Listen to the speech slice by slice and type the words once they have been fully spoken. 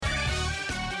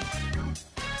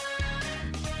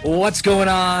What's going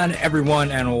on, everyone,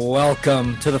 and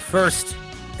welcome to the first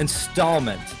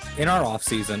installment in our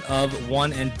off-season of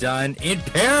One and Done in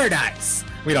Paradise.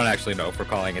 We don't actually know if we're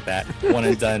calling it that. One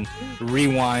and Done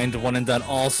Rewind, One and Done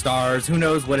All-Stars. Who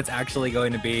knows what it's actually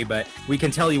going to be, but we can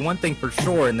tell you one thing for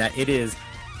sure, and that it is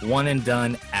One and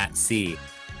Done at Sea.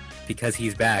 Because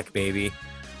he's back, baby.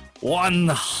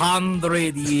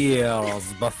 100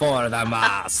 years before the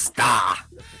master.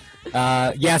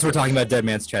 Yes, we're talking about Dead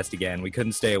Man's Chest again. We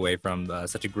couldn't stay away from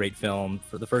such a great film.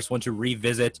 For the first one to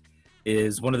revisit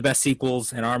is one of the best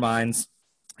sequels in our minds,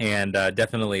 and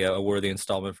definitely a worthy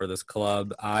installment for this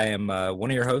club. I am one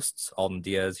of your hosts, Alden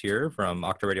Diaz, here from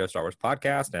Octa Radio Star Wars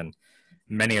Podcast and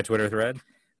many a Twitter thread.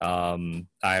 I'm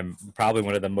probably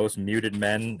one of the most muted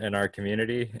men in our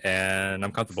community, and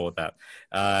I'm comfortable with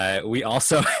that. We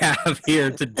also have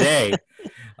here today,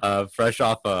 fresh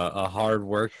off a hard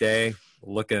work day,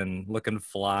 looking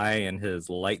fly in his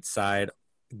light side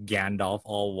Gandalf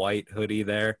all white hoodie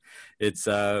there. It's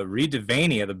Reed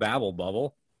Devaney of the Babble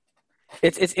Bubble.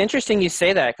 It's interesting you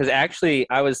say that, because actually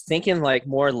I was thinking like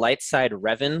more light side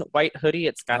Revan white hoodie.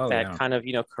 It's got kind of,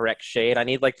 correct shade. I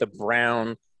need like the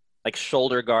brown like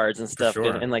shoulder guards and stuff, sure.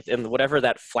 and whatever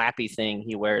that flappy thing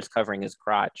he wears covering his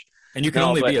crotch. And you can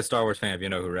only be a Star Wars fan if you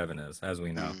know who Revan is, as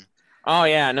we know. Oh,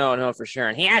 yeah, no, for sure.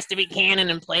 And he has to be canon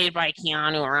and played by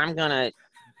Keanu, or I'm going to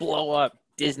blow up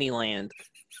Disneyland.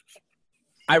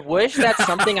 I wish that's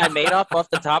something I made up off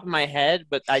the top of my head,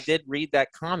 but I did read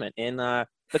that comment in the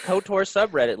KOTOR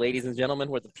subreddit, ladies and gentlemen,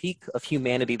 where the peak of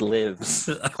humanity lives.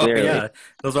 Clearly. Yeah,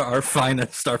 those are our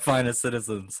finest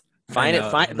citizens.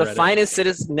 The finest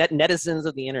netizens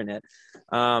of the internet.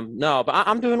 No, but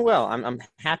I'm doing well. I'm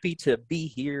happy to be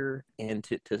here and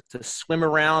to swim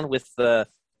around with the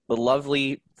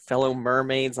lovely fellow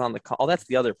mermaids on the call. Oh, that's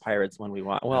the other Pirates one we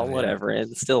watched. Well, whatever. It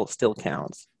still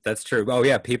counts. That's true. Oh,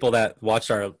 yeah. People that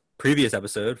watched our previous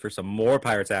episode for some more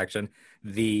Pirates action,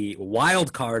 the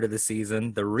wild card of the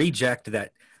season, the reject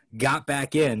that got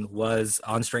back in was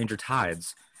On Stranger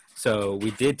Tides. So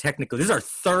we did technically, this is our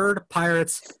third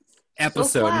Pirates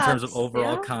episode in terms of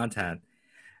overall content.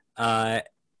 And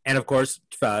of course,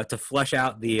 to flesh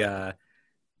out the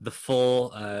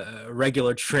full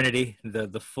regular trinity,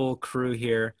 the full crew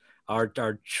here,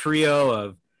 our trio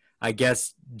of, I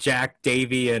guess, Jack,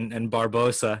 Davey, and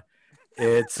Barbosa.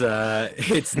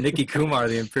 It's Nikki Kumar,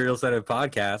 the Imperial Senate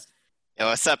podcast. Yo,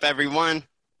 what's up, everyone?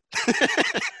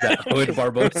 That Hood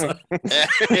Barbosa.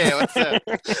 Yeah, what's up?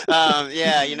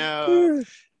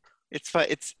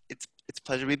 It's a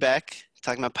pleasure to be back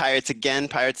talking about Pirates again.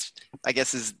 Pirates, I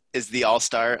guess, is the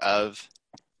all-star of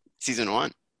season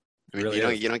one. I mean,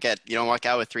 really you don't walk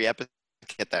out with 3 episodes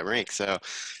to get that rank. So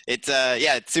it's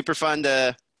it's super fun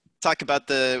to talk about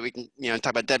talk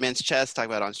about Dead Man's Chest, talk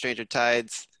about On Stranger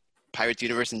Tides, Pirates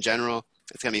universe in general.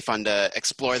 It's gonna be fun to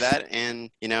explore that and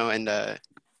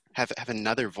have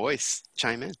another voice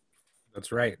chime in.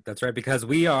 That's right, because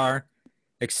we are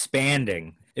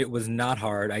expanding. It was not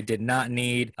hard. I did not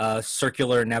need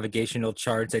circular navigational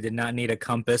charts. I did not need a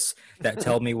compass that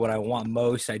told me what I want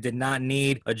most. I did not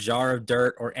need a jar of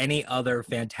dirt or any other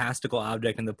fantastical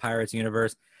object in the Pirates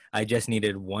universe. I just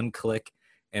needed one click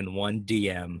and one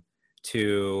DM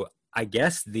to, I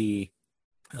guess, the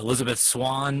Elizabeth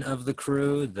Swann of the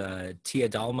crew, the Tia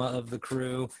Dalma of the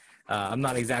crew. I'm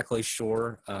not exactly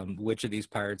sure which of these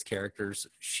Pirates characters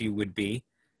she would be,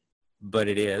 but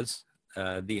it is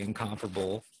the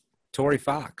incomparable Tori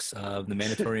Fox of the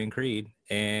Mandatorian Creed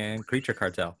and Creature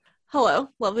Cartel. Hello,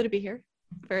 lovely to be here.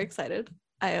 Very excited.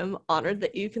 I am honored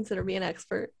that you consider me an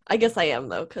expert. I guess I am,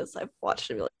 though, because I've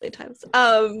watched it a million times.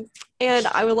 And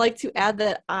I would like to add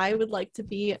that I would like to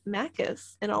be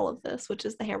Macus in all of this, which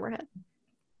is the Hammerhead.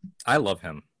 I love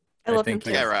him. I love him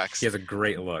too. Yeah, rocks. He has a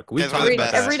great look.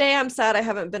 Every day I'm sad I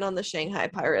haven't been on the Shanghai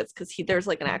Pirates because there's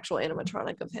like an actual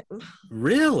animatronic of him.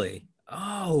 Really?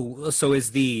 Oh, so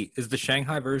is the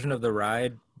Shanghai version of the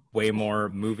ride way more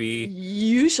movie?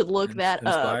 You should look that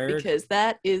inspired? Up because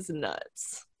that is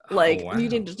nuts. Wow. You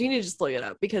need to just look it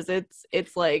up because it's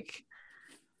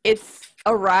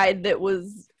a ride that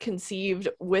was conceived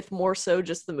with more so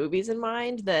just the movies in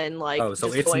mind than like. Oh, so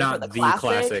just it's going not for the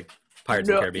classic Pirates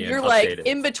of the Caribbean. You're updated. like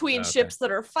in between ships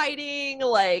that are fighting.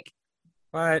 Like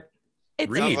what?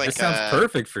 It's Reed, this sounds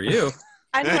perfect for you.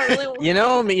 I'm not really. You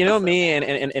know me,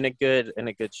 in a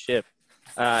good ship.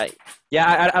 I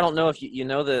don't know if you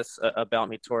know this about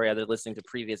me, Tori, either listening to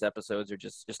previous episodes or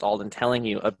just Alden telling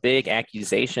you. A big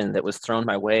accusation that was thrown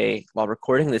my way while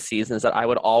recording this season is that I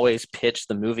would always pitch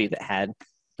the movie that had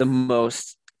the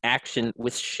most action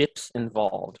with ships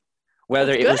involved.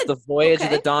 Whether it was the voyage of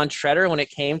the Dawn Treader when it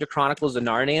came to Chronicles of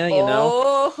Narnia, you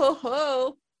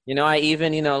know? You know, I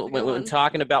even, you know, That's a good when one.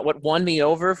 talking about what won me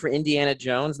over for Indiana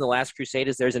Jones and The Last Crusade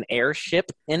is there's an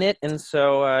airship in it. And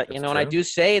so, you That's know, and I true. do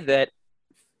say that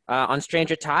On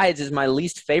Stranger Tides is my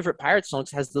least favorite pirate song. It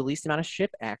has the least amount of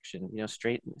ship action, you know,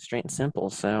 straight and simple.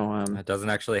 So, It doesn't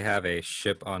actually have a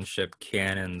ship-on-ship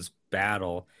cannons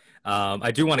battle.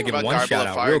 I do want to What give about one Garble shout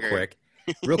of out Fire?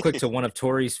 real quick to one of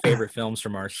Tori's favorite films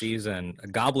from our season, A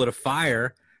Goblet of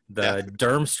Fire. Yeah. The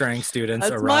Durmstrang students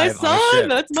That's my arrive on a son. ship.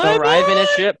 That's my arrive in a boy!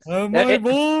 ship. Oh, my It-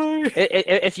 boy!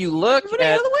 If you look Everybody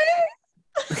at out of the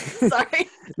way! Sorry.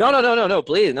 no,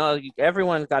 please, no,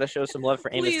 everyone's got to show some love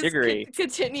for Amos Please Diggory.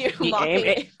 continue He- mocking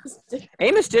Am- Amos Diggory.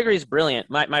 Amos Diggory is brilliant.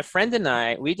 My friend and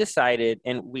I, we decided,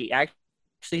 and we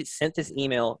actually sent this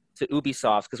email to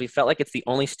Ubisoft because we felt like it's the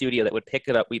only studio that would pick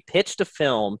it up. We pitched a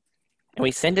film, and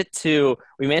we managed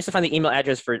to find the email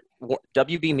address for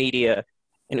WB Media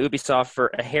and Ubisoft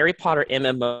for a Harry Potter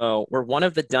MMO, where one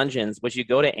of the dungeons was you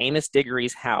go to Amos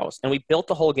Diggory's house, and we built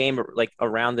the whole game like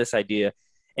around this idea.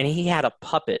 And he had a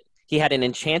puppet. He had an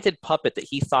enchanted puppet that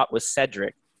he thought was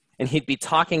Cedric. And he'd be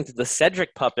talking to the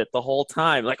Cedric puppet the whole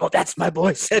time, like, "Oh, that's my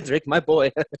boy, Cedric, my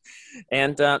boy."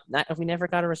 And we never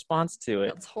got a response to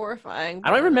it. That's horrifying. I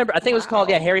don't remember. I think it was called,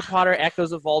 Wow. Harry Potter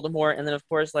Echoes of Voldemort. And then, of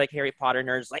course, like Harry Potter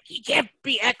nerds, like, he can't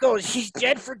be Echoes. He's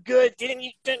dead for good. Didn't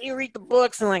you read the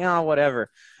books? And like, oh,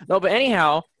 whatever. No, but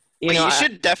anyhow, Well, you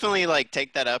should definitely like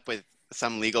take that up with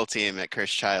some legal team at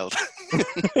Cursed Child.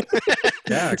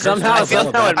 Yeah, Somehow- Chris Child's all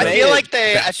somehow it about I made feel it. like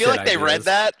they Batshit read ideas.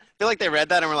 that. I feel like they read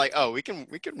that and were like, oh, we can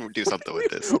do something with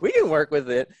this. we can work with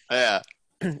it. Yeah.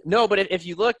 No, but if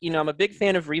you look, I'm a big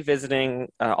fan of revisiting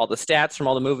all the stats from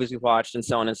all the movies we watched and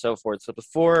so on and so forth. So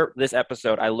before this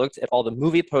episode, I looked at all the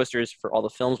movie posters for all the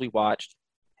films we watched,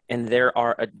 and there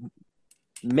are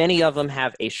many of them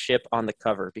have a ship on the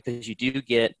cover because you do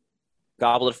get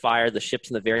Goblet of Fire, the ship's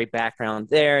in the very background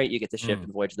there. You get the ship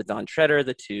in Voyage of the Dawn Treader,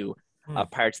 the two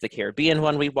Pirates of the Caribbean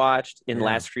one we watched. In Yeah.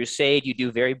 Last Crusade, you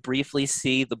do very briefly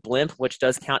see the blimp, which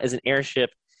does count as an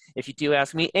airship, if you do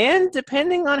ask me. And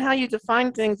depending on how you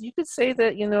define things, you could say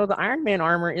that, the Iron Man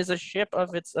armor is a ship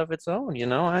of its own,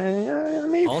 I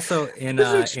mean, Also, in this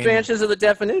is expansions of the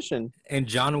definition. in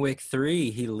John Wick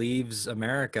 3, he leaves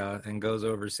America and goes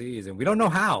overseas, and we don't know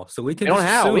how. So we can We don't just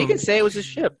know how. We assume can say it was a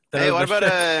ship. that Hey, it what was a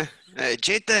about ship.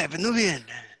 Jeta Venuvian?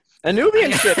 A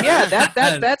Nubian ship. Yeah,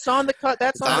 that's on the cut.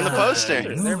 That's It's on the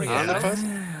poster. There we go. On the poster.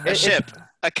 Yeah. A ship,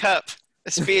 a cup, a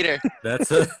speeder. That's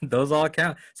those all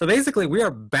count. So basically, we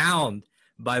are bound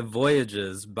by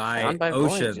voyages, by Bound by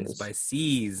oceans, voyages. by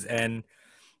seas, and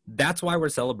that's why we're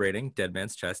celebrating Dead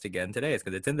Man's Chest again today. It's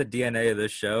because it's in the DNA of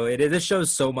this show. This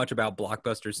shows so much about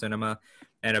blockbuster cinema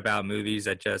and about movies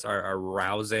that just are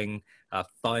rousing,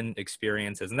 fun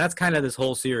experiences, and that's kind of this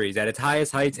whole series. At its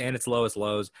highest heights and its lowest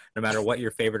lows, no matter what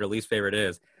your favorite or least favorite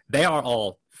is, they are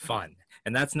all fun.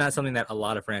 And that's not something that a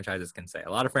lot of franchises can say. A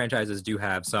lot of franchises do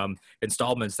have some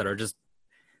installments that are just,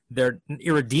 they're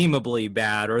irredeemably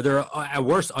bad, or they're at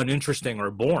worst uninteresting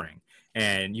or boring.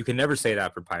 And you can never say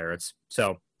that for Pirates.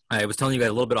 So I was telling you guys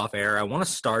a little bit off air. I want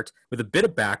to start with a bit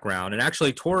of background. And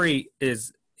actually, Tori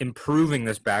is improving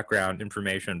this background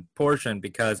information portion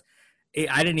because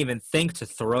I didn't even think to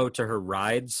throw to her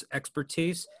rides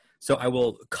expertise. So I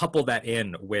will couple that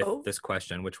in with this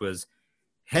question, which was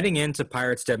heading into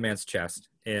Pirates Dead Man's Chest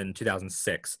in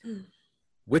 2006.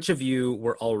 Which of you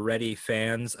were already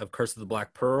fans of Curse of the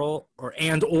Black Pearl, or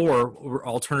were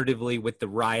alternatively with the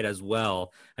ride as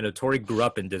well? I know Tori grew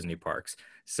up in Disney parks.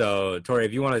 So Tori,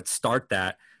 if you want to start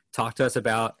that, talk to us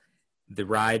about the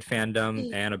ride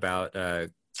fandom and about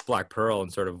Black Pearl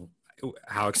and sort of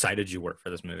how excited you were for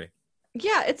this movie.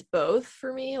 Yeah, it's both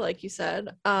for me, like you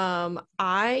said.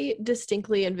 I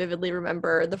distinctly and vividly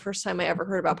remember the first time I ever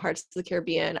heard about Pirates of the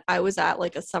Caribbean. I was at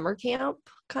like a summer camp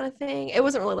kind of thing. It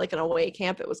wasn't really like an away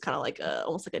camp. It was kind of like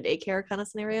almost like a daycare kind of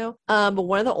scenario. But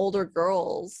one of the older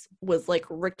girls was like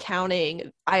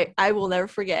recounting, I will never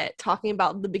forget, talking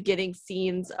about the beginning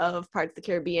scenes of Pirates of the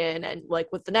Caribbean, and like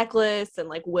with the necklace, and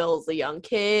like Will's a young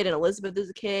kid and Elizabeth is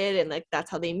a kid, and like that's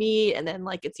how they meet, and then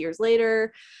like it's years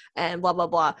later and blah blah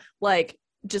blah. Like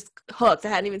just hooked. I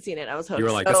hadn't even seen it. I was hooked. You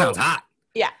were like, that sounds hot.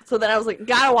 Yeah. So then I was like,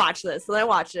 gotta watch this. So then I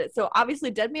watched it. So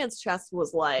obviously Dead Man's Chest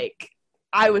was like,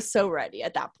 I was so ready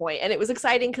at that point. And it was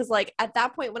exciting because like at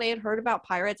that point when I had heard about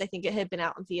Pirates, I think it had been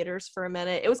out in theaters for a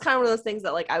minute. It was kind of one of those things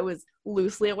that like I was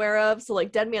loosely aware of. So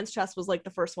like Dead Man's Chest was like the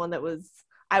first one that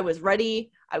I was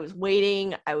ready. I was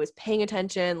waiting. I was paying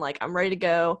attention. Like I'm ready to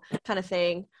go kind of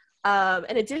thing.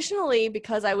 And additionally,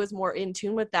 because I was more in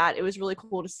tune with that, it was really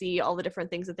cool to see all the different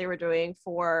things that they were doing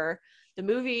for the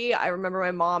movie. I remember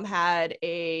my mom had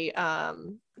a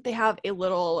they have a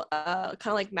little kind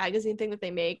of like magazine thing that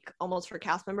they make almost for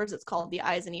cast members. It's called The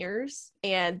Eyes and Ears.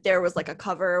 And there was like a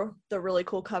cover, the really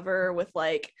cool cover with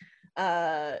like,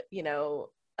 you know,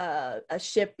 a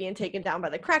ship being taken down by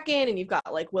the Kraken, and you've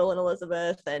got like Will and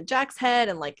Elizabeth and Jack's head,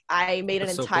 and like I made an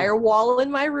That's so entire cool. wall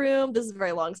in my room. This is a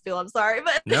very long spiel, I'm sorry,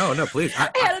 but No, please. I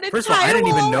had an First of all, I entire didn't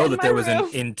even wall know in that my there was an room.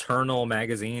 internal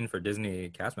magazine for Disney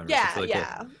cast members. Yeah, That's really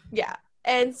cool. yeah.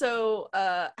 And so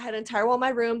I had an entire wall in my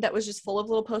room that was just full of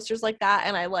little posters like that,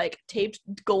 and I like taped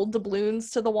gold doubloons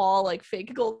to the wall, like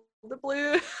fake gold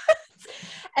doubloons.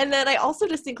 And then I also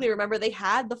distinctly remember they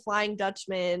had the Flying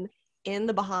Dutchman in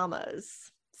the Bahamas.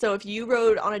 So if you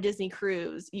rode on a Disney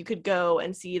cruise, you could go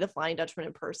and see the Flying Dutchman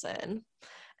in person.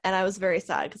 And I was very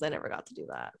sad because I never got to do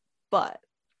that. But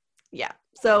yeah,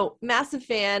 so massive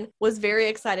fan, was very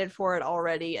excited for it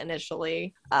already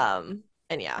initially. And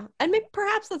yeah, and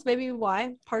perhaps that's maybe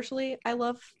why partially I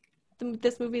love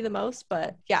this movie the most.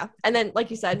 But yeah, and then like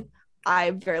you said,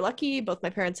 I'm very lucky. Both my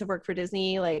parents have worked for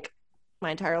Disney like my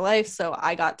entire life, so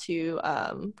I got to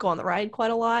go on the ride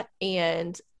quite a lot.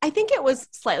 And I think it was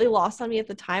slightly lost on me at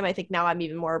the time. I think now I'm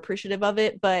even more appreciative of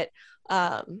it. But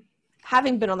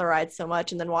having been on the ride so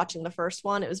much and then watching the first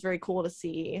one, it was very cool to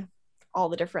see all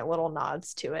the different little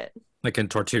nods to it. Like in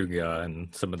Tortuga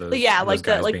and some of those. Yeah, those like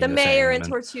guys the being mayor same in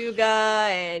and- Tortuga,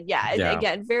 and yeah, Yeah.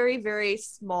 again, very very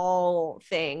small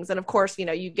things. And of course, you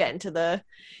know, you get into the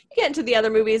other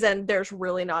movies, and there's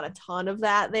really not a ton of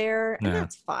that there, and Yeah.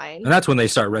 that's fine. And that's when they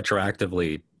start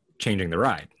retroactively changing the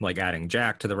ride, like adding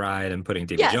Jack to the ride and putting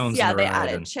Davy Jones yeah, in the they ride.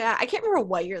 added And, Jack. I can't remember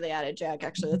what year they added Jack.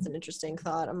 Actually, that's an interesting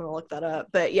thought. I'm gonna look that up.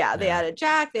 But yeah, they Yeah. added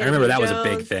Jack. They I added remember that Davy was a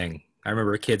big Jones. thing. I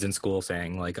remember kids in school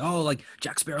saying like, "Oh, like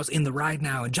Jack Sparrow's in the ride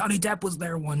now, and Johnny Depp was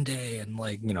there one day," and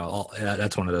like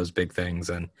that's one of those big things.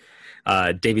 And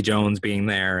Davy Jones being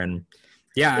there, and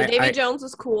yeah, Davy Jones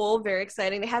was cool, very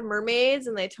exciting. They had mermaids,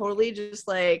 and they totally just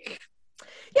like,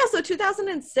 yeah. So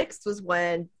 2006 was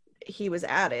when he was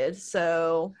added.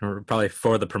 So probably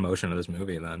for the promotion of this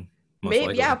movie then. most maybe,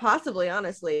 likely. yeah, possibly,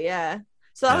 honestly, yeah.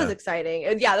 So that was Yeah. exciting.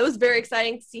 And yeah, that was very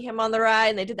exciting to see him on the ride.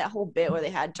 And they did that whole bit where they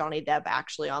had Johnny Depp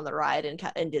actually on the ride in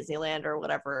Disneyland or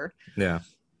whatever. Yeah.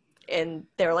 And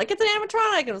they were like, it's an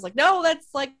animatronic. And it was like, no, that's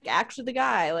like actually the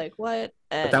guy. Like, what?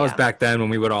 But that was back then when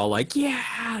we would all like,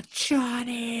 yeah,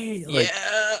 Johnny. Like,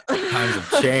 yeah. times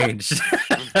have changed.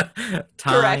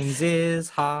 Times is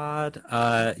hard.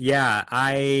 Yeah,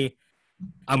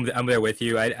 I'm there with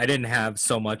you. I didn't have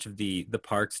so much of the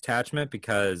parks attachment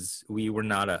because we were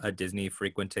not a Disney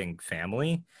frequenting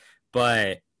family,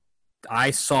 but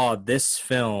I saw this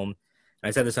film, and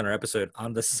I said this on our episode,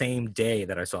 on the same day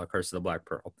that I saw Curse of the Black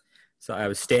Pearl. So I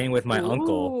was staying with my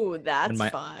uncle. Ooh, that's and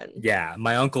my- fun. Yeah,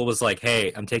 my uncle was like,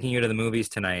 "Hey, I'm taking you to the movies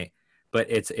tonight, but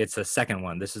it's a second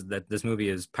one. This movie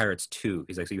is Pirates 2."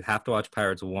 He's like, "So you have to watch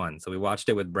Pirates 1." So we watched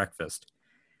it with breakfast.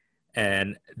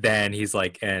 And then he's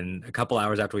like, and a couple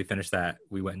hours after we finished that,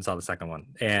 we went and saw the second one.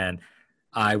 And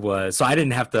I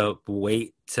didn't have to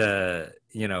wait to,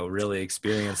 really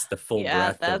experience the full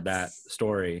breadth of that that's-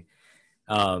 story.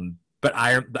 But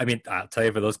I mean, I'll tell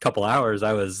you, for those couple hours,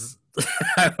 I was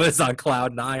I was on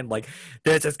cloud nine, like,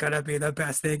 this is gonna be the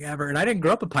best thing ever. And I didn't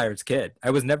grow up a Pirates kid.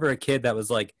 I was never a kid that was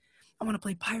like, I want to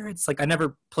play Pirates. Like, I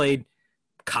never played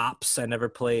cops. I never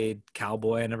played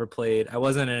cowboy. I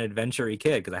wasn't an adventure-y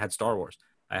kid because I had Star Wars.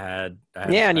 I had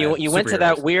And you went to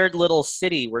that superheroes. weird little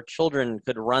city where children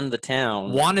could run the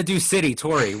town. Wanna-Do City,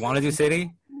 Tori. Wanna-Do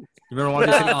City? You remember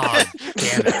Wanna-Do City? Oh,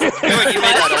 damn it. You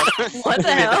made that up. What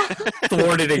the hell?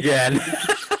 Thwarted again.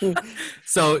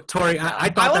 So, Tori, I thought I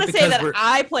that want to say because that we're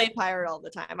I played Pirate all the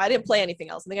time. I didn't play anything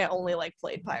else. I think I only like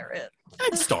played Pirate.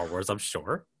 and Star Wars, I'm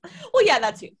sure. Well, yeah,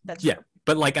 that's you. That's Yeah. true.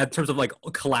 But like in terms of like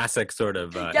classic sort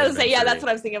of Yeah, I was gonna say, yeah, that's adventure-y. what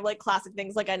I was thinking of, like classic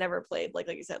things. Like I never played, like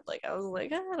you said, like I was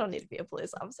like, I don't need to be a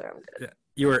police officer. I'm good.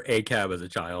 You were ACAB as a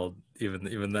child,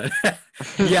 even then.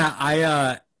 Yeah,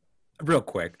 I real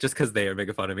quick, just because they are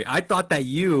making fun of me. I thought that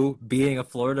you, being a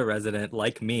Florida resident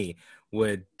like me,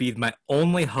 would be my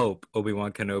only hope,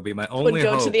 Obi-Wan Kenobi, my Would only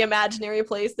go hope to the imaginary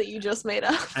place that you just made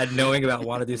up. at knowing about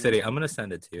Wanna-Do City. I'm gonna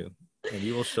send it to you, and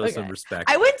you will show some Okay. respect.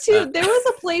 I went to. Uh, There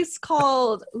was a place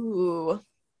called. Ooh.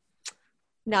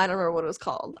 No, I don't remember what it was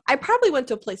called. I probably went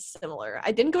to a place similar.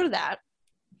 I didn't go to that,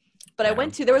 but I Yeah.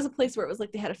 went to. There was a place where it was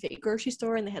like they had a fake grocery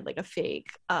store and they had like a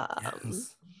fake.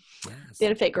 Yes. They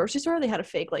had a fake grocery store. They had a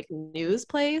fake like news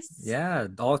place. Yeah,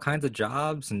 all kinds of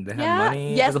jobs, and they had Yeah,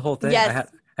 money. yes, It was a whole thing. yes.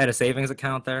 I had a savings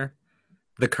account there.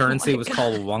 The currency my was God.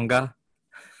 called Wonga.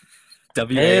 Hey,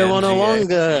 W-A-N-G-A.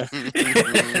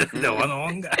 Wanawanga. No,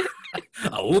 Wonga.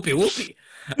 Whoopie whoopie.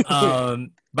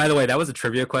 By the way, that was a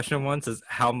trivia question once: is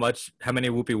how many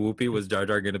whoopie whoopie was Jar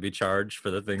Jar going to be charged for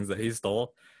the things that he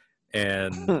stole?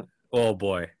 and oh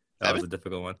boy, that was 7? a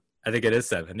difficult one. I think it is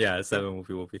 7. Yeah, it's 7.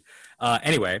 Whoopie.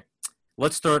 Anyway,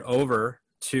 let's start over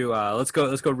to let's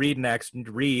go Reed next.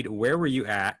 Reed, where were you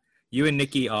at? You and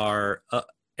Nikki are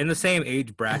in the same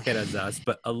age bracket as us,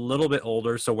 but a little bit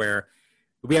older. So where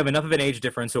we have enough of an age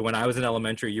difference. So when I was in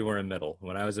elementary, you were in middle.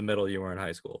 When I was in middle, you were in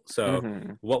high school.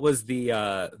 So what was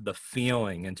the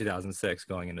feeling in 2006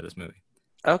 going into this movie?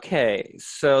 Okay,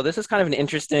 so this is kind of an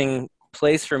interesting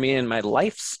place for me in my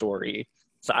life story.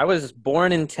 So I was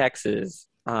born in Texas,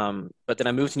 but then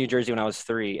I moved to New Jersey when I was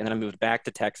 3, and then I moved back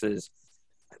to Texas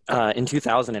in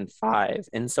 2005.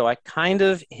 And so I kind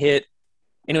of hit,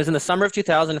 and it was in the summer of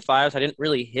 2005, so I didn't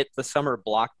really hit the summer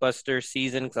blockbuster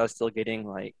season because I was still getting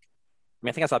like,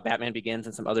 I think I saw Batman Begins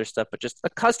and some other stuff, but just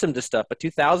accustomed to stuff. But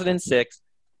 2006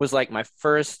 was like my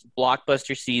first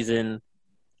blockbuster season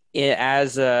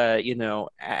as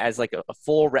as like a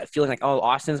full feeling like, oh,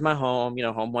 Austin's my home,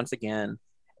 home once again.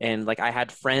 And like I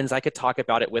had friends I could talk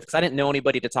about it with because I didn't know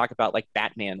anybody to talk about like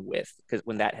Batman with because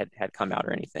when that had come out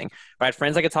or anything. But I had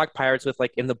friends I could talk Pirates with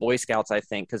like in the Boy Scouts, I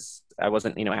think, because I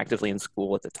wasn't actively in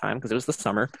school at the time because it was the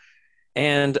summer.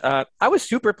 And I was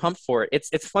super pumped for it.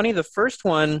 It's funny, the first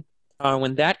one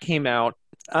when that came out,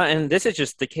 and this is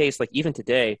just the case like even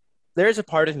today, there's a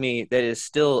part of me that is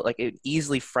still like an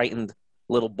easily frightened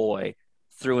little boy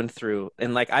through and through.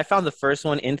 And like I found the first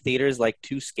one in theaters like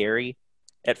too scary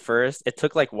at first. It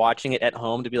took like watching it at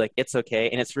home to be like, it's okay.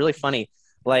 And it's really funny,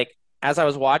 like as I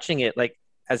was watching it, like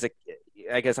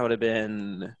I guess I would have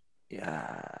been,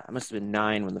 I must have been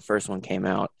 9 when the first one came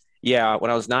out. Yeah,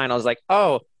 when I was 9 I was like,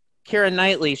 oh, Keira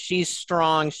Knightley, she's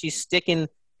strong, she's sticking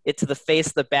it to the face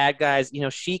of the bad guys,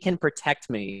 she can protect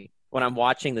me when I'm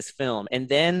watching this film. And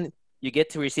then you get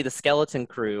to where you see the skeleton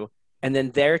crew, and then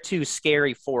they're too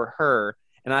scary for her.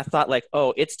 And I thought like,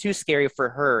 oh, it's too scary for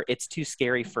her. It's too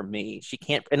scary for me. She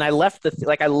can't. And I left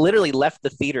I literally left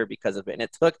the theater because of it. And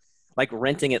it took like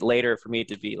renting it later for me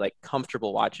to be like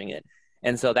comfortable watching it.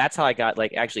 And so that's how I got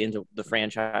like actually into the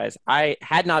franchise. I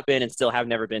had not been and still have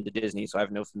never been to Disney, so I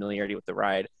have no familiarity with the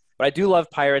ride. But I do love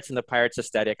Pirates and the Pirates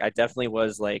aesthetic. I definitely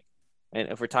was like, and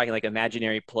if we're talking like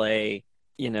imaginary play,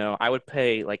 I would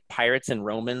play like Pirates and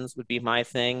Romans would be my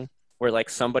thing, where like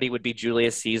somebody would be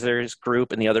Julius Caesar's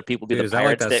group and the other people would be the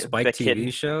pirates. Is that like that Spike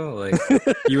TV show?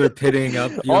 Like you were pitting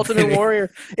up Ultimate Warrior.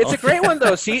 It's a great one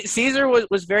though. Caesar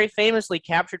was very famously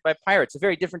captured by pirates, a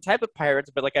very different type of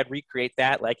pirates, but like I'd recreate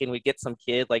that. Like, and we get some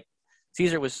kid, like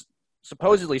Caesar was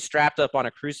supposedly strapped up on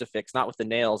a crucifix, not with the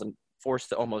nails, and forced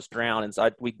to almost drown. And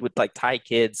so we would like tie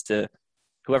kids to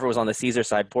whoever was on the Caesar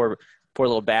side. Poor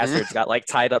little bastards got like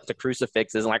tied up to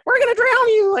crucifixes and like, we're gonna drown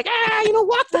you, like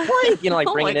walk the plank, like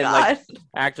Oh bringing my in God. like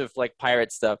active like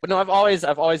pirate stuff. But no, I've always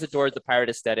adored the pirate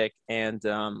aesthetic, and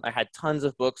I had tons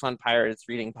of books on pirates,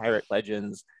 reading pirate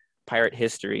legends, pirate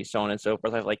history, so on and so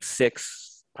forth. I have like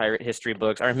 6 pirate history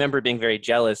books. I remember being very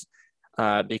jealous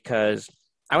because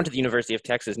I went to the University of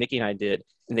Texas, Nikki and I did,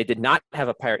 and they did not have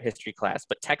a pirate history class,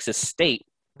 but Texas State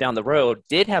down the road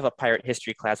did have a pirate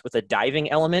history class with a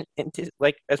diving element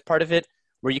like as part of it,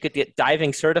 where you could get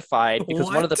diving certified because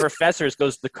one of the professors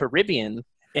goes to the Caribbean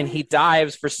and he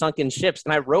dives for sunken ships.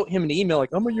 And I wrote him an email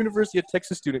like, I'm a University of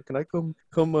Texas student, can I come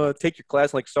take your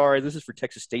class? Like, sorry, this is for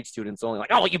Texas State students only.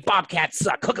 Like, oh, you bobcats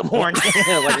suck, cook 'em horns.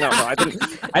 Like, no,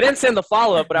 I didn't send the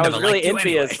follow-up, but I was really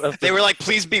envious of They were like,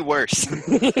 please be worse.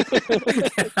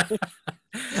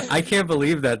 I can't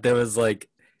believe that there was like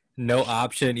no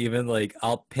option, even like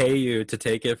I'll pay you to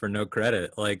take it for no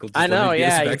credit. Like I know,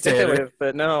 yeah, you think it would, would,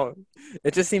 but no,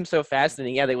 it just seems so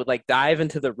fascinating. Yeah, they would like dive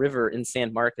into the river in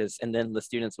San Marcos, and then the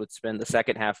students would spend the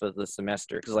second half of the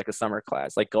semester, because like a summer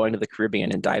class, like going to the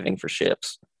Caribbean and diving for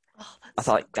ships. Oh, I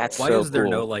thought like that's why so is there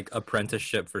cool. no like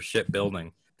apprenticeship for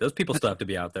shipbuilding? Those people still have to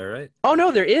be out there, right? Oh no,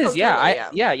 there is. Oh, Yeah,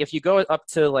 totally, yeah. If you go up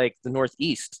to like the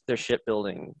Northeast, there's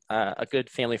shipbuilding. A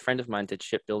good family friend of mine did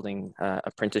shipbuilding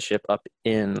apprenticeship up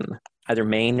in either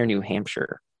Maine or New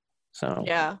Hampshire. So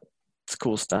Yeah. it's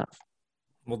cool stuff.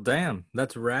 Well, damn,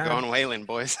 that's rad. Going whaling,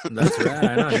 boys. That's rad.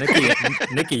 I know,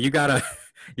 Nikki, you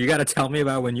gotta tell me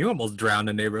about when you almost drowned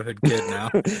a neighborhood kid.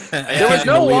 Now There was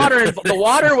no water. The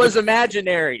water was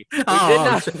imaginary. We did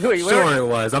not. Sure it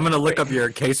was. I'm gonna look up your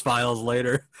case files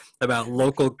later about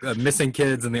local missing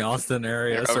kids in the Austin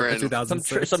area, Over circa in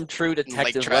 2006. Some true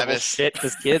detective level Travis. shit,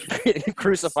 because kids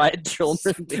crucified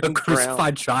children A being drowned.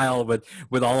 crucified child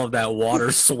with all of that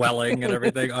water swelling and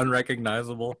everything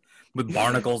unrecognizable, with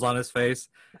barnacles on his face.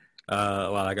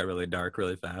 Wow, that got really dark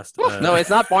really fast. No,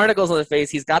 it's not barnacles on the face.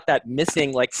 He's got that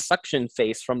missing like suction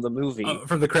face from the movie.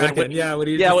 From the Kraken.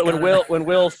 When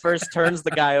Will first turns the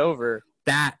guy over.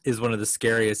 That is one of the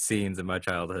scariest scenes in my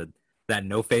childhood. That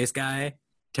no face guy,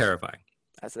 terrifying.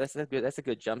 That's a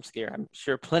good jump scare. I'm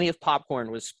sure plenty of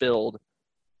popcorn was spilled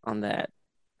on that.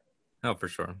 Oh, for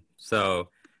sure. So,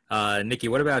 Nikki,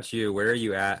 what about you? Where are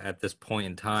you at this point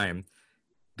in time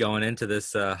going into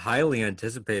this highly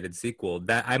anticipated sequel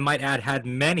that I might add had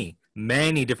many,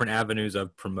 many different avenues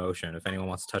of promotion? If anyone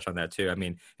wants to touch on that too. I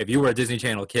mean, if you were a Disney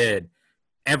Channel kid,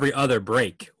 every other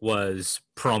break was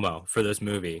promo for this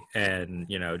movie and,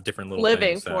 different little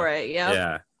Living things. for it,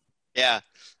 yeah. Yeah.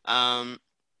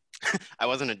 I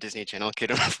wasn't a Disney Channel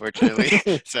kid, unfortunately,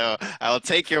 so I'll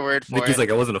take your word for Nikki's it. like,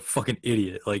 I wasn't a fucking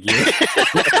idiot like you.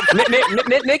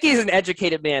 Nikki's an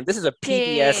educated man. This is a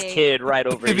PBS Dang. kid right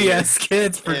over here. PBS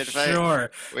kids for Kid, right?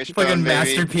 sure. Wishbone, Fucking baby.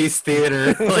 Masterpiece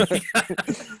Theater. Like,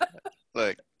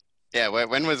 Look, yeah.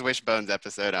 When was Wishbone's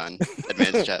episode on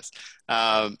Advanced Chess?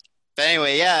 But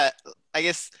anyway, yeah. I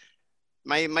guess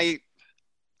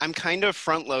I'm kind of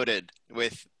front loaded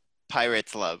with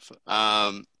Pirates Love,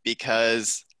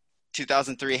 because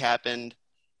 2003 happened.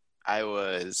 I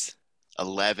was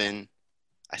 11.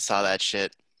 I saw that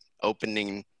shit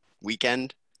opening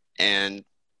weekend, and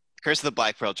Curse of the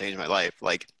Black Pearl changed my life.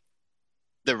 Like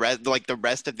the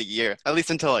rest of the year, at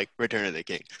least until like Return of the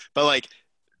King. But like,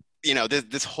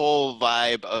 this whole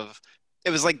vibe of it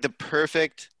was like the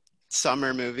perfect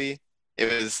summer movie. It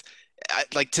was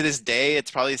like, to this day, it's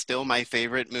probably still my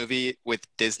favorite movie with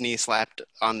Disney slapped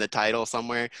on the title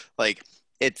somewhere. Like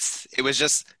it was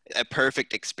just a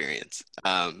perfect experience.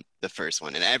 The first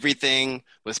one, and everything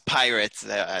was pirates.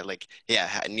 I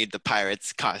need the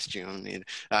pirates costume.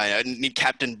 I need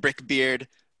Captain Brickbeard,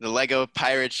 the Lego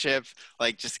pirate ship.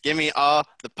 Like, just give me all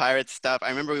the pirate stuff. I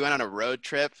remember we went on a road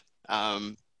trip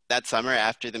that summer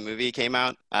after the movie came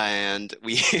out, and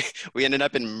we ended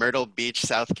up in Myrtle Beach,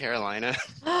 South Carolina.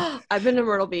 I've been to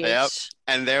Myrtle Beach. Yep.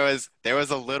 And there was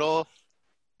a little,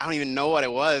 I don't even know what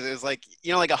it was. It was like,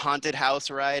 like a haunted house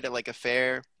ride at like a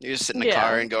fair. You just sit in the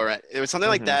car and go around. It was something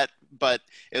like that, but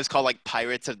it was called like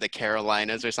Pirates of the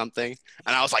Carolinas or something.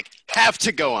 And I was like, have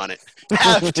to go on it.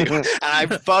 Have to. And I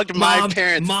bugged my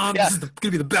parents. Mom, Yeah. this is going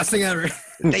to be the best thing ever.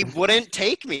 They wouldn't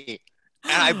take me.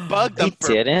 And I bugged them for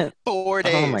didn't? 4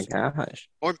 days. Oh my gosh.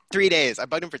 Or 3 days. I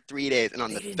bugged them for 3 days. And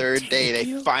on the third day,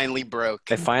 they finally broke.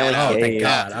 They finally Oh, thank caved.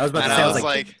 God. I was about to And say, I I was was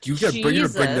like, like, you're going to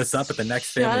bring this up at the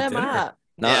next Shut family him dinner. up.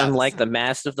 Not Yeah. unlike the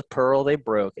Mast of the Pearl, they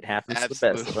broke. It happens to the best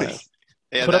of Absolutely. us.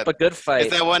 Yeah, Put up a good fight.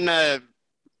 it's that one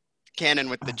cannon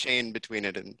with the chain between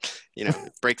it, and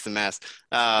it breaks the mast.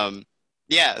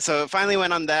 Yeah, so it finally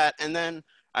went on that, and then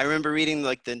I remember reading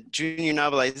like the junior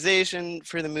novelization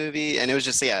for the movie, and it was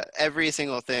just every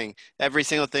single thing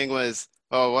was,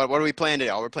 oh, what are we playing today?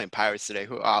 Oh, we're playing pirates today.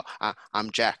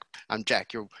 I'm Jack. I'm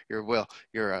Jack. You're Will.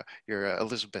 You're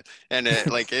Elizabeth. And it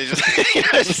just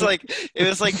it's just like, it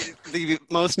was like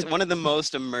one of the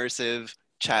most immersive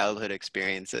childhood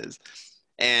experiences.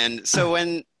 And so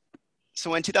when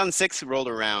 2006 rolled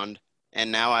around,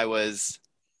 and now I was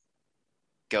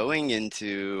going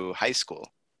into high school,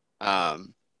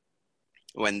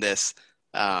 when this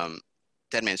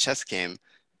Dead Man's Chest came,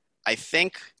 I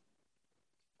think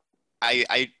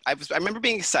I remember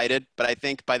being excited, but I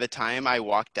think by the time I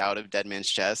walked out of Dead Man's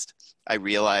Chest, I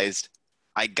realized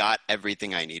I got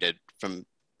everything I needed from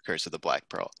Curse of the Black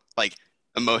Pearl. Like,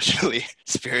 emotionally,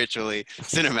 spiritually,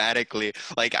 cinematically,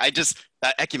 like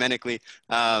ecumenically,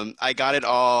 I got it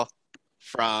all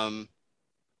from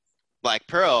Black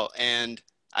Pearl, and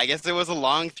I guess it was a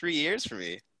long 3 years for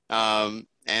me.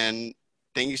 And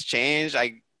things changed.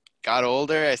 I got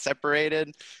older, I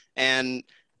separated, and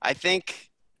I think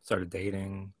Started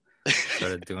dating,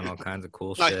 started doing all kinds of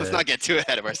cool let's shit. not get too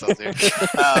ahead of ourselves here.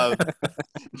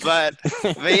 But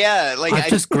yeah, like I've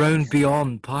just grown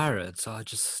beyond pirates.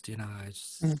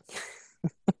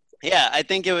 yeah, I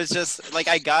think it was just like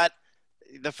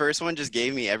the first one just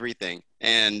gave me everything,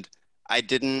 and I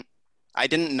didn't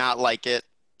not like it.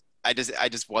 I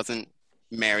just wasn't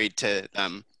married to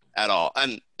them at all,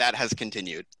 and that has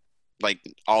continued. Like,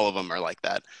 all of them are like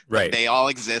that. Right. They all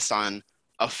exist on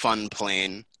a fun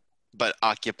plane, but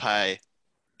occupy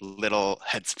little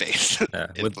headspace. Yeah.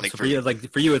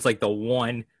 For you, it's like the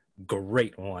one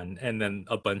great one, and then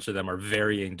a bunch of them are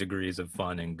varying degrees of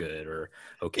fun and good or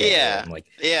okay. Yeah. And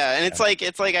And it's like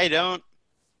I don't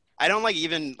I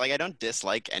don't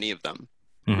dislike any of them,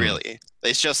 really.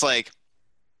 It's just like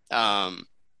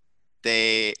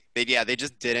they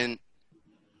just didn't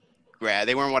grab.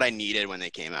 They weren't what I needed when they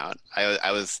came out.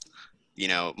 I was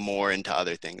more into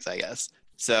other things, I guess.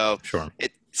 So Sure.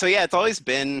 It's always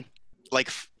been like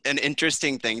an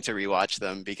interesting thing to rewatch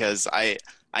them, because I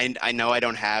know I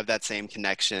don't have that same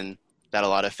connection that a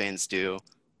lot of fans do,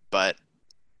 but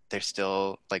they're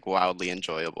still like wildly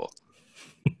enjoyable.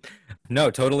 No,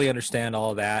 totally understand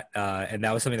all of that. And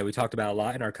that was something that we talked about a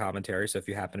lot in our commentary. So if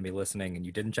you happen to be listening and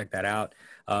you didn't check that out,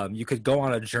 you could go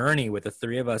on a journey with the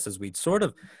three of us as we'd sort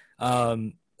of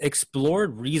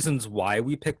explored reasons why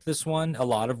we picked this one, a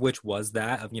lot of which was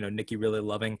that of, Nikki really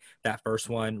loving that first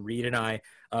one, Reed and I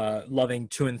loving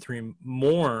 2 and 3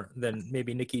 more than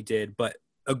maybe Nikki did, but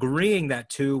agreeing that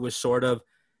 2 was sort of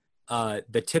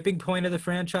the tipping point of the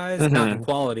franchise, not in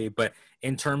quality, but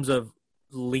in terms of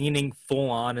leaning full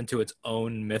on into its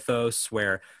own mythos,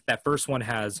 where that first one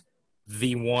has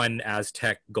the one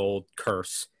Aztec gold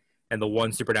curse and the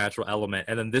one supernatural element,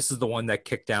 and then this is the one that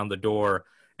kicked down the door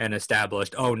and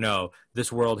established, oh no, this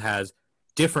world has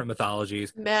different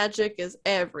mythologies. Magic is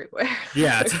everywhere.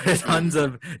 Yeah, tons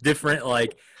of different,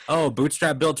 like, oh,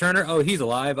 Bootstrap Bill Turner, oh, he's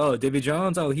alive. Oh, Davy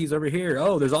Jones, oh, he's over here.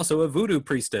 Oh, there's also a voodoo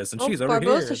priestess, and she's over here.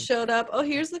 Barbossa showed up. Oh,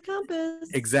 here's the compass.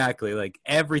 Exactly, like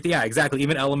everything. Yeah, exactly.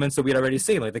 Even elements that we'd already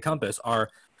seen, like the compass, are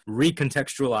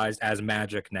recontextualized as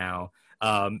magic now.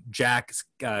 Jack's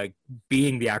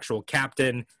being the actual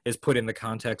captain is put in the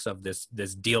context of this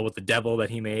deal with the devil that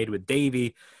he made with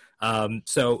Davy.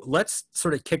 So let's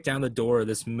sort of kick down the door of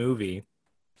this movie,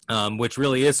 which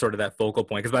really is sort of that focal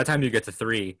point. Because by the time you get to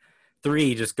 3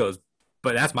 just goes,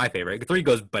 but that's my favorite. 3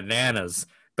 goes bananas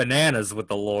with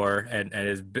the lore and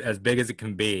is as big as it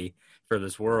can be for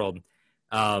this world.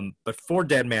 But for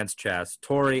Dead Man's Chest,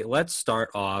 Tori, let's start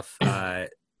off,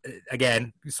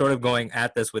 again, sort of going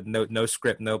at this with no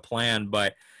script, no plan.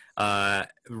 But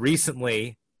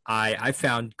recently, I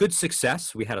found good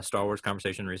success. We had a Star Wars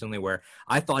conversation recently where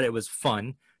I thought it was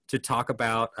fun to talk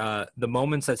about the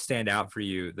moments that stand out for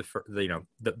you.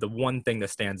 The one thing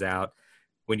that stands out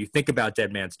when you think about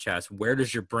Dead Man's Chest. Where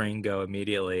does your brain go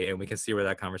immediately? And we can see where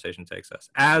that conversation takes us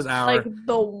as our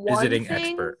visiting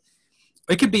expert.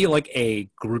 It could be like a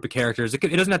group of characters. It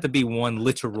doesn't have to be one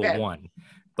literal one.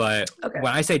 But when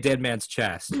I say Dead Man's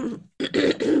Chest,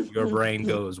 your brain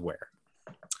goes where?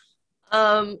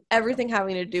 Everything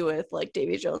having to do with like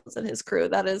Davy Jones and his crew.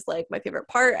 That is like my favorite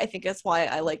part. I think that's why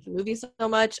I like the movie so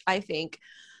much. I think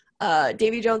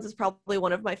Davy Jones is probably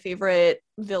one of my favorite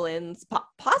villains,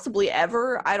 possibly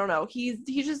ever. I don't know. He's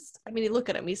just, I mean, look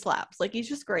at him. He slaps. Like, he's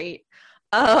just great.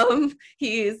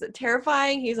 He's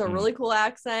terrifying. He's a really cool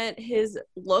accent. His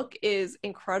look is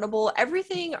incredible.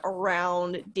 Everything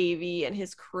around Davy and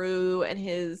his crew and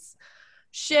his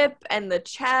ship and the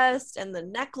chest and the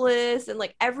necklace and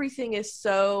like everything is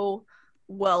so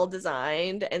well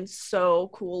designed and so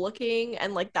cool looking.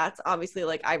 And like, that's obviously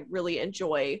like, I really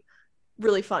enjoy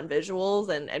really fun visuals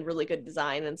and really good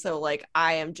design. And so like,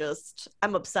 I'm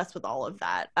obsessed with all of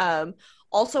that.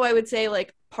 Also, I would say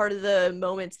like part of the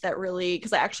moments that really,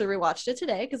 because I actually rewatched it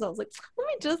today because I was like, let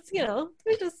me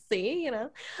just see.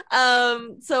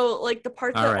 So like the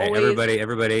parts all that right, always...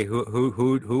 everybody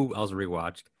who else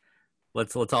rewatched?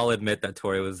 Let's all admit that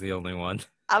Tori was the only one.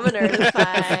 I'm a nerd, it's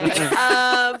fine.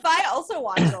 But I also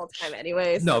watch it all the time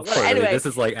anyway. So, no, of course. Anyway. This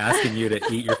is like asking you to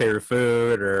eat your favorite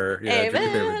food or drink your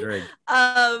favorite drink.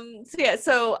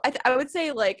 So I would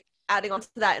say like adding on to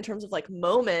that in terms of like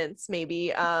moments,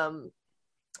 maybe.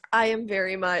 I am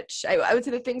very much, I would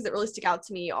say the things that really stick out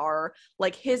to me are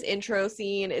like his intro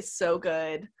scene is so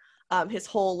good. His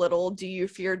whole little "Do you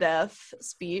fear death"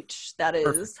 speech, that is.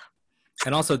 Perfect.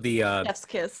 And also the Chef's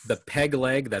kiss. The peg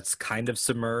leg that's kind of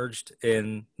submerged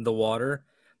in the water,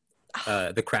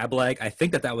 the crab leg. I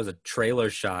think that was a trailer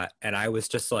shot, and I was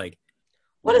just like,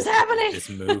 "What is happening?" This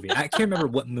movie. I can't remember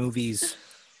what movies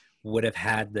would have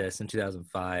had this in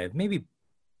 2005. Maybe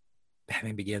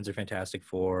Batman Begins or Fantastic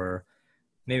Four.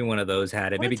 Maybe one of those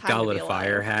had it. Maybe Goblet of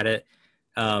Fire had it.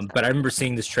 But I remember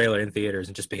seeing this trailer in theaters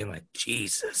and just being like,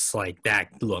 Jesus, like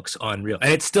that looks unreal,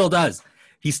 and it still does.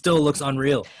 He still looks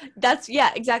unreal.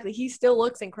 Yeah, exactly. He still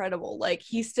looks incredible. Like,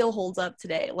 he still holds up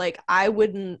today. Like, I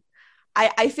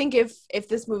think if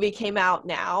this movie came out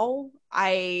now,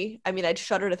 I mean, I'd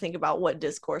shudder to think about what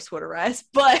discourse would arise,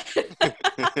 but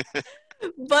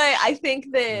but I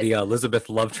think that the Elizabeth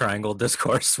love triangle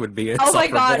discourse would be insufferable. Oh my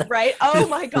God, right? Oh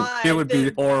my God. It would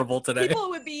be horrible today.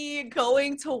 People would be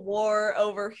going to war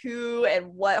over who and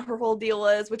what her whole deal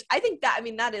is, which I think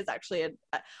that is actually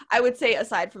I would say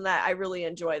aside from that, I really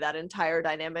enjoy that entire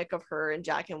dynamic of her and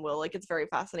Jack and Will. Like, it's very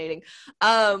fascinating.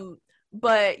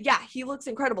 But yeah, he looks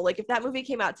incredible. Like, if that movie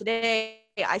came out today,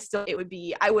 I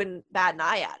wouldn't bat an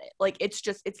eye at it. Like, it's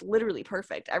literally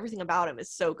perfect. Everything about him is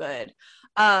so good.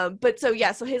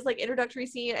 So his like introductory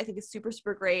scene, I think, is super,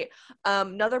 super great.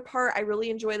 Another part, I really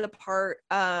enjoy the part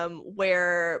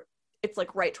where it's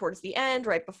like right towards the end,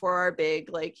 right before our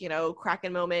big, like,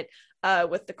 Kraken moment,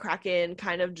 with the Kraken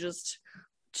kind of just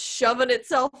shoving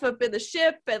itself up in the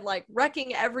ship and like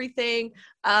wrecking everything.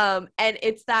 And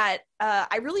it's that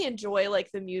I really enjoy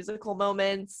like the musical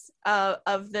moments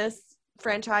of this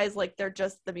franchise. Like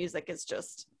the music is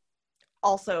just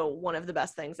also one of the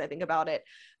best things I think about it.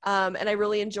 And I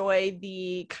really enjoy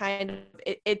the kind of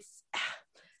it's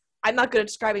I'm not good at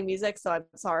describing music, so I'm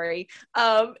sorry.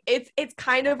 It's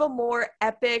kind of a more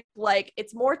epic, like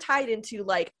it's more tied into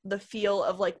like the feel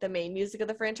of like the main music of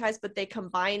the franchise, but they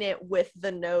combine it with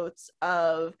the notes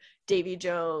of Davy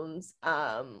Jones,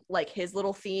 like his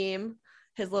little theme,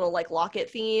 his little like Locket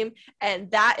theme,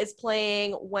 and that is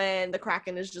playing when the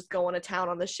Kraken is just going to town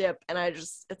on the ship, and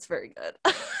it's very good.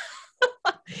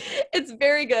 It's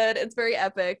very good. It's very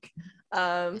epic. So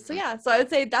I would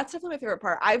say that's definitely my favorite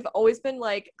part. I've always been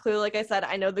like, clearly, like I said,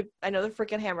 I know the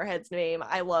freaking Hammerhead's name.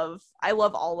 I love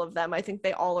all of them. I think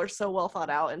they all are so well thought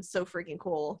out and so freaking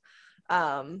cool.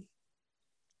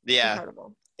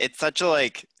 Incredible. It's such a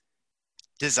like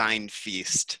design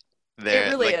feast there, it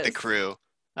really like is. the crew.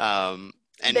 And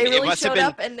they really it must showed have been,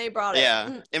 up and they brought it.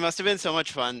 Yeah, it must have been so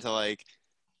much fun to like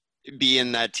be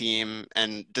in that team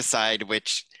and decide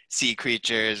which sea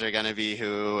creatures are gonna be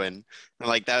who, and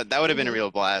like that would have been a real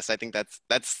blast. I think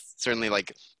that's certainly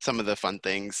like some of the fun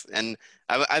things. And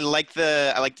I like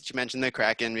that you mentioned the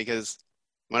Kraken, because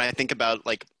when I think about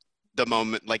like the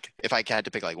moment, like if I had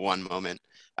to pick like one moment,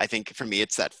 I think for me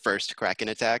it's that first Kraken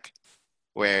attack,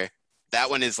 where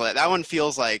that one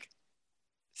feels like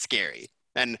scary.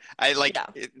 And I like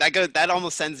that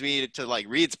almost sends me to like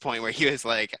Reed's point where he was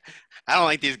like, I don't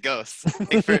like these ghosts.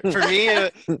 Like for me,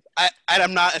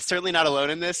 I'm certainly not alone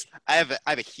in this. I have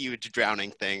a huge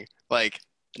drowning thing. Like,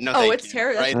 no, It's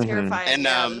right? That's terrifying.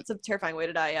 And it's a terrifying way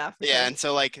to die. Yeah. Yeah, sure. and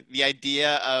so like the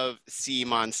idea of sea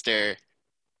monster,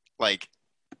 like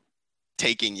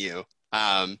taking you.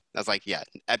 I was like, yeah,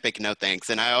 epic, no thanks.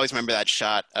 And I always remember that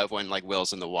shot of when like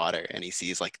Will's in the water and he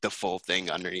sees like the full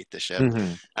thing underneath the ship,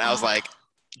 and I was like,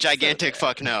 gigantic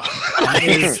fuck no. That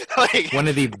is like, one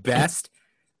of the best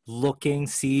looking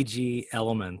CG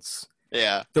elements.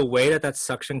 Yeah. The way that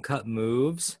suction cup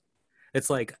moves, it's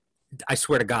like, I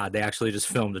swear to God, they actually just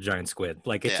filmed a giant squid.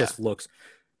 Like it just looks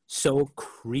so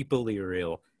creepily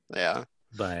real. Yeah.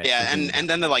 But yeah, and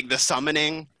then the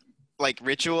summoning like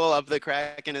ritual of the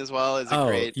Kraken as well is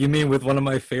great. You mean with one of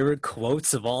my favorite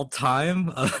quotes of all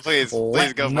time? Please go for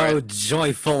it. No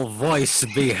joyful voice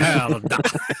be heard.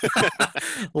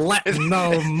 Let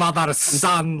no mother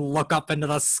son look up into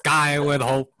the sky with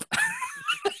hope.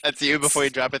 That's you before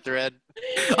you drop a thread.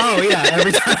 Oh yeah,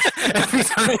 every time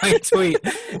I tweet,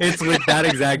 it's with that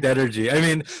exact energy. I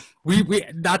mean, we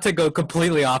not to go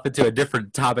completely off into a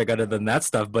different topic other than that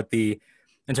stuff, but in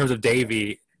terms of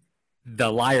Davy,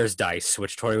 the Liar's Dice,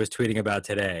 which Tori was tweeting about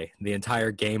today, the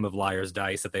entire game of Liar's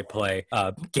Dice that they play,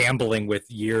 gambling with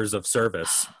years of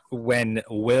service. When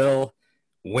Will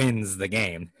wins the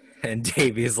game, and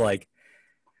Davy's like,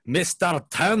 Mr.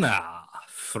 Turner,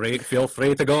 feel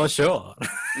free to go ashore.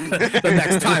 The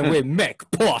next time we make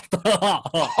port.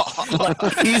 Like,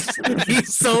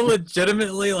 he's so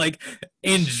legitimately like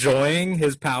enjoying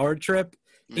his power trip.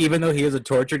 Even though he is a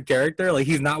tortured character, like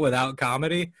he's not without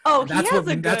comedy. Oh, that's he has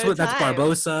a good time. That's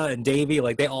Barbossa and Davy.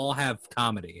 Like they all have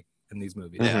comedy in these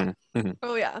movies. Yeah.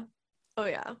 Oh yeah. Oh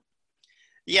yeah.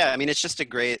 Yeah, I mean it's a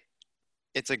great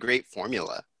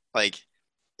formula. Like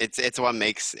it's what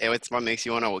makes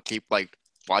you want to keep like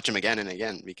watch them again and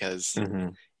again, because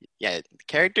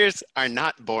characters are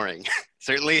not boring.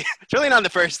 Certainly not in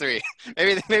the first three.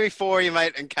 Maybe four you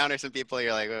might encounter some people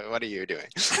you're like, what are you doing?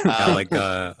 Like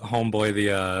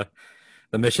homeboy,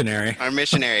 the missionary. Our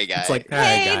missionary guy. It's like,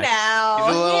 hey guy.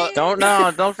 now.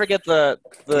 Don't forget the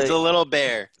he's a little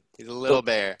bear. He's a little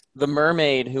bear. The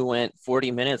mermaid who went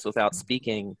 40 minutes without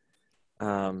speaking.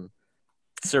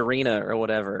 Serena or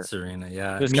whatever. Serena,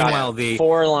 yeah. Meanwhile, the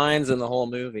 4 lines in the whole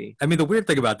movie. I mean, the weird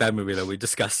thing about that movie that we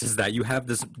discussed is that you have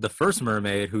the first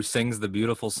mermaid who sings the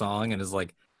beautiful song and is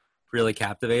like really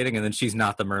captivating, and then she's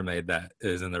not the mermaid that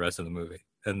is in the rest of the movie.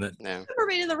 And the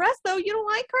mermaid in the rest, though, you don't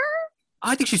like her?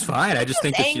 I think she's fine. I just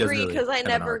think that she doesn't really because I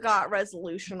never got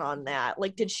resolution on that.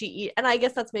 Like, did she eat? And I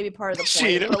guess that's maybe part of the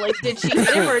point. But like, did she eat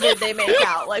him or did they make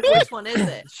out? Like, which one is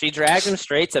it? She dragged him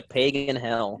straight to pagan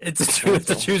hell. It's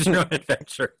a choose your own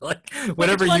adventure. Like,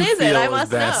 whatever which one you is feel it? I is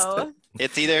must best. know.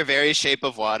 It's either very Shape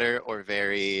of Water or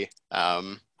very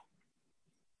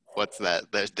what's that?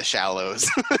 The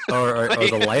Shallows. or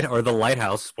the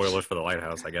Lighthouse. Spoilers for the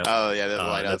Lighthouse, I guess. Oh yeah, the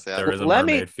Lighthouse. Yeah. There is a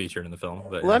mermaid featured in the film.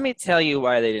 But, let me tell you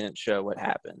why they didn't show what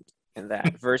happened in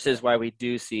that versus why we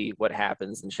do see what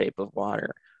happens in Shape of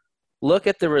Water. Look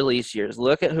at the release years.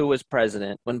 Look at who was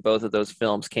president when both of those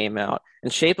films came out. In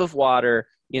Shape of Water,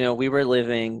 we were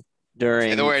living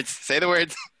during Say the words. Say the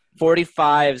words.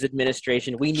 45's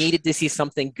administration. We needed to see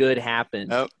something good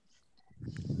happen. Oh.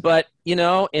 But,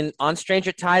 on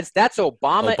Stranger Tides, that's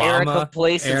Obama-era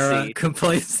complacency.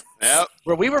 Yep.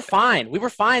 Where we were fine. We were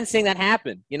fine seeing that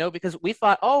happen, because we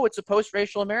thought, it's a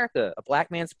post-racial America, a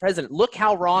black man's president. Look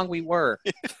how wrong we were.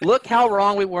 Look how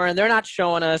wrong we were, and they're not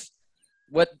showing us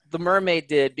what The Mermaid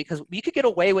did, because you could get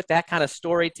away with that kind of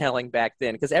storytelling back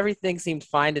then, because everything seemed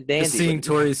fine and dandy. Just seeing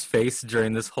Tori's face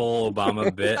during this whole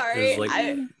Obama bit Sorry, is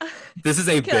like, this is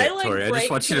a bit, Tori. I just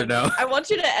want you to know. I want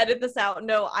you to edit this out.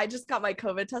 No, I just got my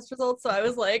COVID test results, so I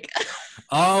was like,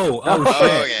 oh,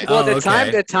 okay. Well,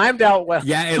 it timed out well.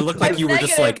 Yeah, it looked like you were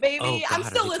just like, baby. oh, God, I'm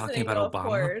still are they talking listening, about of Obama?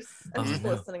 course. I'm just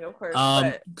listening, of course.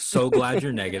 So glad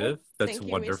you're negative. That's Thank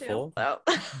you, wonderful. Me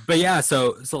too. But yeah,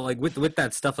 so like with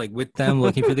that stuff, like with them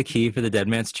looking for the key for the dead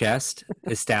man's chest,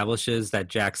 establishes that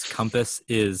Jack's compass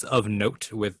is of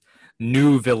note with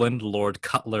new villain Lord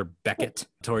Cutler Beckett.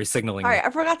 Tori signaling. All right, I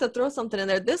forgot to throw something in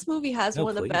there. This movie has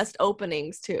one of the best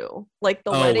openings too, like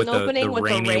the wedding with the opening with the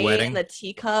rain wedding. and the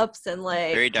teacups and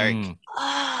like Very dark.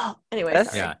 Oh, anyway,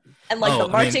 Yeah. And like the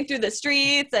marching through the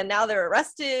streets, and now they're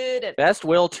arrested. And best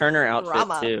Will Turner outfit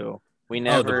drama. Too. We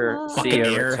never the see fucking a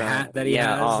air return. hat that he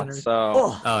has.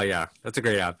 Oh yeah, that's a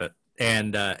great outfit.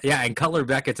 And and Cutler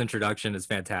Beckett's introduction is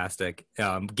fantastic,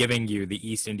 giving you the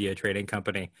East India Trading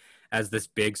Company as this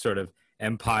big sort of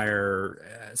empire,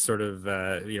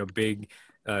 big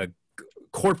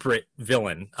corporate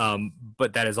villain,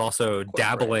 but that is also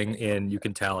dabbling in, you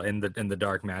can tell, in the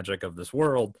dark magic of this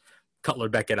world. Cutler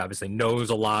Beckett obviously knows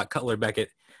a lot. Cutler Beckett,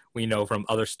 we know from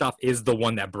other stuff, is the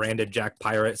one that branded Jack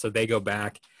Pirate, so they go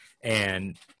back.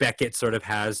 And Beckett sort of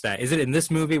has that. Is it in this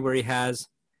movie where he has?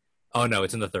 Oh no,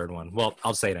 it's in the third one. Well,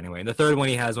 I'll say it anyway. In the third one,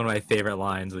 he has one of my favorite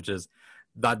lines, which is,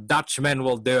 "The Dutchman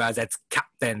will do as its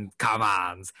captain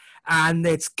commands, and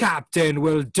its captain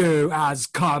will do as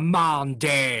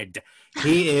commanded."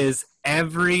 He is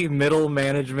every middle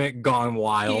management gone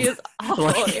wild. He is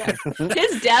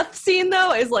His death scene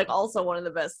though is like also one of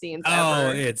the best scenes ever.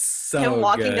 Oh, it's so him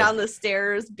walking good. down the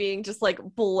stairs, being just like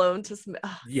blown to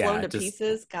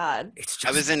pieces. God, it's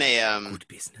just I was in a good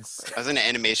business. I was in an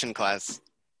animation class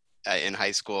in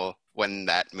high school when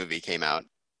that movie came out,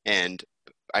 and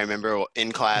I remember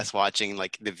in class watching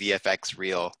like the VFX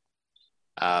reel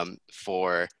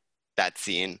for that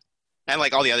scene. And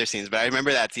like all the other scenes, but I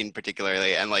remember that scene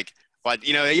particularly, and like what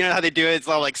you know how they do it. It's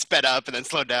all like sped up and then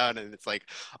slowed down, and it's like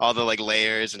all the like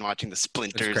layers and watching the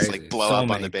splinters like blow up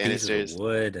on the banisters.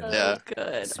 Wood and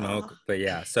good smoke. But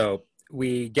yeah, so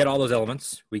we get all those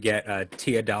elements. We get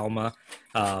Tia Dalma,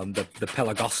 the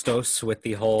Pelagostos with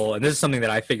the whole, and this is something that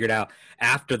I figured out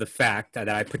after the fact that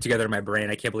I put together in my brain.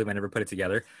 I can't believe I never put it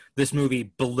together. This movie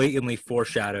blatantly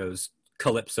foreshadows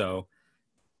Calypso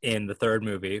in the third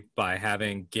movie by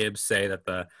having Gibbs say that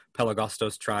the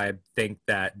Pelagostos tribe think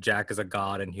that Jack is a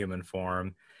god in human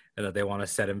form and that they want to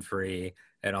set him free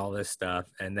and all this stuff.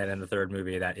 And then in the third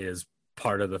movie, that is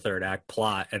part of the third act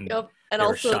plot, and and they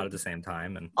also were shot at the same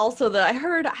time. And also I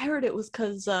heard it was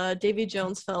because Davy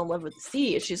Jones fell in love with the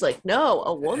sea, and she's like, no,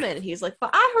 a woman. And he's like,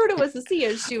 but I heard it was the sea,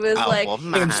 and she was like,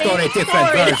 woman. story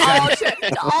different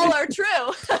version. all are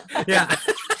true. Yeah.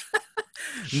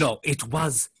 No, it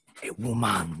was a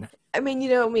woman. I mean, you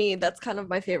know me, that's kind of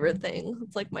my favorite thing.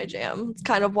 It's like my jam. It's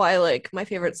kind of why like my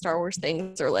favorite Star Wars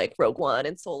things are like Rogue One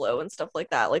and Solo and stuff like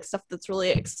that. Like stuff that's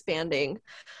really expanding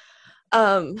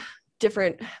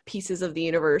different pieces of the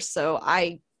universe. So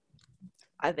I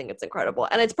think it's incredible.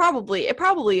 And it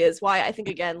probably is why I think,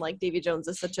 again, like Davy Jones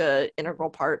is such a integral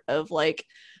part of like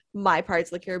my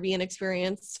Pirates of the Caribbean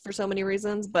experience for so many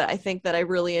reasons. But I think that I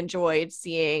really enjoyed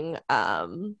seeing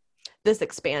this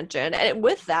expansion, and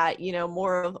with that, you know,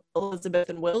 more of Elizabeth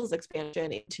and Will's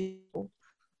expansion into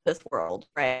this world,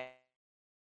 right?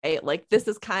 Like this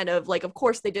is kind of like, of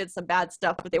course they did some bad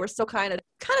stuff, but they were still kind of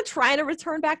trying to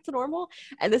return back to normal,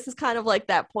 and this is kind of like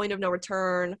that point of no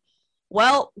return.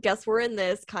 Well, guess we're in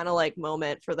this kind of like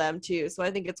moment for them too, so I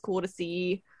think it's cool to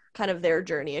see kind of their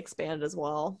journey expand as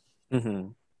well.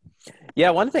 Mm-hmm. Yeah,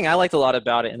 one thing I liked a lot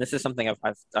about it, and this is something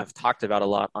I've talked about a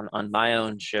lot on my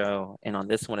own show and on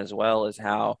this one as well, is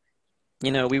how,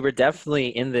 you know, we were definitely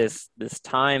in this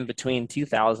time between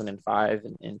 2005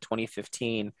 and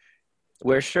 2015,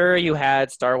 where sure you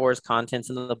had Star Wars contents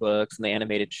in the books and the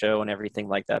animated show and everything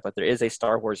like that, but there is a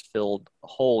Star Wars filled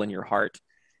hole in your heart.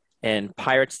 And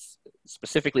Pirates,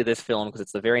 specifically this film, because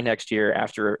it's the very next year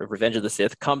after Revenge of the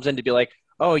Sith, comes in to be like,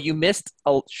 oh, you missed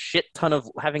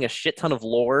having a shit ton of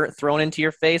lore thrown into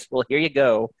your face? Well, here you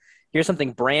go. Here's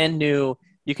something brand new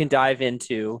you can dive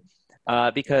into,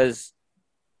 because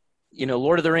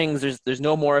Lord of the Rings, there's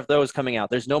no more of those coming out.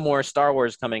 There's no more Star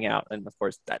Wars coming out. And of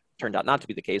course, that turned out not to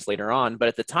be the case later on. But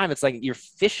at the time, it's like you're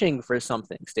fishing for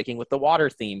something, sticking with the water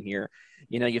theme here.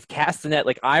 You've cast the net.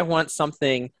 Like, I want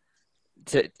to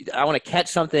catch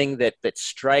something that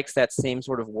strikes that same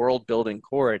sort of world building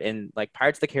chord. And like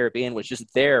Pirates of the Caribbean was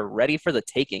just there, ready for the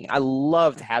taking. I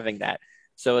loved having that.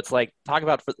 So it's like, talk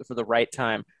about for the right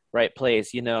time, right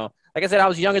place. Like I said, I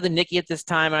was younger than Nikki at this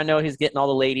time. I know he's getting all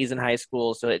the ladies in high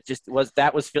school, so it just was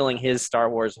filling his Star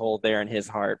Wars hole there in his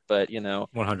heart. But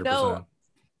 100%. No,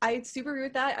 I super agree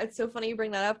with that. It's so funny you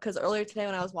bring that up because earlier today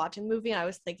when I was watching the movie and I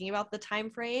was thinking about the time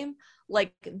frame,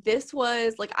 like this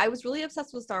was like I was really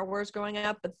obsessed with Star Wars growing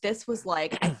up, but this was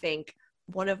like I think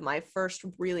one of my first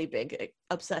really big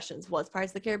obsessions was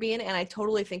Pirates of the Caribbean, and I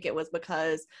totally think it was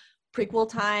because prequel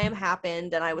time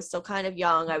happened and I was still kind of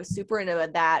young. I was super into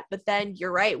that. But then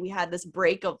you're right, we had this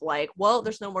break of like, well,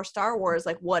 there's no more Star Wars.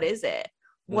 Like, what is it?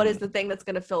 What is the thing that's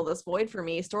going to fill this void for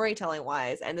me storytelling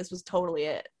wise? And this was totally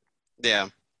it. Yeah.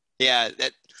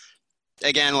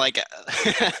 Again, like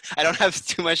I don't have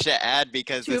too much to add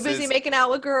because too busy making out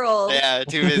with girls. Yeah,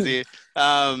 too busy.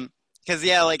 Because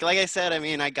like I said, I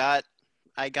mean, I got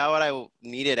what I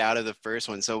needed out of the first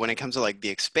one. So when it comes to like the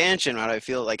expansion, I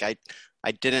feel like I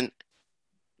didn't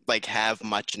like have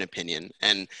much an opinion,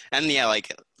 and yeah,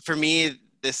 like for me,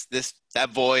 that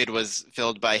void was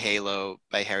filled by Halo,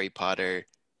 by Harry Potter,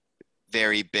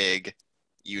 very big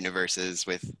universes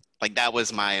with like that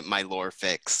was my lore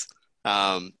fix.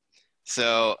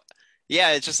 So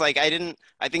yeah, it's just like I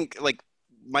think like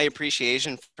my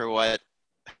appreciation for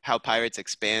how Pirates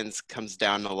expands comes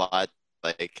down a lot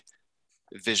like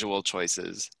visual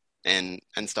choices and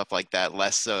stuff like that,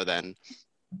 less so than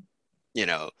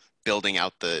building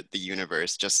out the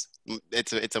universe. Just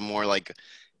it's a more like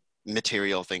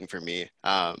material thing for me,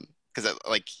 because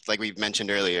like we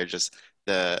mentioned earlier, just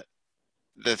the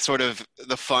sort of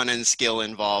the fun and skill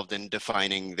involved in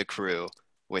defining the crew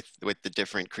with the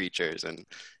different creatures and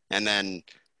then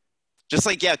just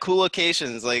like cool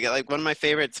locations, like one of my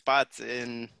favorite spots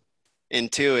in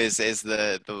 2 is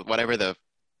the whatever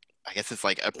I guess it's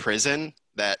like a prison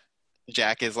that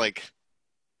Jack is like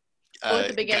at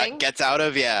the beginning gets out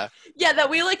of. Yeah, that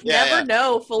we like never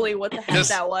know fully what the heck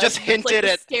that was. Just hinted like,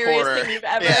 the at scariest horror. thing you've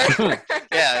ever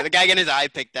Yeah, the guy getting his eye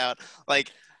picked out,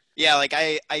 like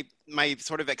I my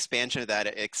sort of expansion of that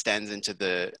extends into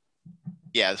the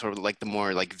sort of like the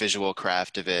more like visual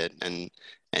craft of it and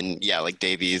like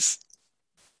Davies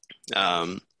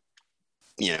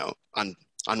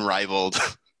unrivaled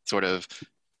sort of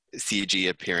CG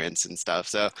appearance and stuff.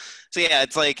 So yeah,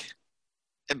 it's like,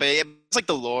 but it's like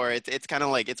the lore. It's kind of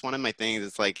like it's one of my things.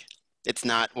 It's like it's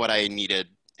not what I needed,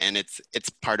 and it's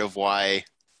part of why.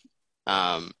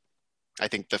 I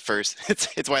think the first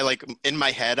it's why like in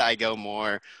my head I go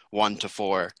more 1 to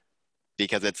 4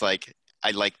 because it's like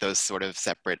I like those sort of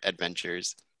separate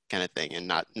adventures kind of thing and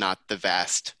not the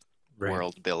vast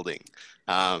world building.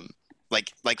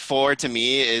 Like 4 to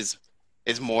me is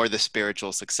more the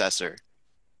spiritual successor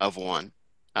of 1,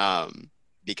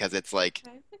 because it's like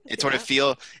it sort of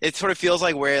feels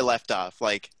like where it left off,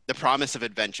 like the promise of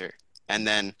adventure, and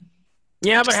then.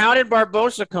 Yeah, but how did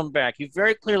Barbossa come back? He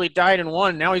very clearly died in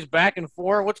 1. Now he's back in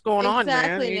 4. What's going on,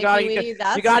 man? You got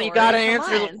to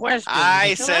answer the question.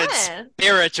 I said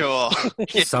spiritual.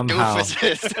 Somehow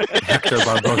Hector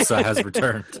Barbossa has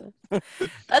returned.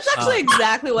 That's actually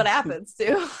exactly what happens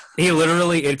too. He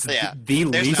literally, it's the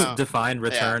least defined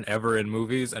return ever in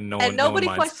movies, and nobody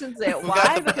questions it.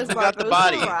 Why? Because got the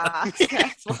body. Rocks.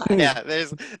 That's why. Yeah,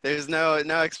 there's no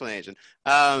explanation.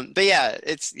 But yeah,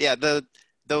 it's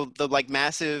the like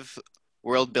massive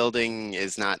world building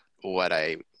is not what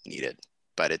I needed,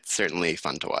 but it's certainly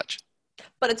fun to watch.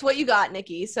 But it's what you got,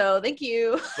 Nikki. So thank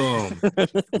you. Boom,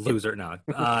 loser. No,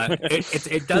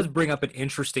 it does bring up an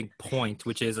interesting point,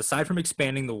 which is aside from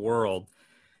expanding the world,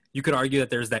 you could argue that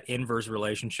there's that inverse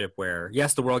relationship where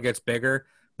yes, the world gets bigger,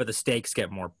 but the stakes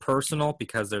get more personal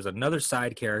because there's another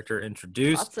side character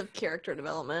introduced. Lots of character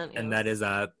development, and that is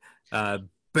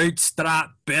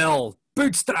Bootstrap Bill.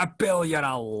 Bootstrap Bill, you're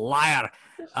a liar.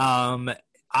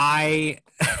 I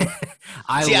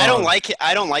don't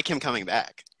like him coming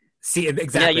back. See,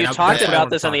 exactly. Yeah, you talked about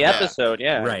this on the episode.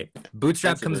 Yeah, right.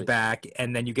 Bootstrap comes back,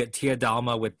 and then you get Tia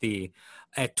Dalma with a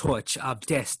touch of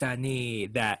destiny.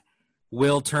 That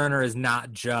Will Turner is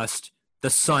not just the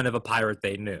son of a pirate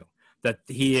they knew; that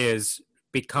he is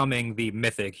becoming the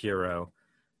mythic hero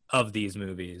of these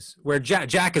movies. Where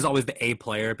Jack is always the A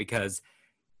player because.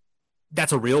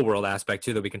 That's a real world aspect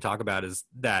too that we can talk about is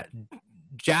that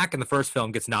Jack in the first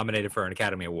film gets nominated for an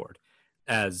Academy Award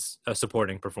as a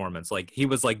supporting performance. Like, he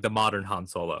was like the modern Han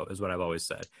Solo, is what I've always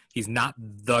said. He's not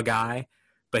the guy,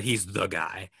 but he's the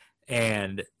guy.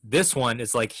 And this one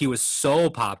is like, he was so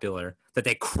popular that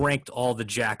they cranked all the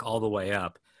jack all the way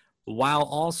up, while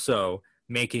also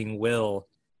making Will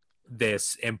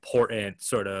this important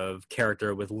sort of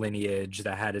character with lineage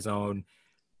that had his own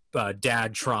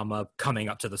dad trauma coming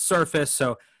up to the surface.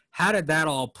 So how did that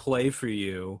all play for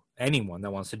you? Anyone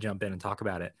that wants to jump in and talk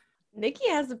about it? Nikki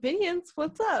has opinions.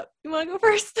 What's up? You want to go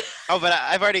first? Oh, but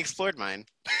I've already explored mine.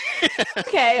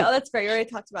 Okay. Oh, that's fair. You already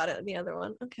talked about it in the other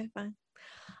one. Okay, fine.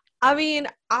 I mean,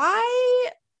 I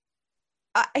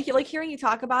like hearing you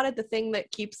talk about it. The thing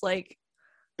that keeps like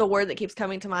the word that keeps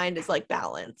coming to mind is like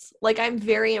balance. Like, I'm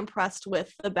very impressed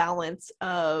with the balance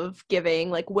of giving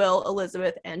like Will,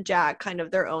 Elizabeth, and Jack kind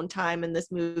of their own time in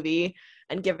this movie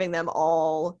and giving them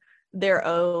all their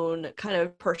own kind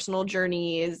of personal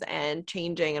journeys and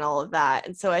changing and all of that.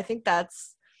 And so I think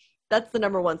that's the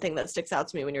number one thing that sticks out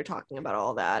to me when you're talking about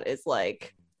all that is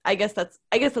like, I guess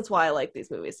that's why I like these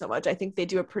movies so much. I think they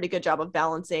do a pretty good job of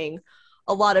balancing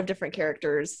a lot of different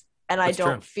characters, and I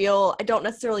don't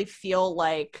necessarily feel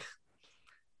like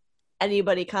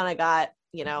anybody kind of got,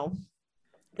 you know,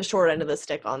 the short end of the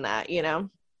stick on that, you know?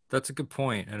 That's a good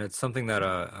point, and it's something that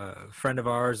a friend of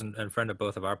ours and friend of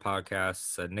both of our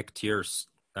podcasts, Nick Tierce,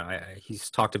 he's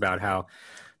talked about how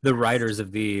the writers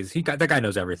of these, that guy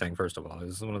knows everything. First of all,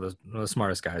 he's one of the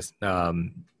smartest guys.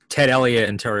 Ted Elliott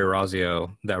and Terry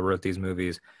Rossio that wrote these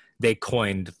movies, they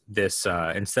coined this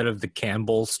instead of the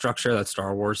Campbell structure that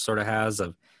Star Wars sort of has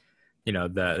of, you know,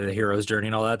 the hero's journey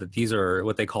and all that these are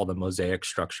what they call the mosaic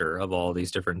structure of all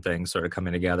these different things sort of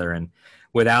coming together. And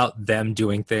without them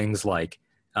doing things like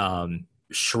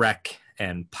Shrek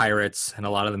and Pirates and a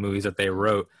lot of the movies that they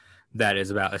wrote that is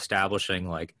about establishing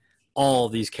like all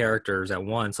these characters at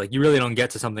once, like you really don't get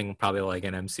to something probably like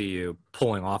an MCU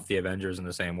pulling off the Avengers in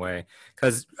the same way,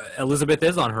 because Elizabeth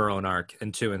is on her own arc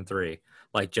in 2 and 3,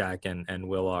 like Jack and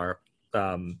Will are,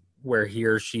 where he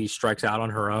or she strikes out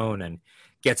on her own and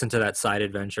gets into that side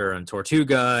adventure on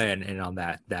Tortuga and on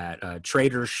that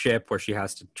trader's ship where she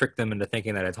has to trick them into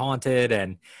thinking that it's haunted,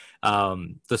 and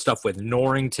the stuff with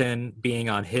Norrington being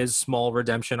on his small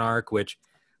redemption arc, which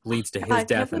leads to his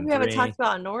death in 3. We haven't talked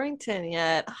about Norrington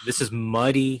yet. This is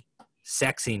muddy,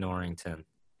 sexy Norrington.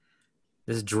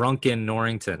 This is drunken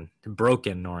Norrington,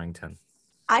 broken Norrington.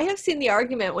 I have seen the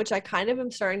argument, which I kind of am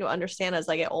starting to understand as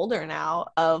I get older now,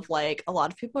 of like a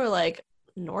lot of people are like,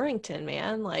 Norrington,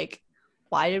 man, like,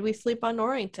 why did we sleep on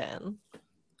Norrington?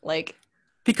 Like,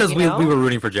 because we were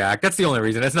rooting for Jack. That's the only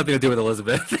reason. That's nothing to do with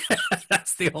Elizabeth.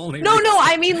 That's the only reason. No,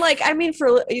 I mean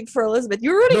for Elizabeth.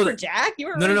 You were rooting for Jack? You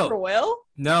were rooting for Will?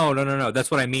 No.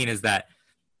 That's what I mean is that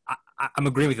I'm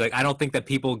agreeing with you. Like, I don't think that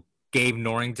people gave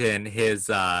Norrington his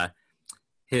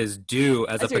due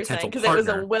as a potential partner. Because it was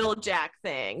a Will Jack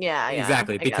thing. Yeah.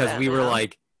 Exactly. Because we were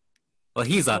like, well,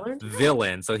 he's a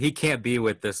villain, so he can't be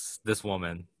with this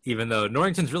woman. Even though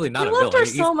Norrington's really not a villain. He loved her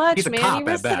so much, he's a man. cop he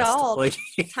risked at best. It all. Like,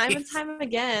 time and time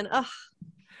again. Ugh.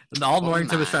 All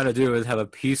Norrington was trying to do is have a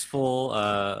peaceful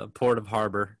port of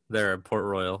harbor there at Port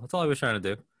Royal. That's all he was trying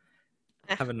to do.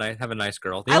 Have a nice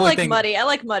girl. I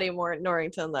like Muddy more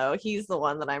Norrington though. He's the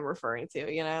one that I'm referring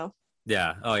to. You know.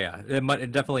 Yeah. Oh yeah.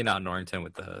 Definitely not Norrington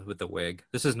with the wig.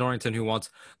 This is Norrington who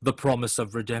wants the promise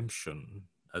of redemption,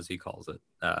 as he calls it.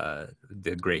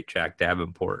 The great Jack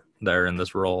Davenport there in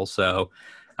this role. So,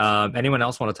 anyone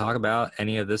else want to talk about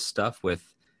any of this stuff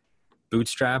with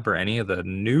Bootstrap or any of the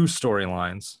new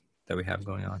storylines that we have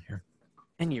going on here?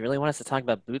 And you really want us to talk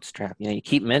about Bootstrap? You know, you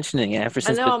keep mentioning it ever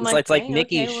since. It's like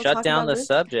Nikki shut down the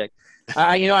subject.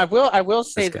 You know, I will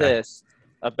say this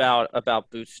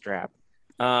about Bootstrap.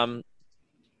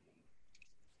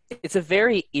 It's a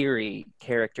very eerie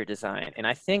character design, and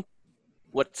I think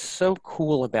what's so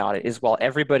cool about it is while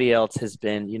everybody else has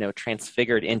been, you know,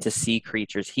 transfigured into sea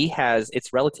creatures,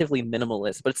 it's relatively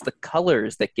minimalist, but it's the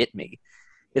colors that get me.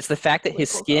 It's the fact that his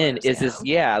skin is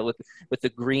with the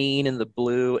green and the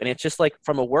blue, and it's just like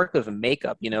from a work of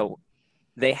makeup, you know,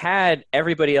 they had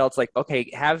everybody else like,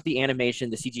 okay, have the animation,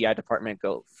 the CGI department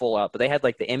go full out, but they had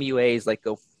like the MUAs like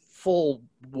go full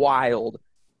wild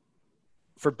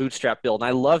for Bootstrap build. And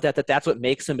I love that's what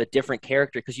makes him a different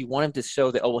character, because you want him to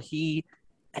show that, he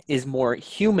is more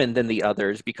human than the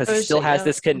others because he still has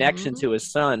this connection to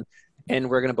his son. And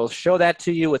we're going to both show that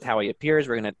to you with how he appears.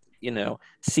 We're going to, you know,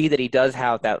 see that he does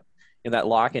have that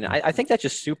lock. And I think that's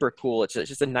just super cool. It's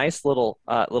just a nice little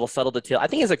subtle detail. I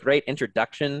think it's a great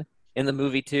introduction in the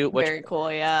movie too. Very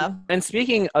cool, yeah. And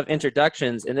speaking of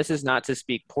introductions, and this is not to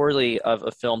speak poorly of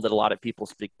a film that a lot of people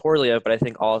speak poorly of, but I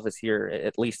think all of us here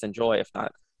at least enjoy, if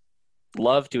not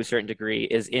love to a certain degree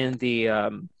is in the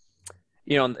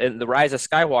in the Rise of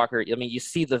Skywalker. I mean, you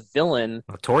see the villain.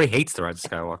 Oh, Tori hates the Rise of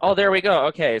Skywalker. Oh, there we go.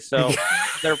 Okay, so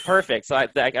they're perfect. So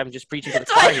I'm just preaching to the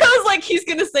So I choir here. was like, he's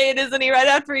gonna say it, isn't he? Right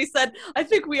after he said, "I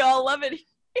think we all love it."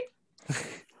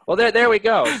 Well, there we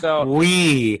go. So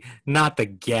We, not the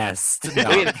guest. No.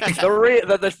 I mean,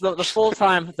 the full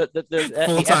time the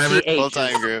Full-timer. FTH,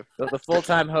 Full-time group. the full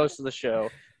time host of the show.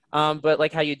 But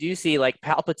like how you do see like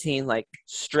Palpatine like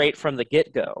straight from the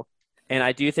get go, and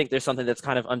I do think there's something that's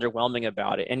kind of underwhelming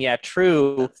about it. And yeah,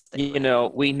 true,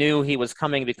 we knew he was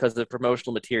coming because of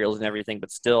promotional materials and everything,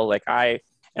 but still, like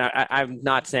I'm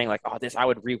not saying like I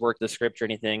would rework the script or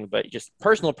anything, but just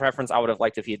personal preference. I would have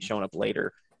liked if he had shown up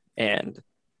later, and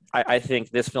I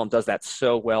think this film does that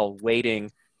so well, waiting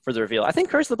for the reveal. I think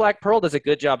Curse of the Black Pearl does a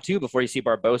good job too before you see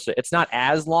Barbossa. It's not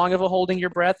as long of a holding your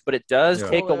breath, but it does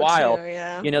take a while.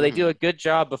 Yeah. They do a good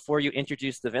job before you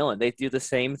introduce the villain. They do the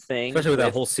same thing. Especially with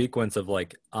that whole sequence of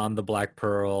like on the Black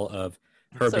Pearl, of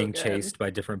her So being good. chased by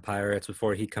different pirates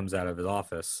before he comes out of his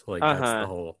office. Like that's the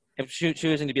whole.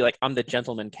 Choosing to be like, I'm the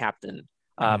gentleman captain,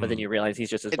 but then you realize he's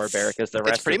just as barbaric as the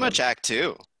rest. It's pretty of them. much Act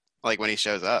 2, like when he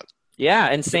shows up. Yeah,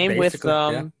 and same with Basically,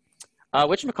 yeah.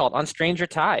 whatchamacallit, on Stranger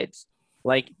Tides.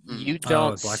 Like you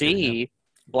don't Blackbeard, see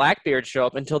Blackbeard show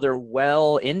up until they're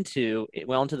well into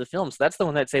the film. So that's the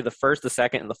one that I'd say the first, the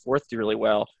second, and the fourth do really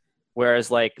well.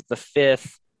 Whereas like the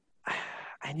fifth,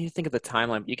 I need to think of the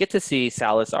timeline. But you get to see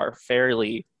Salazar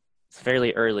fairly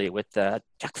early with Jack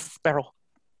Sparrow.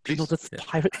 Do you know this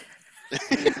pirate?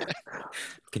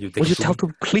 Can you Will you tell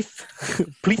them, please?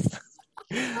 Please.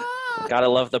 Gotta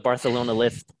love the Barcelona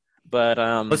list. But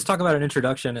Let's talk about an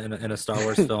introduction in a Star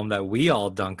Wars film that we all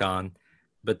dunk on,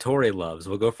 but Tori loves.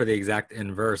 We'll go for the exact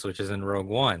inverse, which is in Rogue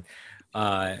One.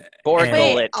 Borg and-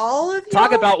 Gullet. All of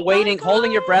Talk y'all about waiting, love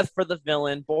holding your Gullet? breath for the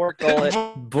villain. Borg Gullet.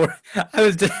 I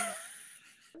was just,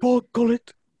 Borg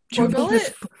Gullet. Borg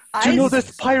Gullet?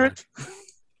 pirate?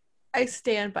 I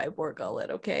stand by Borg Gullet,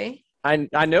 okay?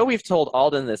 I know we've told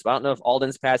Alden this, but I don't know if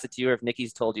Alden's passed it to you or if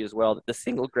Nikki's told you as well, that the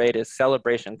single greatest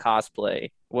Celebration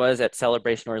cosplay was at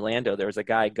Celebration Orlando. There was a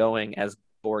guy going as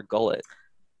Borg Gullet.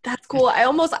 That's cool.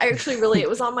 I actually really, it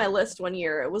was on my list one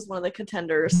year. It was one of the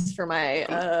contenders for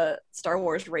my Star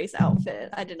Wars race outfit.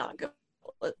 I did not go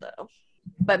with it though,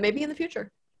 but maybe in the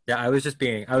future. yeah, I was just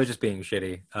being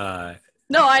shitty.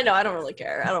 No, I know. I don't really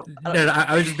care. I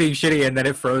I was just being shitty, and then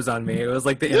it froze on me. It was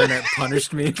like the internet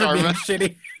punished me for being Karma.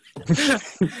 shitty.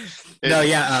 No,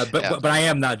 yeah, but Yeah. but I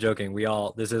am not joking.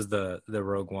 This is the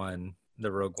Rogue One.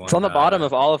 The Rogue One. It's on the bottom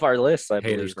of all of our lists, I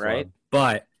Haters believe, right? Club.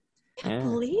 But Yeah.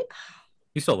 believe.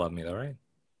 you still love me though, right?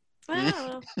 I don't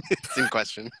know. It's in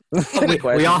question.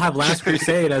 We all have Last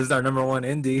Crusade as our number one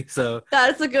indie, so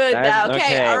That's a good.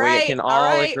 Okay, all right. we can all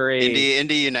all right. agree.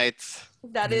 Indy unites.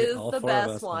 That is All the four of best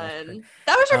us love one.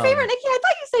 That was your Um, favorite, Nikki. I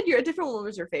thought you said a different one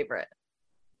was your favorite.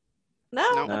 No.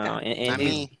 No. No, Okay. Not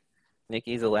me.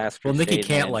 Nikki's the last. well, Nikki Crusade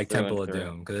can't man like through Temple and of through.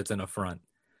 Doom because it's an affront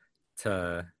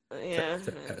to. Yeah.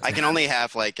 I can only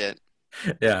half like it,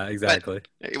 Yeah, exactly.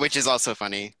 which is also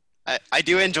funny. I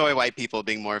do enjoy white people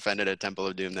being more offended at Temple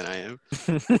of Doom than I am.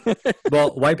 Well,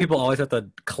 white people always have to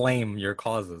claim your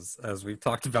causes, as we've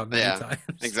talked about many Yeah, times.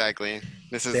 Exactly.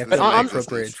 This is They have this to is my appropriate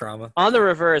existence. trauma. On the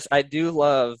reverse, I do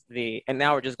love and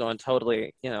now we're just going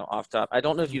totally, off top. I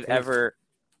don't know if you've ever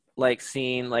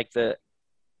seen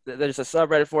there's a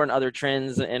subreddit for it and other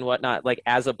trends and whatnot, like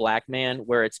As a Black Man,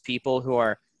 where it's people who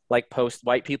are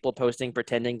white people posting,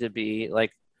 pretending to be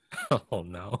Oh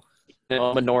no.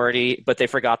 a minority, but they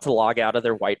forgot to log out of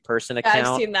their white person account.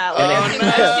 I've seen that. Oh, I've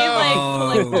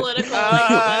seen no. political.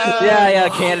 Yeah,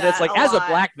 all candidates that as a lot.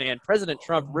 black man, President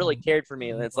Trump really cared for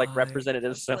me, and it's My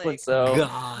Representative so and like- so.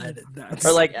 God, that's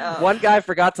Or Yeah. one guy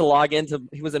forgot to log into.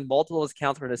 He was in multiple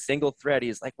accounts or in a single thread.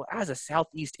 He's like, "Well, as a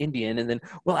Southeast Indian," and then,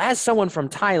 "Well, as someone from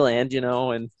Thailand,"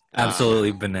 and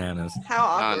absolutely bananas. How Oh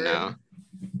awkward. no.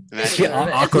 They Imagine- deserve it.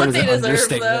 It's Awkward what is they an deserve,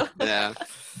 understatement. though. Yeah.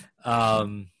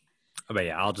 But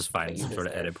yeah, I'll just find They some sort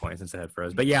of deserve. edit points instead of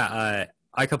froze. But yeah,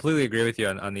 I completely agree with you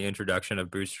on the introduction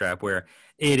of Bootstrap, where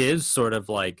it is sort of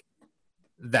like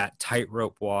that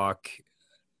tightrope walk.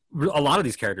 A lot of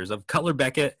these characters of Cutler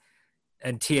Beckett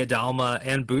and Tia Dalma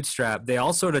and Bootstrap, they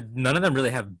all sort of, none of them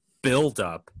really have build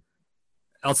up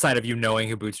outside of you knowing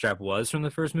who Bootstrap was from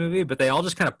the first movie, but they all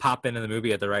just kind of pop into the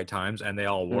movie at the right times and they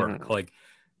all work. Like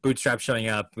Bootstrap showing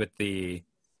up with the,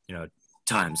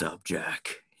 time's up,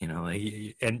 Jack. And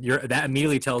that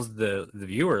immediately tells the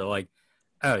viewer, like,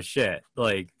 oh shit,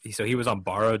 so he was on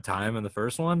borrowed time in the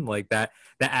first one, like that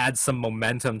adds some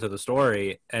momentum to the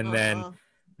story. And then Uh-huh.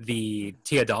 the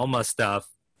Tia Dalma stuff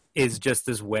is just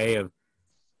this way of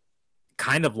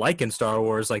kind of like in Star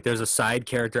Wars, like there's a side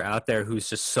character out there who's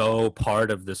just so part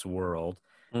of this world.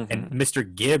 And Mr.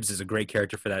 Gibbs is a great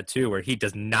character for that too, where he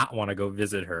does not want to go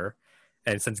visit her.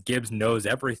 And since Gibbs knows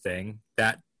everything,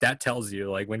 that tells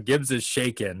you, like, when Gibbs is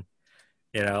shaken,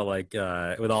 you know, like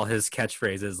with all his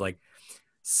catchphrases, like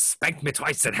 "spank me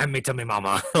twice and hand me to me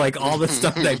mama," like all the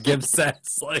stuff that Gibbs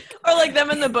says, like, Or like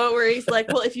them in the boat where he's like,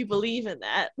 well, if you believe in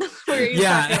that, where he's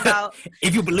talking about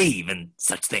if you believe in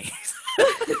such things.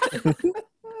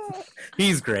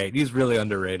 He's great. He's really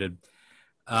underrated.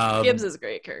 Gibbs is a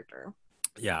great character.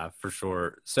 Yeah, for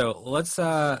sure. So let's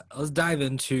dive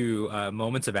into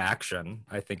moments of action.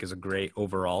 I think is a great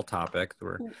overall topic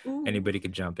where anybody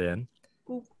could jump in.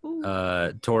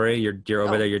 Tori, you're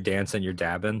over there, you're dancing, you're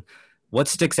dabbing. What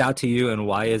sticks out to you, and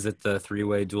why is it the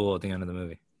three-way duel at the end of the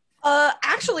movie?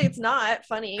 Actually, it's not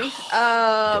funny.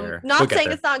 Not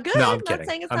saying it's not good. No, I'm not kidding.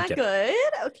 saying it's I'm not kidding. good.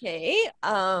 Okay.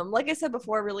 Like I said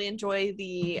before, I really enjoy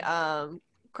the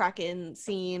Kraken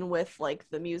scene with like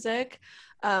the music,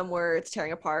 where it's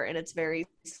tearing apart and it's very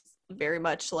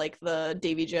much like the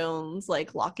Davy Jones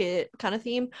like Locket kind of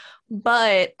theme.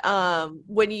 But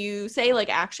when you say like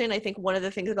action, I think one of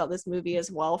the things about this movie as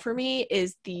well for me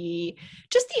is the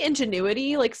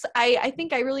ingenuity. Like I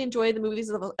think I really enjoy the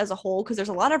movies as a whole because there's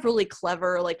a lot of really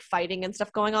clever like fighting and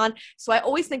stuff going on. So I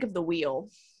always think of the wheel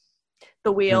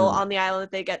on the island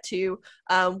that they get to,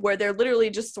 where they're literally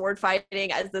just sword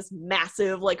fighting as this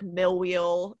massive like mill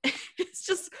wheel. It's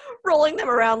just rolling them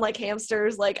around like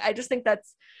hamsters. Like I just think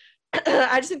that's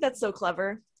so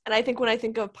clever. And I think when I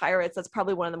think of pirates, that's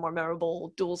probably one of the more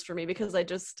memorable duels for me because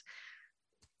it's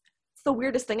the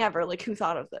weirdest thing ever. Like, who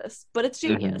thought of this? But it's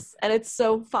genius and it's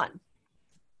so fun.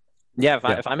 Yeah,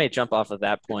 if I may jump off of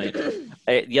that point,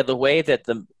 the way that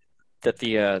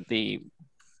the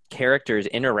characters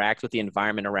interact with the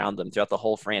environment around them throughout the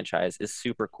whole franchise is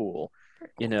super cool.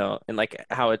 You know, and like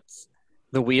how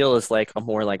the wheel is like a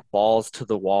more like balls to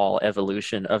the wall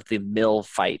evolution of the mill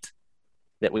fight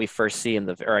that we first see in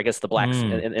the blacks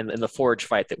in the forge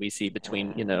fight that we see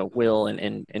between, you know, Will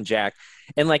and Jack.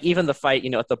 And like even the fight, you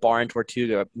know, at the bar in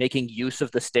Tortuga, making use of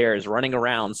the stairs, running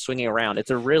around, swinging around. It's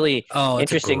a really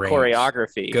interesting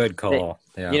choreography. Good call.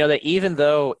 You know, that even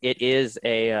though it is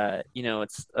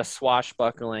it's a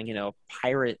swashbuckling, you know,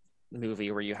 pirate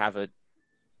movie where you have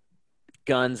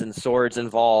guns and swords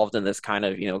involved in this kind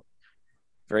of, you know,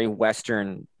 very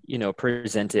Western, you know,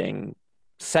 presenting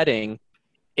setting,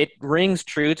 it rings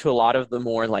true to a lot of the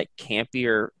more like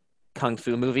campier kung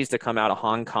fu movies that come out of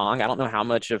Hong Kong. I don't know how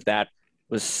much of that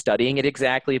was studying it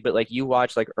exactly, but like you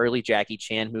watch like early Jackie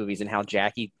Chan movies and how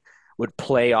Jackie would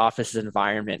play off his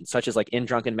environment, such as like in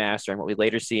Drunken Master and what we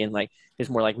later see in like his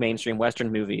more like mainstream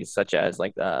Western movies, such as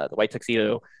like the White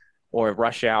Tuxedo or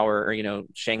Rush Hour or, you know,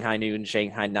 Shanghai Noon,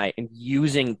 Shanghai Night, and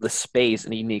using the space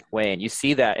in a unique way. And you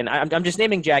see that. And I'm just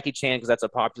naming Jackie Chan because that's a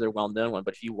popular, well-known one.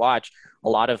 But if you watch a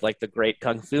lot of like the great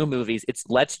kung fu movies, it's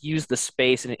let's use the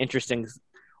space in an interesting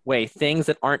way. Things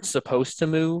that aren't supposed to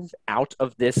move out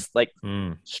of this like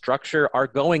structure are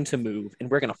going to move, and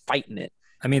we're going to fight in it.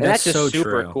 I mean, that's just so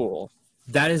super true. cool.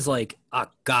 That is like, oh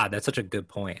God, that's such a good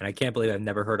point. And I can't believe I've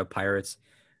never heard a Pirates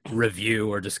review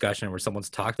or discussion where someone's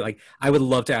talked. Like, I would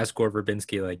love to ask Gore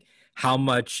Verbinski, like, how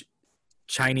much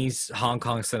Chinese Hong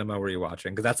Kong cinema were you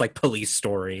watching? Because that's like Police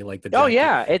Story, like the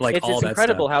it's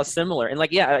incredible how similar. And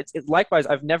like likewise,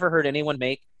 I've never heard anyone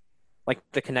make like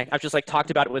the connect. I've just like talked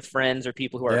about it with friends or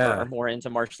people who are more into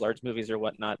martial arts movies or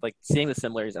whatnot, like seeing the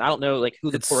similarities. And I don't know like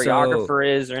who the choreographer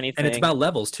is or anything. And it's about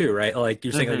levels too, right? Like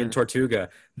you're saying, like in Tortuga,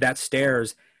 that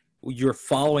stairs, you're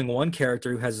following one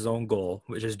character who has his own goal,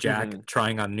 which is Jack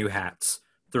trying on new hats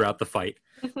throughout the fight.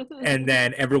 And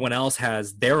then everyone else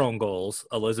has their own goals,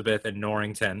 Elizabeth and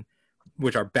Norrington,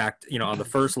 which are back, you know, on the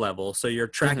first level. So you're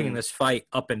tracking this fight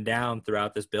up and down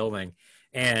throughout this building,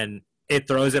 and it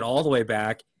throws it all the way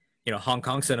back. You know, Hong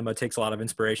Kong cinema takes a lot of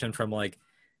inspiration from like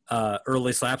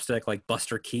early slapstick, like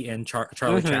Buster Keaton,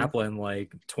 Charlie Chaplin,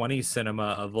 like 20s cinema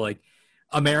of like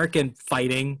American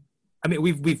fighting. I mean,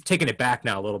 we've taken it back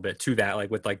now a little bit to that, like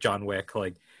with like John Wick,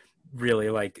 like really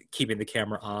like keeping the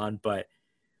camera on. But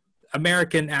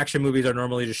American action movies are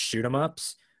normally just shoot 'em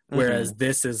ups, whereas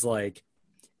this is like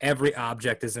every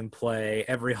object is in play,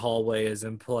 every hallway is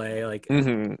in play. Like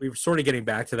we're sort of getting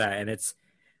back to that, and it's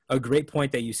a great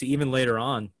point that you see even later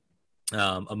on.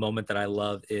 A moment that I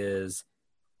love is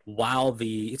while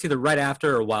it's either right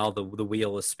after or while the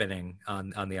wheel is spinning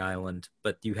on the island,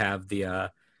 but you have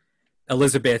the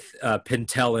Elizabeth,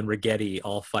 Pintel, and Rigetti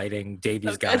all fighting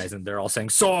Davies Okay. guys, and they're all saying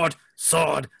sword,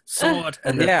 sword, sword,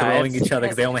 and they're Yeah, throwing it's- each other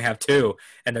because they only have two,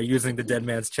 and they're using the dead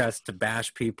man's chest to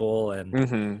bash people, and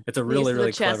Mhm. it's a The use really of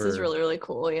really the chest clever. is really, really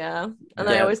cool, yeah. And then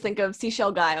I Yeah. always think of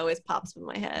Seashell Guy always pops in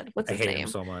my head. What's I his hate name? him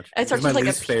so much. It He's starts my with, like, a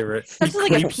least P- favorite. He starts with,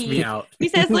 like, a creeps me P. out. He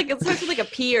says like it starts with like a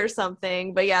P or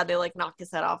something, but yeah, they like knock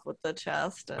his head off with the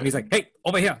chest. And he's like, "Hey,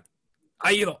 over here,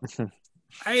 Aido,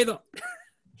 Aido."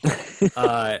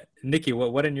 Nikki,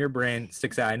 what in your brain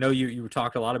sticks out? I know you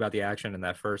talked a lot about the action in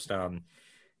that first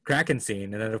Kraken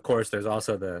scene, and then of course there's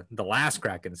also the last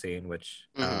Kraken scene, which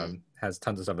has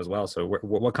tons of stuff as well. So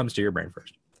what comes to your brain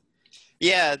first?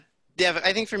 Yeah,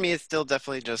 I think for me it's still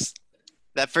definitely just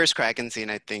that first Kraken scene.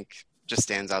 I think just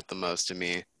stands out the most to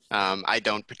me. I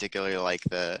don't particularly like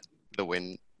the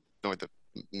wind or the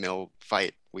mill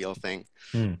fight wheel thing.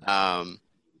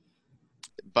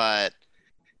 But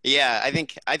yeah, I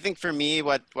think for me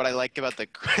what I like about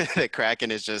the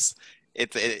Kraken is just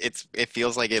it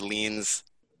feels like it leans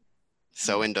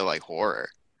so into like horror.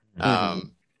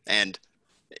 And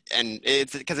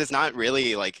it's because it's not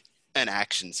really like an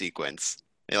action sequence.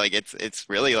 Like it's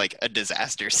really like a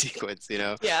disaster sequence, you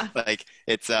know? Yeah. Like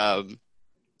it's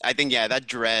I think that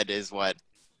dread is what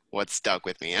stuck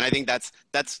with me. And I think that's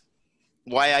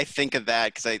why I think of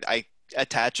that, because I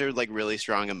attach a like really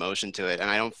strong emotion to it, and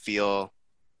I don't feel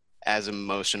as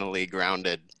emotionally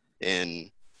grounded in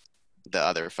the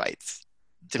other fights.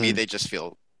 To me, they just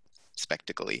feel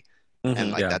spectacle-y,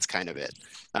 and like that's kind of it.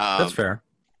 That's fair.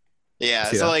 Yeah.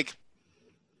 See So that.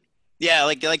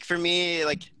 like for me,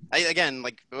 like again,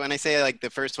 like when I say like the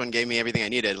first one gave me everything I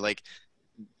needed, like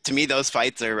to me those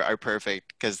fights are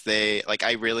perfect because they like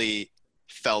I really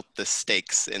felt the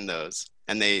stakes in those,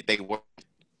 and they were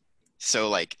so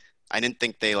like I didn't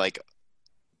think they like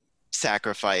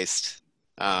sacrificed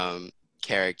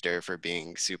character for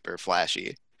being super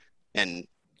flashy, and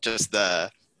just the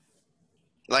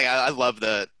like I love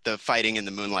the fighting in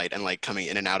the moonlight and like coming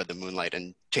in and out of the moonlight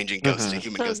and changing ghosts to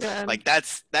human So ghosts. good. Like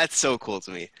that's so cool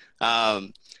to me.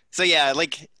 So yeah,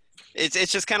 like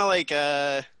it's just kind of like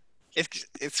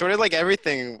it's sort of like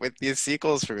everything with these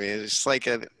sequels for me. It's just like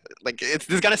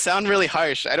it's gonna sound really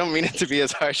harsh. I don't mean it to be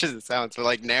as harsh as it sounds, but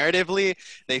like narratively,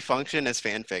 they function as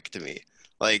fanfic to me.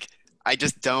 Like I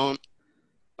don't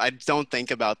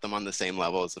think about them on the same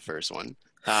level as the first one.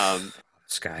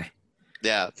 This guy.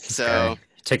 Yeah. So Okay.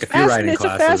 Take a few writing It's a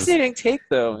classes. fascinating take,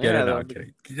 though. Yeah, Yeah, no, I'm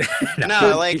kidding.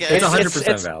 No, like, it's 100%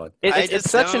 it's- valid.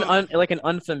 it's such don't- an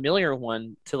unfamiliar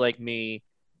one to like me,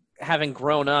 having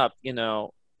grown up, you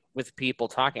know, with people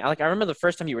talking. I remember the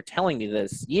first time you were telling me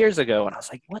this years ago, and I was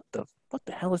like, what the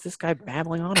hell is this guy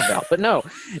babbling on about? But no,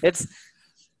 it's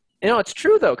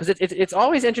true though, because it's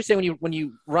always interesting when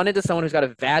you run into someone who's got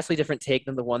a vastly different take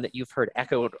than the one that you've heard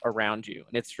echoed around you,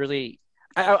 and it's really.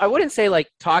 I wouldn't say like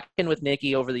talking with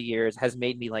Nikki over the years has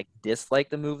made me like dislike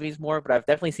the movies more, but I've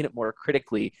definitely seen it more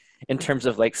critically in terms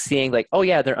of like seeing like, oh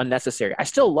yeah, they're unnecessary. I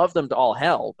still love them to all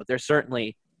hell, but they're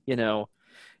certainly, you know.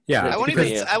 Yeah, I wouldn't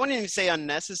because- even say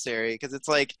unnecessary, because it's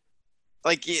like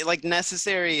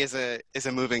necessary is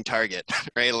a moving target,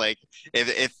 right? Like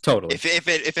if totally. if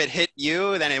it hit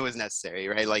you, then it was necessary,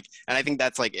 right? Like, and I think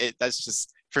that's like it. That's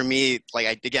just for me. Like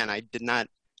I did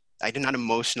not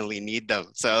emotionally need them,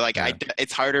 so like Yeah.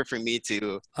 it's harder for me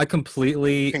to I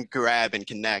completely. grab and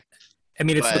connect. I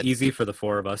mean, it's so but- easy for the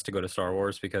four of us to go to Star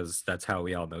Wars because that's how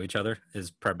we all know each other, is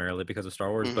primarily because of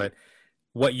Star Wars. Mhm. But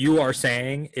what you are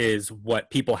saying is what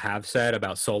people have said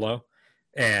about Solo.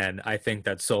 And I think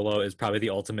that Solo is probably the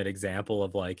ultimate example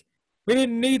of like, we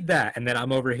didn't need that. And then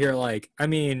I'm over here like, I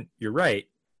mean, you're right,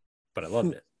 but I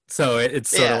loved it. So it's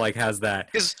sort Yeah. of like has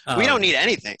that. Because we don't need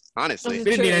anything, honestly. This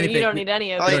We is didn't need true. anything. You don't need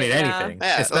any of Like- We it. don't need yeah. anything,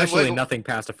 Yeah, like, especially what- nothing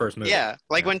past the first movie. Yeah,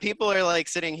 like Yeah. when people are like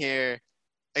sitting here,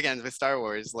 again with Star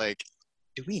Wars, like,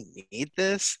 do we need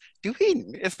this?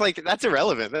 It's like that's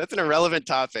irrelevant. That's an irrelevant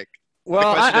topic.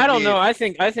 Well, question I of don't need. know. I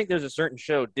think there's a certain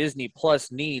show Disney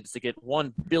Plus needs to get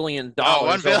 $1 billion $1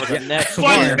 over the billion. next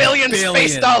 $1 year. billion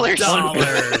space dollars.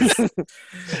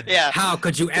 Yeah. How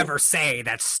could you ever say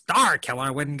that Star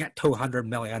Killer wouldn't get 200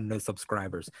 million new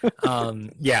subscribers?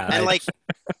 Yeah. And like,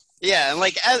 yeah, and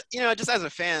like, as, you know, just as a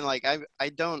fan, like I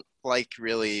don't like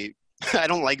really, I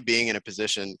don't like being in a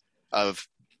position of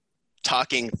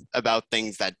talking about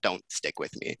things that don't stick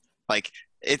with me. Like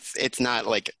it's not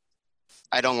like,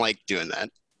 I don't like doing that,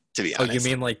 to be oh, honest.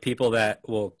 you mean like people that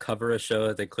will cover a show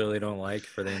that they clearly don't like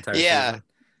for the entire Yeah. season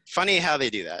Funny how they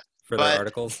do that. for but- their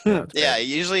articles? That's Yeah, great.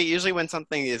 usually when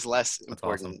something is less That's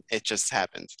important, awesome. it just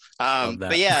happens. Love that.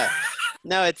 But yeah,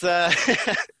 no, it's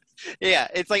yeah,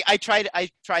 it's like I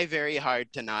try very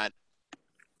hard to not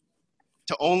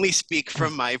to only speak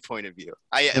from my point of view.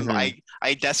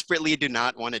 I desperately do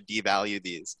not want to devalue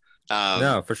these.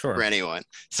 No, for sure. For anyone.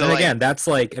 So and like, again, that's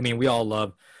like, I mean, we all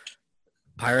love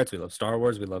Pirates, we love Star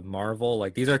Wars, we love Marvel.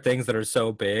 Like these are things that are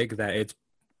so big that it's,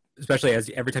 especially as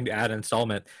every time you add an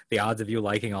installment, the odds of you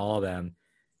liking all of them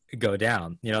go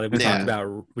down. You know, we talked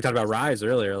about Rise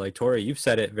earlier. Like Tori, you've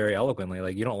said it very eloquently.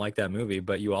 Like you don't like that movie,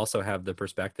 but you also have the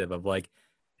perspective of like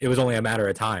it was only a matter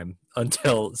of time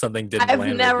until something didn't land.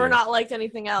 I've never not liked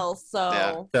anything else,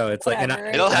 so so it's like, and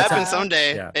it'll happen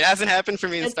someday. Yeah. It hasn't happened for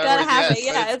me in it's Star gonna Wars happen.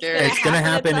 yet. Yeah, it's gonna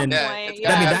happen. And I mean,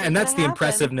 and that's the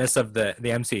impressiveness of the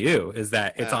MCU is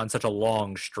that it's Yeah. on such a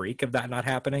long streak of that not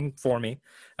happening for me.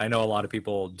 I know a lot of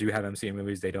people do have MCU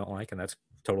movies they don't like, and that's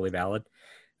totally valid.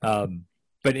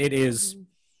 But it is,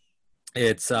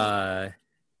 it's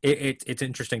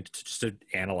interesting to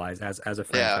analyze as a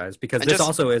franchise because And this just-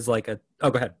 also is like a. Oh,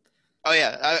 go ahead. Oh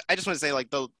yeah, I just want to say like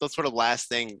the sort of last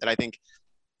thing that I think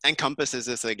encompasses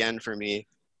this again for me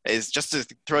is just to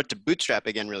throw it to Bootstrap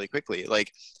again really quickly.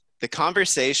 Like the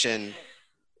conversation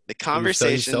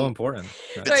He's so important.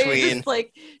 So between- you're just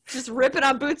like just ripping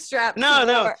on Bootstrap. No,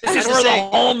 more. this That's is where the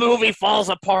saying- whole movie falls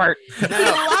apart. He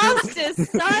lost his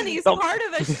son. He's The- part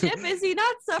of a ship. Is he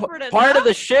not suffered enough? Part of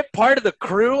the ship, part of the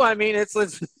crew. I mean, it's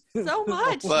so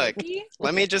much. Look, He-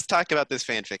 Let me just talk about this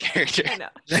fanfic character. I know.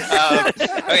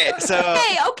 Okay, so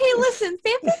Hey, okay, listen.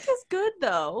 Fanfic is good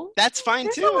though. that's fine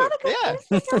There's too. a lot of good Yeah,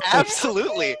 fanfic out there,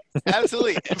 absolutely,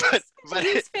 absolutely. But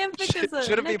Use fanfic as a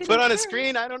should it be negative put on a term.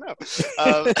 screen? I don't know.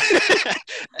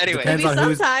 Anyway, Depends Maybe on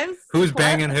who's- sometimes. Who's What?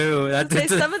 banging who? I would say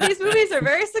some of these movies are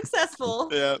very successful.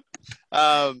 yeah.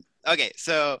 Okay,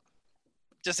 so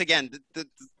just again,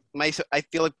 I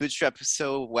feel like Bootstrap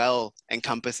so well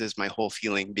encompasses my whole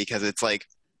feeling because it's like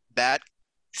that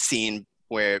scene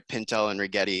where Pintel and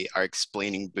Rigetti are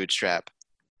explaining Bootstrap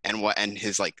and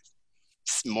his like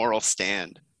moral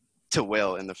stand to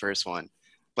Will in the first one.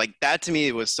 Like that to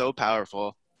me was so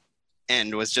powerful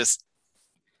and was just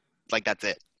like that's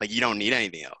it. Like you don't need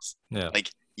anything else. Yeah.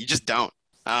 Like you just don't.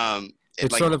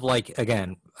 It's like, sort of like,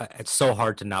 again, it's so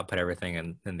hard to not put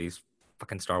everything in these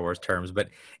fucking Star Wars terms, but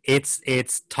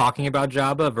it's talking about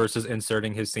Jabba versus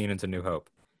inserting his scene into New Hope.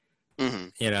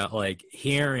 mhm. You know, like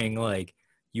hearing like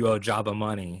you owe Jabba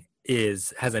money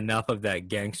has enough of that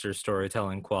gangster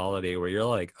storytelling quality where you're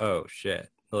like, oh shit,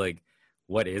 like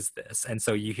what is this? And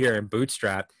so you hear in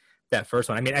Bootstrap, that first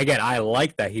one. I mean, again, I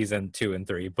like that he's in 2 and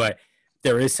 3, but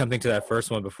there is something to that first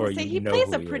one before So you he know plays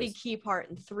who a he pretty is. key part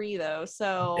in 3 though.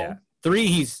 So Yeah.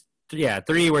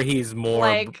 3 where he's more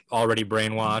Like- already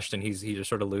brainwashed and he's just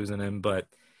sort of losing him, but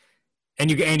and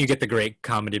you get the great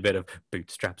comedy bit of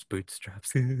bootstraps.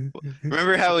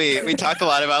 Remember how we talk a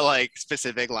lot about like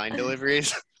specific line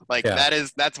deliveries? Like Yeah.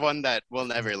 that's one that will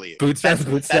never leave. bootstraps.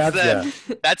 That's Yeah.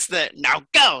 That's the now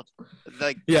go.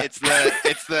 Like Yeah. it's the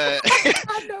it's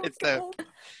the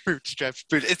bootstraps.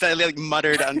 It's that like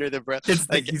muttered under the breath. It's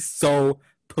Like he's so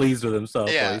pleased with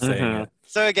himself Yeah. while he's saying Mhm. it.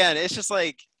 so again, it's just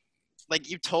like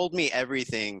you told me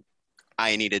everything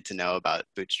I needed to know about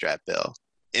Bootstrap Bill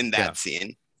in that Yeah.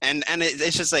 scene. And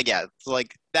it's just like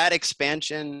like that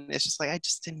expansion. It's just like I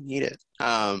just didn't need it.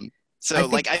 So I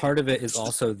think like part of it is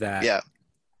also that yeah.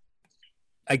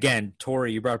 again,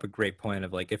 Tori, you brought up a great point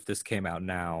of like if this came out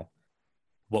now,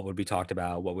 what would be talked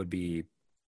about, what would be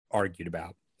argued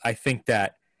about. I think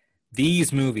that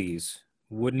these movies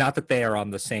would, not that they are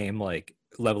on the same like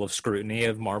level of scrutiny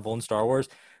of Marvel and Star Wars,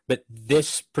 but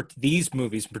these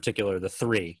movies in particular, the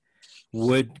 3,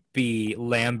 would be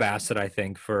lambasted, I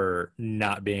think, for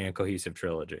not being a cohesive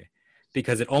trilogy,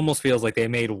 because it almost feels like they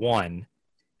made one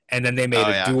and then they made Oh,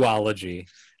 a yeah. duology.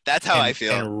 That's how and, I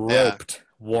feel. And Yeah. roped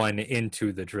one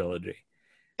into the trilogy.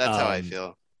 That's how I um,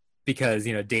 feel. Because,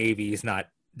 you know, Davy's not,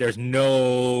 there's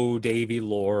no Davy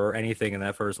lore or anything in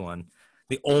that first one.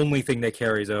 The only thing that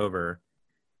carries over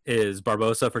is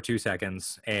Barbossa for 2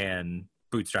 seconds and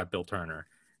Bootstrap Bill Turner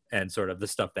and sort of the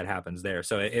stuff that happens there.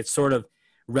 So it sort of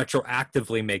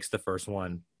retroactively makes the first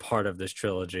one part of this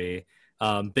trilogy.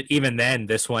 But even then,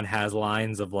 this one has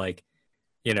lines of like,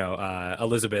 you know,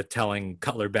 Elizabeth telling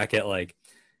Cutler Beckett, like,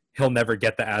 he'll never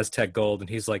get the Aztec gold. And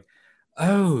he's like,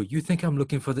 oh, you think I'm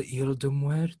looking for the Isla de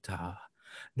Muerta?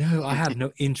 No, I have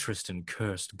no interest in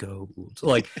cursed gold.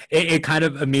 Like, it kind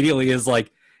of immediately is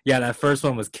like, yeah, that first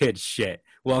one was kid shit.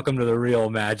 Welcome to the real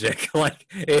magic. Like,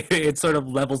 it sort of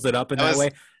levels it up in that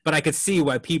way. But I could see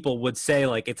why people would say,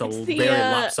 like, it's a It's the very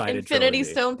lopsided Infinity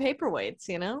trilogy. Stone paperweights,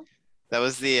 you know? That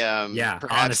was the Yeah,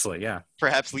 perhaps, honestly, yeah.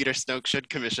 perhaps Leader Snoke should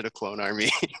commission a clone army.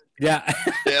 Yeah.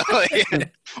 Yeah,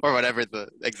 like, or whatever the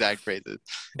exact phrase is.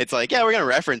 It's like, yeah, we're gonna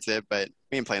reference it, but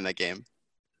we ain't playing that game.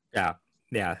 Yeah.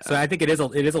 Yeah, so I think it is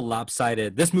a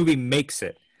lopsided. This movie makes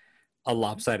it a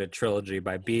lopsided trilogy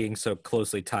by being so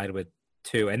closely tied with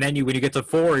 2, and then when you get to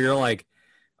 4, you're like,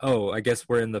 oh, I guess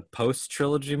we're in the post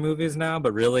trilogy movies now.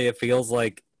 But really, it feels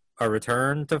like a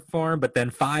return to form. But then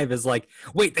 5 is like,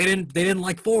 wait, they didn't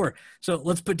like 4, so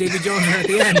let's put Davy Jones in at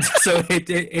the end. So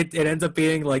it ends up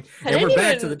being like, and we're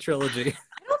back to the trilogy.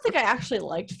 I don't think I actually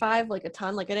liked 5 like a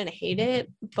ton. Like I didn't hate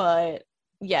it, but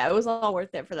yeah, it was all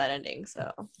worth it for that ending.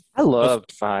 So I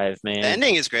loved 5, man. The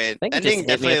ending is great. I think Ending it just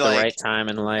hit me at definitely the right time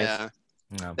in life. Yeah.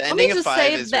 No. The let ending me of just 5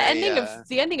 say is the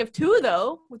very, ending of 2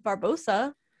 though with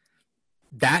Barbosa.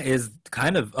 That is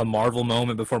kind of a Marvel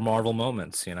moment before Marvel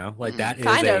moments, you know? Like that is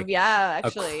Kind a, of, yeah,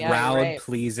 actually, a yeah. crowd Right.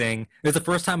 pleasing. It's the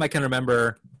first time I can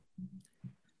remember.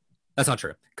 That's not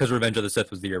true, because Revenge of the Sith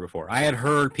was the year before. I had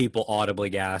heard people audibly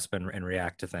gasp and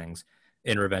react to things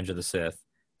in Revenge of the Sith.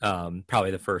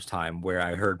 Probably the first time where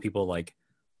I heard people like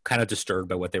kind of disturbed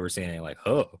by what they were seeing, like,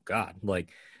 oh God, like,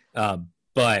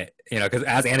 but you know, because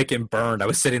as Anakin burned, I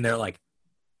was sitting there like,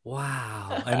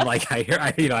 wow, and like I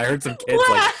heard some kids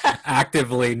like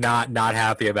actively not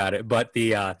happy about it. But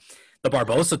the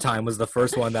Barbosa time was the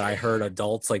first one that I heard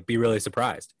adults like be really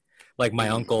surprised. Like my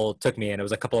uncle took me, and it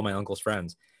was a couple of my uncle's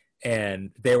friends, and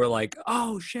they were like,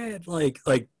 oh shit, like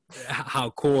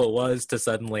how cool it was to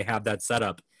suddenly have that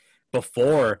setup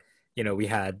before, you know, we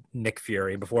had Nick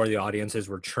Fury, before the audiences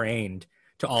were trained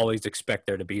to always expect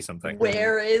there to be something.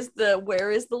 Where is the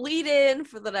lead in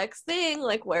for the next thing?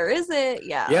 Like, where is it?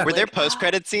 Yeah. Yeah. Were there like,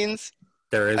 post-credit scenes?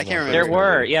 There is. I can't one remember. There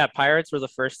were, yeah. Pirates were the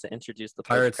first to introduce the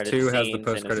Pirates post-credit 2 has the scenes,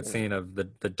 post-credit and scene of the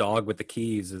dog with the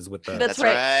keys is with the. That's That's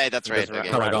right. right. That's right. just Okay.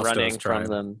 Pelagostos running tribe.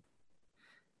 from them.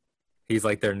 He's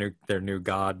like their new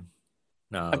god.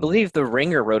 I believe The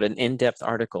Ringer wrote an in-depth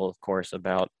article, of course,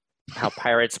 about how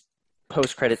Pirates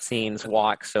post-credit scenes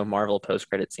walk so Marvel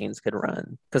post-credit scenes could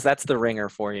run. Because that's The Ringer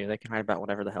for you. They can write about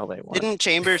whatever the hell they want. Didn't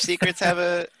Chamber of Secrets have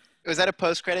a? Was that a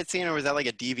post-credit scene or was that like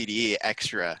a DVD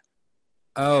extra?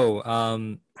 Oh,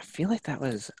 I feel like that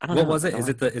was. I don't know. what was it? Is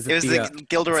it It was the Gilderoy it's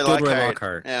Gilderoy Lockhart.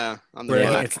 Lockhart. Yeah, on the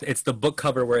where book. it's the book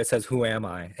cover where it says "Who am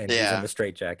I?" and he's Yeah. in the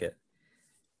straitjacket.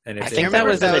 And I it's think can't that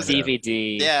remember was if in that the was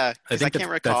DVD. Yeah, because I think can't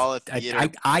recall a that's-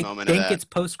 theater I moment of think that. it's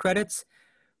post credits,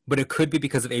 but it could be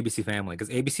because of ABC Family, because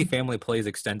ABC Family plays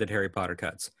extended Harry Potter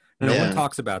cuts. No Yeah. one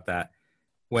talks about that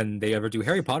when they ever do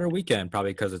Harry Potter weekend,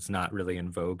 probably because it's not really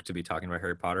in vogue to be talking about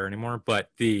Harry Potter anymore.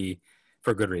 But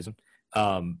for good reason.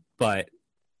 But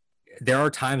there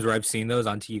are times where I've seen those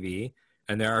on TV,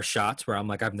 and there are shots where I'm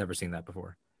like, I've never seen that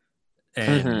before,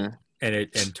 and Mhm. and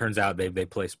it turns out they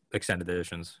place extended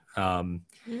editions. Hmm.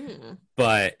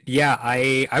 But yeah,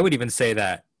 I would even say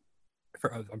that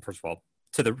first of all,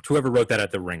 to whoever wrote that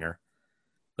at The Ringer,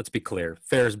 let's be clear,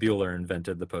 Ferris Bueller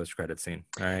invented the post-credit scene.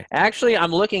 All right. Actually,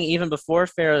 I'm looking even before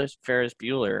Ferris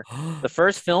Bueller. The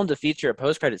first film to feature a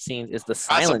post-credit scene is The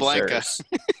Casablanca. Silencers.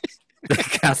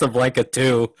 Casablanca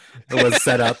 2 was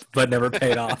set up but never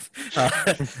paid off.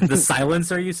 The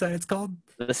Silencer, you said it's called?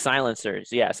 The Silencers,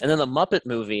 yes. And then the Muppet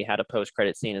movie had a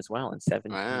post-credit scene as well in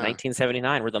Wow.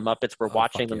 1979, where the Muppets were Oh,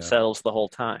 watching fuck yeah. themselves the whole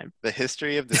time. The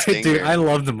history of the stinger. Dude, I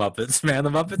love the Muppets, man.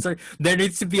 The Muppets are. There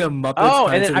needs to be a Muppets Oh,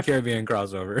 and Pirates then of the Caribbean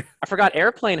crossover. I forgot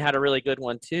Airplane had a really good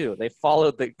one too. They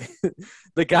followed the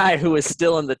the guy who was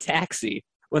still in the taxi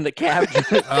when the cab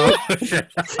Oh, shit.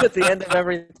 at the end of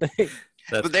everything.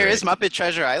 That's But there great. is Muppet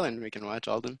Treasure Island. We can watch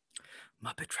Alden.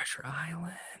 Muppet Treasure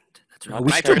Island. That's Muppet right. We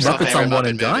My should do personal Muppets on favorite one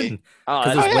and Muppet movie. done Oh,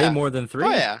 because that's, there's yeah. way more than 3. Oh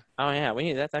yeah, oh yeah, we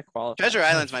need that qualifies. Treasure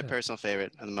Island's my shit. personal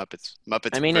favorite of the Muppets.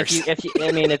 Muppets. I mean, if you,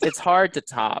 I mean, it's hard to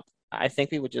top. I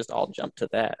think we would just all jump to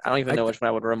that. I don't even know which one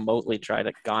I would remotely try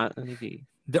to gaunt. Maybe.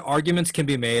 The arguments can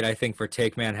be made, I think, for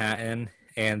Take Manhattan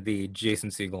and the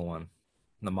Jason Segel one,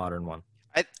 the modern one.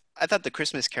 I thought the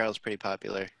Christmas Carol's pretty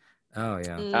popular. Oh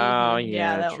yeah. Oh,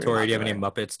 yeah, that was true. Tori, do you have any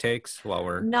popular. Muppets takes while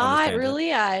we're on this Not tangent?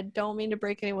 really. I don't mean to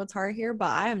break anyone's heart here, but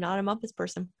I am not a Muppets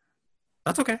person.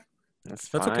 That's okay. That's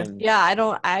That's okay. fine. Yeah, I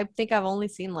don't. I think I've only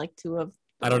seen like 2 of.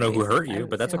 the I don't know who movies. hurt I you, haven't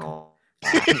but that's seen okay. all.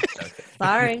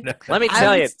 Sorry. Let me I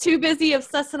tell you, was too busy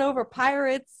obsessing over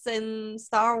pirates and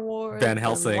Star Wars, Van and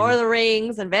Helsing. Lord of the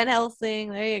Rings, and Van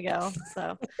Helsing. There you go.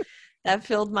 So that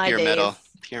filled my Pure days. metal.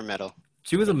 Pure metal.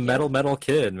 She was a Thank you. metal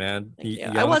kid, man. Thank you.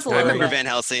 Young I was a I little Tori. remember bit. Van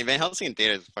Helsing. Van Helsing and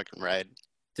Data is a fucking ride.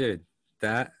 Dude,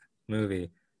 that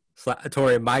movie.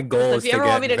 Tori, my goal is If you to ever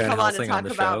want me get to Van come on and Helsing talk on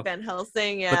the about show. Van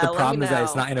Helsing, yeah, But the let problem me is that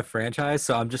it's know. not in a franchise,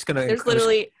 so I'm just gonna. There's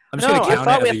literally. I'm just gonna count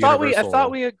it as a universal. I thought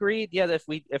we agreed. Yeah, that if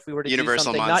we were to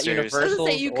Universal do something Monsters. not I was I was universal,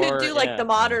 gonna say you could do like the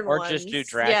modern or ones, just do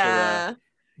Dracula.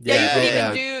 Yeah, Yeah, you could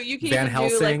yeah. even do. You could Van even do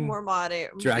like Helsing, more modern.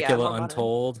 Dracula more modern.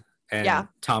 Untold, and Yeah.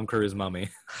 Tom Cruise Mummy.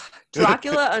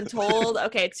 Dracula Untold.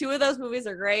 Okay, 2 of those movies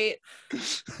are great.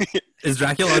 Is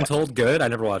Dracula Untold good? I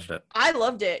never watched it. I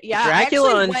loved it. Yeah, Dracula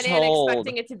I actually went in Untold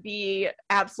expecting it to be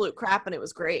absolute crap, and it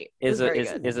was great. It was is very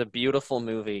good. a beautiful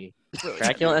movie. Really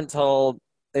Dracula Untold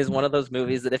is one of those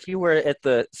movies that if you were at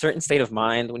the certain state of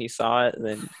mind when you saw it,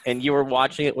 and you were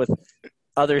watching it with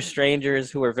other strangers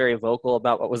who were very vocal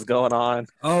about what was going on.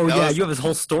 Oh That yeah, was you have this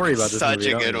whole story about this Such movie.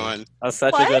 a don't good you? one. That's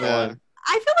such a What? good Yeah. one.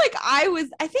 I feel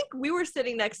like I think we were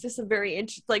sitting next to some very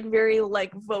very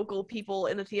like vocal people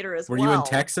in the theater as Were well. you in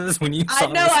Texas when you saw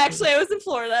I know, this? actually, I was in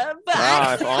Florida, but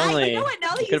Wow, if I only. you know what?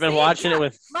 Now that You could have been say watching yeah, it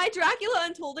with. my Dracula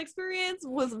Untold experience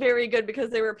was very good because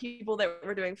there were people that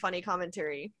were doing funny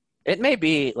commentary. It may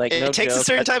be like It no takes joke. a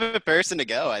certain type of person to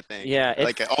go, I think. Yeah, it-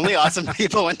 Like only awesome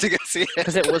people went to go see it.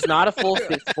 because it was not a full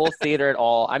theater at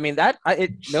all. I mean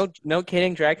no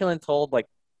kidding. Dracula Untold like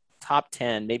top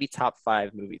 10, maybe top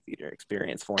 5 movie theater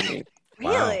experience for me.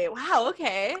 Wow. Really? Wow.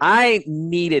 Okay. I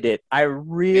needed it. I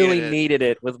really Needed it. needed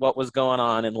it with what was going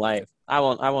on in life. I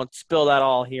won't spill that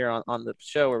all here on the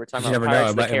show where we're talking You about never know. Pirates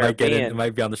of the It might get in, Caribbean. it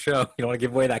might be on the show. You don't want to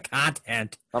give away that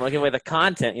content. I'm gonna give away the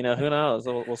content. Who knows?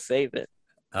 We'll save it.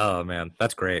 Oh man,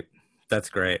 that's great. That's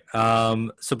great.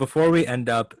 So before we end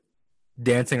up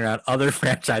dancing around other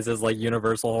franchises like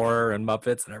Universal Horror and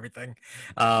Muppets and everything,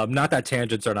 not that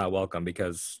tangents are not welcome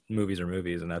because movies are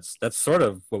movies, and that's sort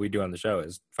of what we do on the show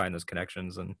is find those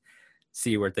connections and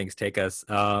see where things take us.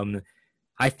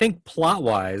 I think plot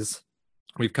wise,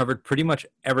 we've covered pretty much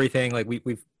everything. Like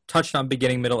we've touched on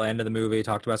beginning, middle, end of the movie,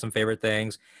 talked about some favorite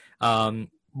things.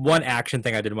 One action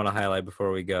thing I did want to highlight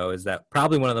before we go is that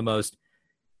probably one of the most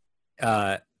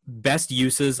best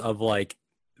uses of like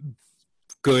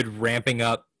good ramping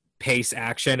up pace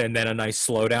action and then a nice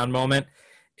slowdown moment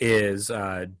is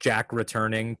Jack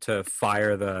returning to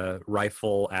fire the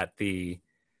rifle at the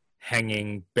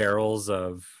hanging barrels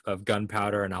of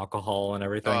gunpowder and alcohol and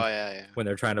everything Oh yeah. when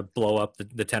they're trying to blow up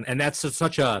the tent. And that's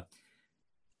such a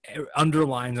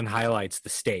underlines and highlights the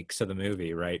stakes of the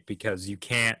movie, right? Because you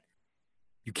can't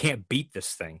beat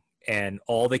this thing, and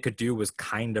all they could do was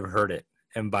kind of hurt it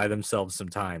and buy themselves some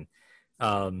time.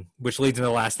 Which leads into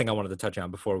the last thing I wanted to touch on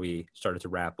before we started to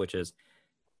wrap, which is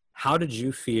how did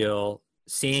you feel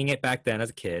seeing it back then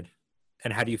as a kid,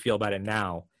 and how do you feel about it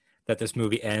now that this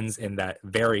movie ends in that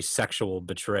very sexual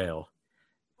betrayal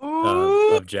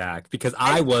of Jack? Because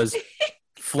I was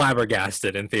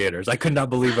flabbergasted in theaters. I could not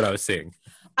believe what I was seeing.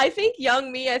 I think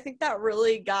young me, I think that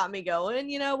really got me going.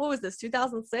 What was this,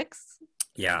 2006?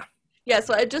 Yeah. Yeah,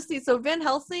 so I just see. So Van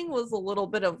Helsing was a little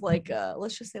bit of like,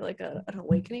 let's just say like an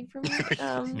awakening for me.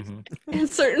 In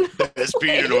certain That's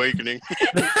been an awakening.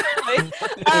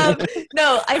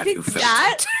 no, I Have think you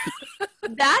felt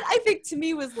that I think to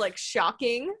me was like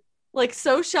shocking, like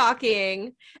so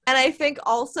shocking. And I think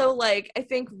also like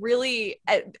really,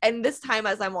 and this time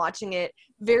as I'm watching it,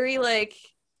 very like.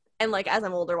 And like as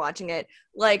I'm older watching it,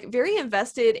 like very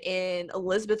invested in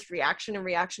Elizabeth's reaction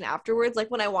afterwards.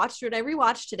 Like when I watched it and I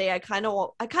rewatched today, I kind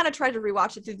of tried to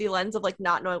rewatch it through the lens of like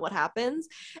not knowing what happens.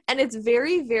 And it's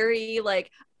very, very like,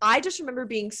 I just remember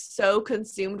being so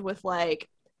consumed with like,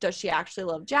 does she actually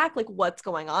love Jack? Like what's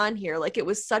going on here? Like it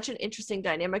was such an interesting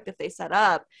dynamic that they set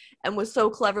up and was so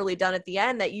cleverly done at the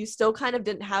end that you still kind of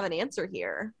didn't have an answer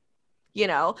here.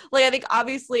 Like I think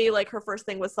obviously like her first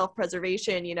thing was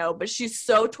self-preservation, but she's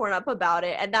so torn up about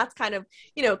it. And that's kind of,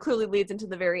 clearly leads into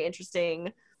the very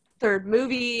interesting third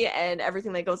movie and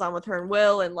everything that goes on with her and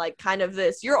Will. And like kind of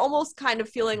this, you're almost kind of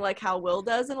feeling like how Will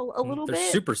does in a little They're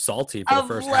bit. super salty for the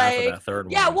first half of that third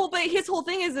one. Yeah, well, but his whole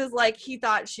thing is like he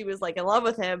thought she was like in love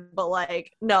with him, but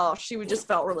like, no, she just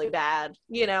felt really bad,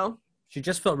 She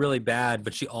just felt really bad,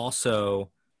 but she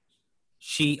also,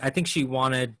 I think she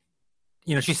wanted,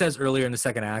 she says earlier in the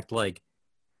second act, like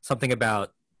something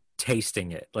about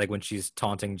tasting it, like when she's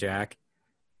taunting Jack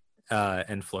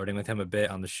and flirting with him a bit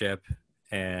on the ship,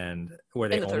 and where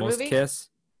they almost kiss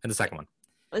in the second one.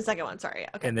 The second one, sorry.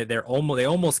 Okay. And they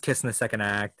almost kiss in the second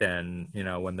act, and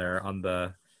when they're on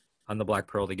the Black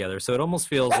Pearl together. So it almost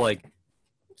feels like,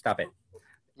 stop it.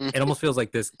 It almost feels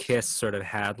like this kiss sort of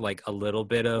had like a little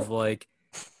bit of like,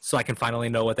 so I can finally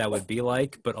know what that would be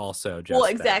like, but also just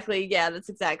exactly. Yeah, that's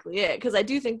exactly it. Because I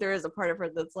do think there is a part of her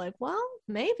that's like, well,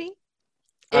 maybe.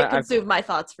 It consumed my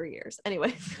thoughts for years.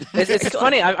 Anyway, it's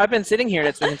funny. I've been sitting here and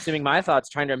it's been consuming my thoughts,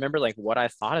 trying to remember like what I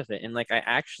thought of it, and like I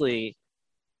actually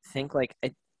think like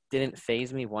it didn't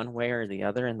faze me one way or the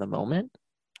other in the moment.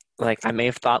 Like I may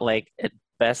have thought like at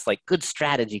best like good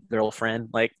strategy, girlfriend,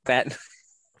 like that.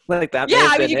 Like that. Yeah,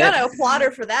 I mean, you gotta applaud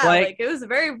her for that. Like it was a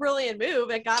very brilliant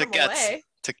move. It got him away.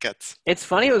 Tickets. It's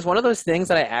funny. It was one of those things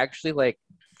that I actually like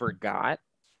forgot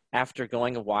after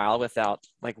going a while without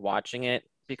like watching it,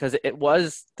 because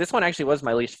this one actually was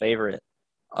my least favorite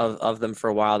of them for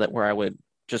a while that where I would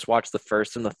just watch the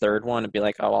first and the third one and be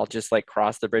like, oh, I'll just like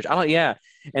cross the bridge. Oh yeah,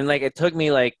 and like it took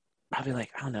me like probably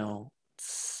like I don't know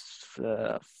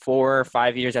 4 or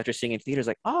 5 years after seeing it in theaters,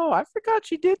 like, oh, I forgot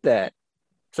she did that.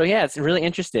 So yeah, it's really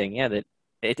interesting. Yeah, that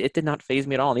it did not faze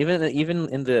me at all. And even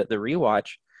in the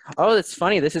rewatch. Oh, it's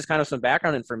funny. This is kind of some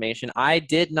background information. I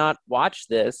did not watch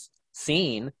this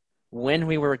scene when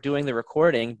we were doing the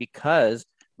recording because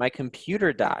my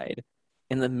computer died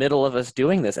in the middle of us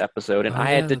doing this episode, and Oh, I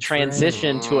yeah, had to that's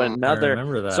transition right. to I another.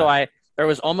 remember that. So I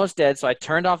was almost dead. So I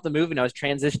turned off the movie, and I was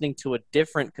transitioning to a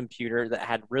different computer that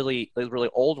had really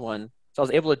old one. So I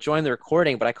was able to join the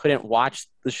recording, but I couldn't watch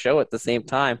the show at the same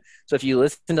time. So if you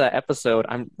listen to that episode,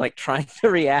 I'm like trying to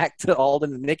react to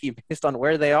Alden and Nikki based on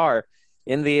where they are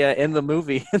in the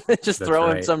movie, and just That's throw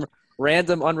in right. some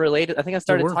random unrelated. I think I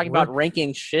started we're- talking about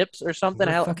ranking ships or something.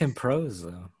 We're How- fucking pros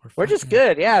though. we're just fucking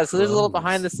good, yeah. So there's a little pros.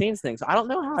 behind the scenes thing. So I don't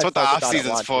know how That's I what the felt off about it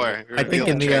season's watching for. it. I think Reveal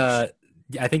in the tricks.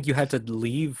 I think you had to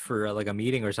leave for like a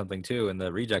meeting or something too in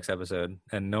the rejects episode,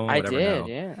 and no one I would ever did, know.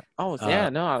 yeah. Oh, Uh, yeah,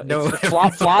 no. no It's one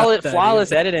ever thought flawless, that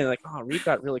flawless either. editing. Like, oh, Reed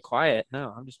got really quiet.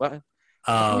 No, I'm just what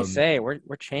can you say? We're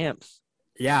champs.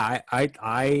 Yeah,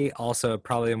 I also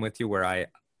probably am with you where I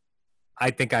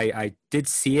think I did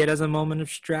see it as a moment of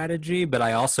strategy, but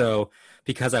I also,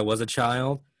 because I was a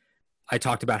child, I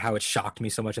talked about how it shocked me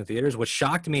so much in theaters. What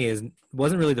shocked me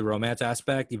wasn't really the romance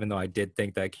aspect, even though I did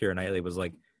think that Keira Knightley was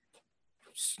like,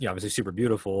 obviously super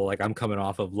beautiful. Like I'm coming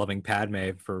off of loving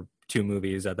Padme for 2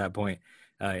 movies at that point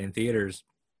in theaters,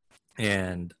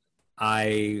 and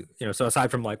so aside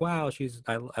from like, wow,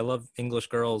 I love English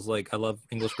girls. Like I love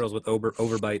English girls with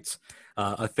overbites,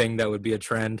 a thing that would be a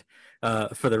trend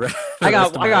for the rest. I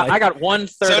got 1/3.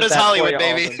 So of does that Hollywood, for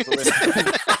you, baby.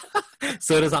 Alden.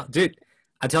 So does dude.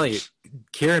 I tell you,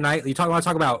 Keira Knightley. Want to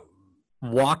talk about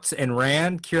walked and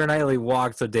ran? Keira Knightley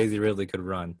walked so Daisy Ridley could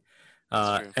run,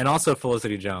 That's true. and also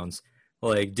Felicity Jones.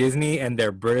 Like Disney and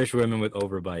their British women with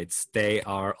overbites, they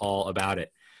are all about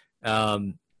it.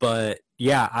 But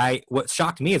yeah, what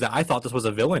shocked me is that I thought this was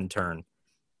a villain turn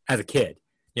as a kid.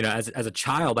 As a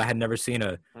child, I had never seen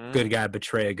a good guy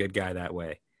betray a good guy that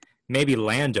way. Maybe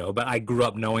Lando, but I grew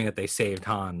up knowing that they saved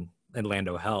Han and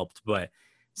Lando helped. But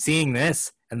seeing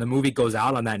this and the movie goes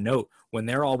out on that note when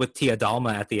they're all with Tia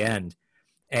Dalma at the end,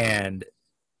 and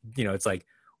it's like,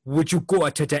 would you go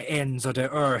to the ends of the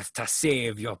earth to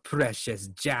save your precious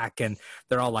Jack? And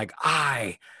they're all like,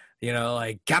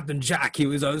 like Captain Jack, he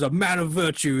was a man of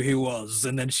virtue, he was.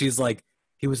 And then she's like,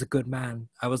 he was a good man.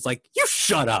 I was like, you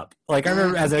shut up. Like I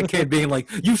remember as a kid being like,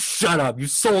 you shut up. You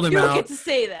sold him You don't out. get to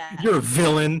say that. You're a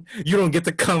villain. You don't get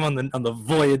to come on the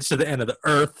voyage to the end of the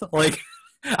earth. Like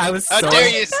I was How so dare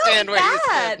you stand where you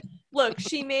Bad. stand? Look,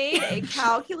 she made a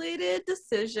calculated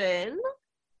decision.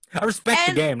 I respect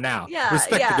the And- game now. Yeah,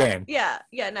 Respect yeah, the game.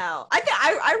 Yeah. Now,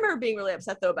 I remember being really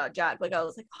upset though about Jack. Like I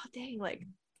was like, oh dang, like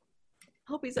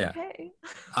hope he's Yeah. okay.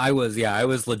 I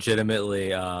was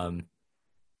legitimately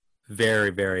very,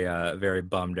 very, very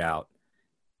bummed out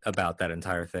about that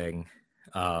entire thing.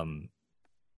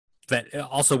 That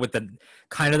also with the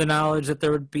kind of the knowledge that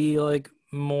there would be like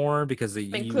more because I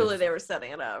mean, clearly they were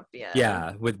setting it up. Yeah.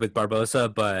 yeah with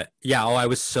Barbosa, but yeah, I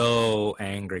was so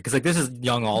angry because like this is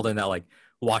young Alden that like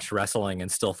watched wrestling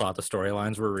and still thought the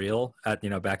storylines were real at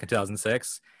back in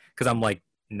 2006 because I'm like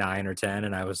 9 or 10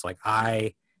 and I was like,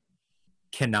 I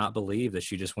cannot believe that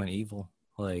she just went evil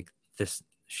like this.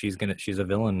 She's a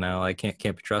villain now. I can't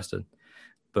be trusted.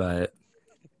 But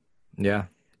yeah.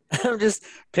 I'm just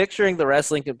picturing the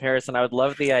wrestling comparison. I would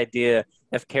love the idea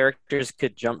if characters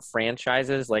could jump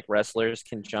franchises like wrestlers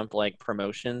can jump like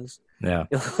promotions. Yeah.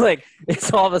 Like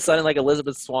it's all of a sudden like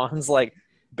Elizabeth Swan's like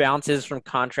bounces from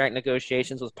contract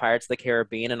negotiations with Pirates of the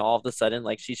Caribbean, and all of a sudden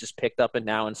like she's just picked up and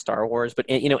now in Star Wars, but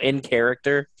in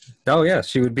character. Oh yeah,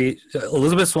 she would be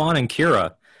Elizabeth Swann and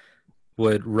Kira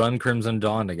would run Crimson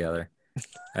Dawn together,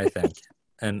 I think.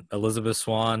 And Elizabeth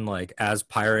Swann like as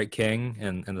Pirate King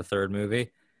in the 3rd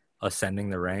movie, ascending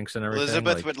the ranks and everything.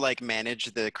 Elizabeth would like manage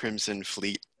the Crimson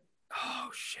Fleet Oh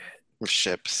shit. with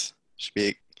ships. She'd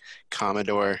be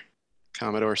Commodore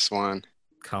Swan.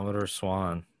 Commodore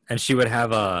Swan. And she would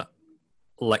have a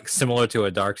like similar to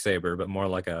a Darksaber, but more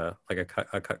like a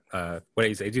what do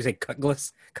you say? Do you say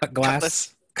cutlass?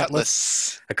 Cutlass?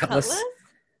 Cutlass. A cutlass? Cutlass?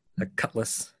 A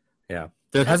cutlass. Yeah.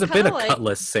 There That's hasn't been a kinda like-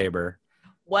 cutlass saber.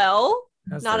 Well,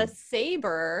 Has not there? a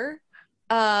saber.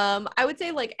 I would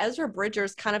say like Ezra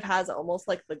Bridgers kind of has almost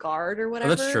like the guard or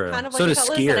whatever. true. Kind of So like a does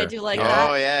cutlass, and I Skier. do like Oh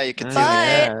that. yeah, you could see But-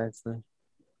 that. yeah, that's the...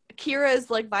 Kira's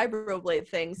like vibroblade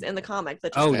things in the comic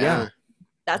that just Oh yeah.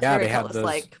 that's Yeah, very they have cutlass those-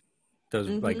 like. Those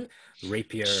like Mhm.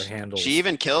 rapier handles. She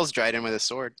even kills Dryden with a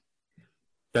sword.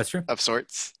 That's true. of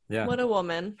sorts. Yeah. What a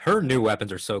woman. Her new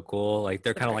weapons are so cool. Like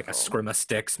they're They're kind of very like a cool. scrim of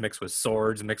sticks mixed with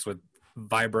swords, mixed with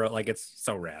vibro. Like it's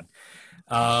so rad.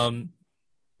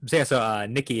 So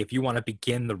Nikki, if you want to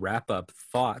begin the wrap up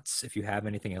thoughts, if you have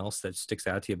anything else that sticks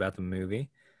out to you about the movie,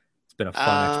 it's been a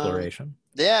fun exploration.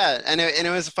 Yeah, and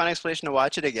it was a fun explanation to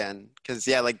watch it again because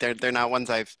yeah, like they're not ones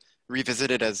I've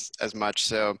revisited as much.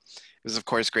 So it was of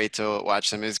course great to watch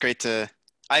them. It was great to.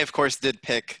 I of course did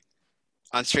pick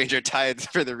on Stranger Tides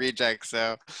for the reject,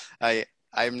 so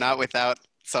I'm not without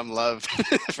some love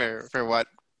for what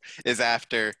is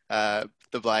after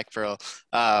the Black Pearl.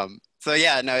 So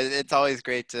yeah, no, it's always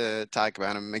great to talk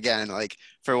about them again. Like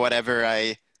for whatever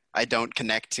I don't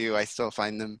connect to, I still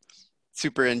find them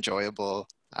super enjoyable.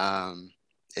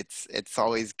 It's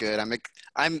always good.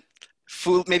 I'm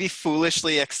maybe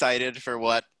foolishly excited for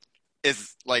what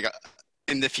is like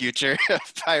in the future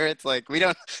of Pirates. Like we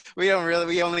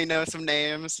only know some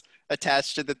names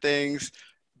attached to the things,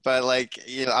 but like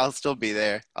I'll still be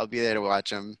there. I'll be there to watch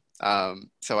them.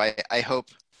 So I hope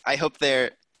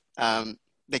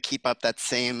they keep up that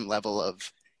same level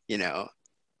of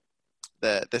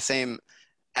the same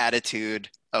attitude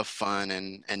of fun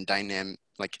and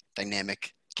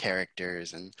dynamic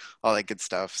characters and all that good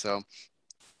stuff. So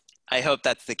I hope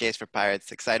that's the case for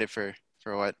Pirates. Excited for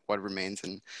what remains,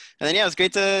 and then yeah, it was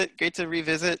great to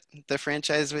revisit the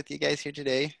franchise with you guys here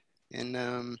today, and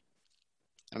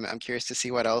I'm curious to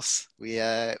see what else we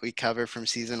cover from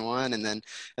season 1, and then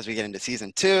as we get into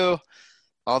season 2,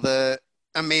 all the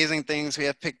amazing things we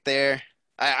have picked there.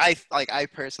 I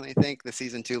personally think the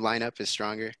season 2 lineup is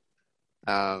stronger.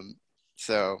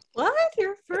 So What?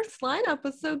 Your first lineup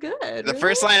was so good. the really?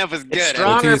 first lineup was good. It's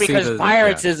stronger Until you see because the-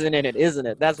 Pirates isn't in it, isn't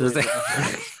it? That's what Does it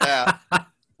is. Yeah.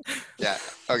 Yeah.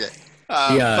 Okay.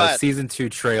 The But season 2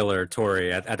 trailer,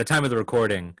 Tori, at the time of the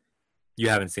recording, you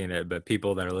haven't seen it, but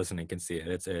people that are listening can see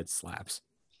it. It slaps.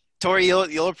 Tori,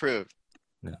 you'll approve.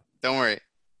 No. Don't worry.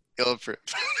 You'll approve.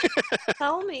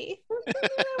 Tell me.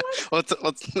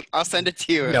 I'll send it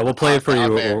to you. Yeah, we'll play it for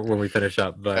you off air. when we finish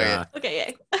up. But Okay.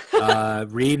 Okay, yay.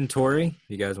 Reed and Tori,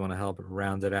 you guys want to help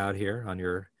round it out here on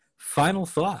your final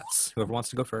thoughts? Whoever wants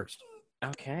to go first.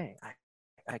 Okay,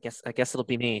 I guess it'll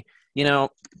be me.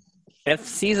 If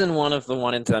season 1 of the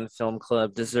One and Done Film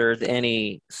Club deserved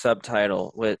any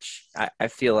subtitle, which I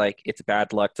feel like it's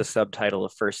bad luck to subtitle a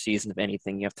first season of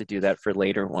anything, you have to do that for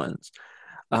later ones.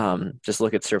 Just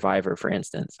look at Survivor, for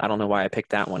instance. I don't know why I picked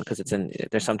that one because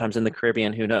they're sometimes in the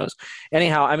Caribbean. Who knows?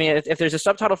 Anyhow, I mean, if there's a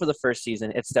subtitle for the first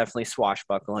season, it's definitely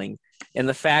swashbuckling. And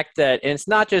the fact that, and it's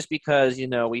not just because,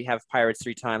 we have Pirates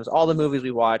 3 times, all the movies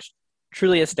we watched,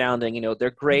 truly astounding.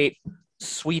 They're great,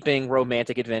 sweeping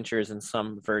romantic adventures in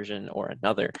some version or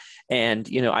another. And,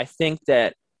 I think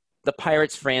that the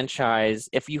Pirates franchise,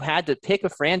 if you had to pick a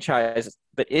franchise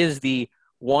that is the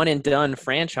one and done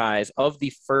franchise of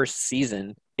the first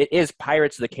season, it is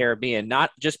Pirates of the Caribbean, not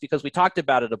just because we talked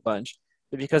about it a bunch,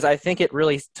 but because I think it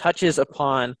really touches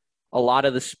upon a lot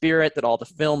of the spirit that all the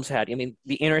films had. I mean,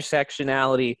 the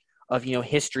intersectionality of,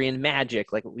 history and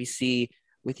magic, like what we see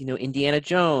with, Indiana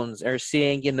Jones, or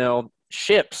seeing,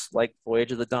 ships like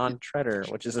Voyage of the Dawn Treader,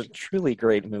 which is a truly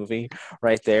great movie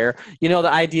right there. The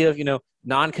idea of,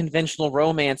 non-conventional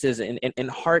romances and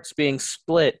hearts being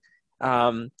split,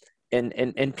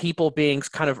 and people being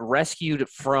kind of rescued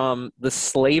from the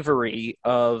slavery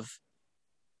of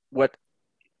what,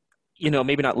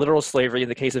 maybe not literal slavery in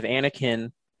the case of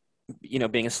Anakin,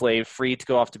 being a slave, free to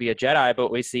go off to be a Jedi,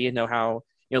 but we see, how,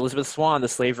 Elizabeth Swann, the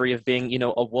slavery of being,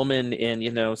 a woman in,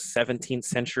 17th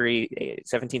century,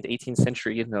 17th, 18th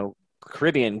century,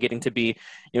 Caribbean, getting to be,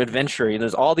 adventure.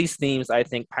 There's all these themes I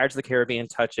think Pirates of the Caribbean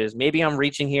touches. Maybe I'm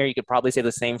reaching here. You could probably say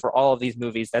the same for all of these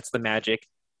movies. That's the magic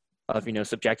of,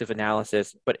 subjective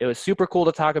analysis. But it was super cool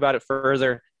to talk about it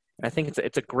further. And I think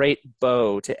it's a great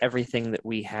bow to everything that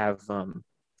we have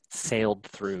sailed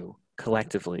through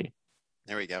collectively.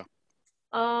 There we go.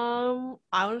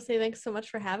 I want to say thanks so much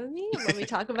for having me and let me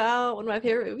talk about one of my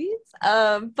favorite movies.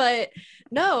 But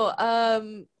no,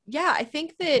 yeah, I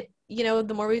think that,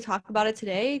 the more we talk about it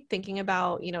today, thinking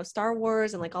about, Star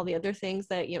Wars and like all the other things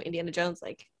that, Indiana Jones,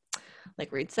 like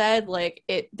Reed said, like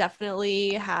it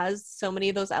definitely has so many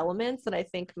of those elements that I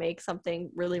think make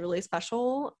something really, really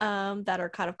special, that are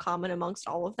kind of common amongst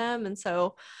all of them. And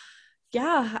so,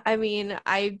 yeah, I mean,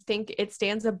 I think it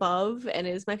stands above and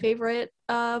is my favorite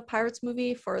Pirates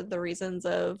movie for the reasons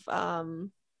of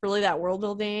really that world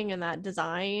building and that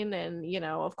design. And,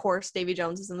 of course, Davy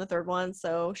Jones is in the third one.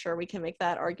 So sure, we can make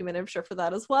that argument, I'm sure, for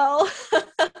that as well.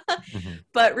 Mm-hmm.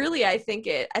 But really, I think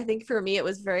for me, it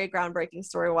was very groundbreaking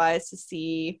story-wise to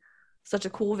see such a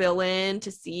cool villain,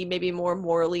 to see maybe more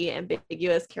morally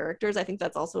ambiguous characters. I think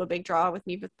that's also a big draw with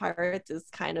me with Pirates, is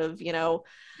kind of, you know,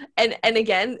 and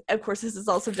again, of course, this is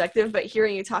all subjective, but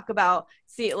hearing you talk about,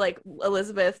 see, like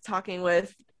Elizabeth talking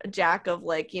with Jack of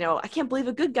like, you know, I can't believe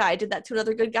a good guy did that to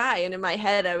another good guy. And in my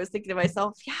head, I was thinking to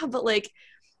myself, yeah, but like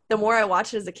the more I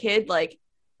watched it as a kid, like,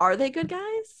 are they good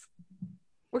guys?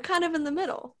 We're kind of in the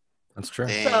middle. That's true.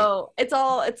 So it's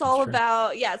all true.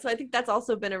 about, yeah. So I think that's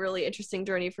also been a really interesting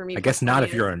journey for me. I guess not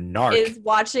if you're a narc. Is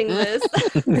watching this.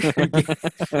 Of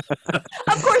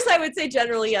course, I would say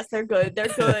generally, yes, they're good. They're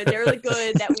good. They're the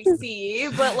good that we see,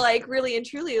 but like really and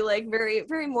truly, like very,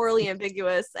 very morally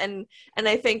ambiguous. And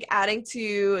I think adding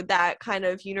to that kind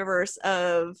of universe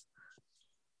of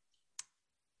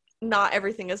not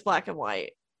everything is black and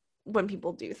white when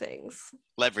people do things.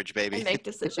 Leverage, baby. And make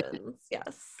decisions.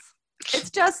 Yes.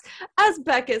 It's just, as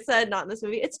Beckett said, not in this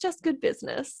movie, it's just good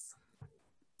business.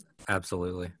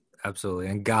 Absolutely.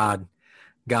 And God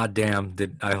damn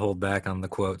did I hold back on the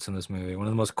quotes in this movie. One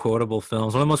of the most quotable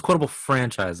films, one of the most quotable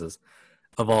franchises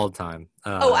of all time.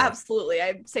 Oh, absolutely.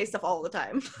 I say stuff all the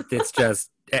time. It's just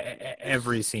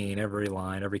every scene, every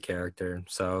line, every character.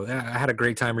 So I had a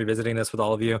great time revisiting this with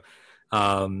all of you.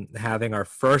 Having our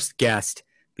first guest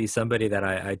be somebody that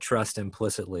I trust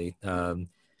implicitly to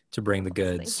bring the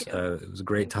goods. It was a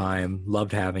great time.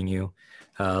 Loved having you.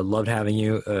 In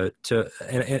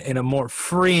a more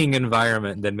freeing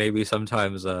environment than maybe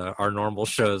sometimes our normal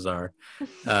shows are.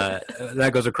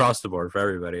 That goes across the board for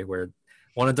everybody, where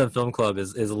One and Done Film Club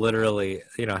is literally,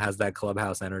 you know, has that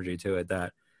clubhouse energy to it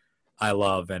that I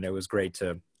love. And it was great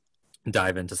to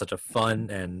dive into such a fun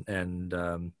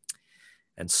and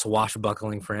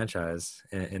swashbuckling franchise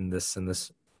in this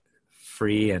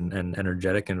free and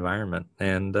energetic environment.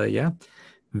 And yeah,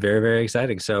 very, very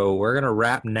exciting. So we're going to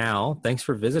wrap now. Thanks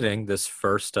for visiting this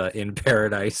first In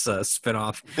Paradise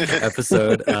spinoff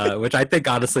episode, which I think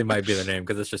honestly might be the name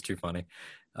because it's just too funny.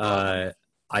 I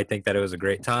think that it was a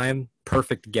great time.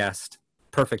 Perfect guest,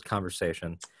 perfect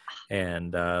conversation.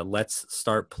 And let's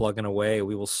start plugging away.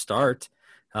 We will start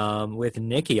with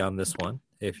Nikki on this one.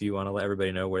 If you want to let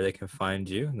everybody know where they can find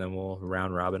you, and then we'll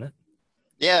round robin it.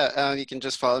 Yeah, you can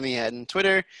just follow me on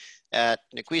Twitter at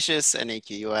Niquicious,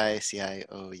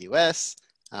 Naquicious.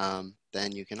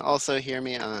 Then you can also hear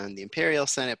me on the Imperial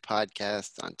Senate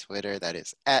podcast on Twitter. That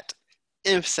is at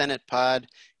ImpSenatePod.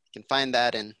 You can find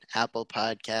that in Apple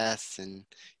Podcasts and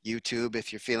YouTube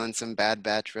if you're feeling some Bad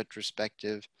Batch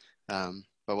retrospective. But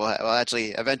we'll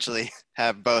actually eventually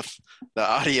have both the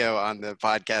audio on the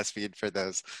podcast feed for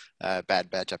those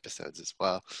Bad Batch episodes as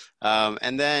well.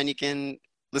 And then you can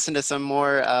listen to some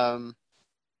more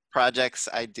projects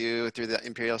I do through the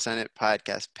Imperial Senate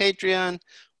podcast Patreon,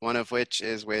 one of which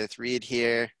is with Reed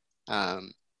here,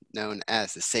 known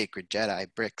as the Sacred Jedi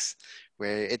Bricks,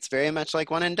 where it's very much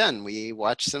like One and Done. We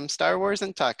watch some Star Wars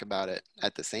and talk about it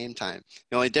at the same time.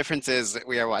 The only difference is that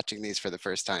we are watching these for the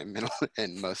first time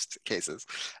in most cases.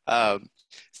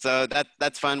 So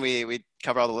that's fun. We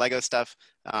cover all the Lego stuff.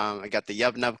 I got the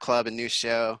Yub Nub Club, a new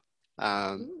show.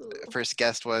 First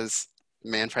guest was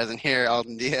man present here,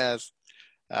 Alden Diaz.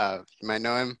 You might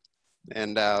know him.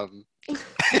 And that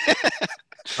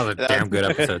was a damn good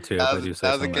episode too. That was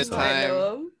a good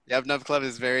time. Yub Nub Club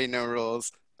is very no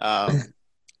rules.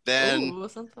 Then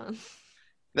fun.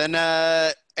 Then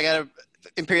I got a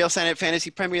Imperial Senate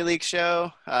Fantasy Premier League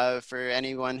show for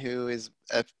anyone who is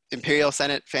a Imperial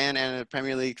Senate fan and a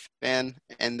Premier League fan.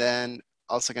 And then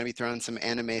also going to be throwing some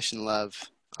animation love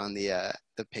on the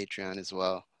Patreon as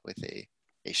well with a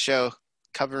show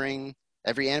covering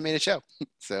every animated show.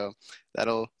 So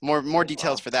that'll more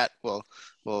details for that will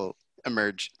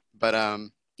emerge. But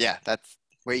yeah, that's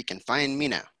where you can find me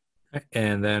now.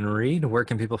 And then Reed, where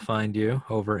can people find you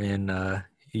over in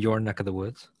your neck of the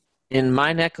woods? In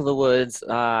my neck of the woods,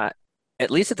 at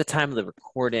least at the time of the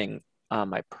recording,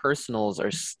 my personals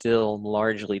are still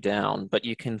largely down, but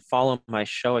you can follow my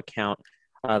show account,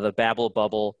 the Babble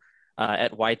Bubble,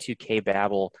 at Y2K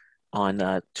Babble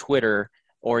on Twitter,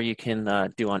 or you can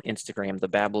do on Instagram, the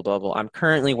Babble Bubble. I'm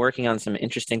currently working on some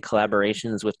interesting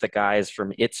collaborations with the guys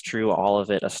from It's True, All of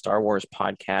It, a Star Wars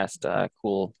podcast,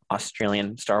 cool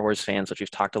Australian Star Wars fans, which we've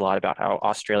talked a lot about how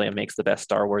Australia makes the best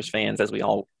Star Wars fans, as we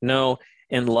all know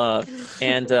and love.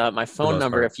 And my phone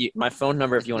number, if you want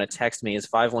to text me, is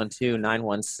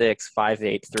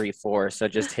 512-916-5834. So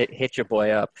just hit your boy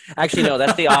up. Actually, no,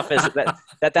 that's the office.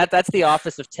 That's the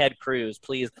office of Ted Cruz.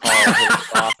 Please call his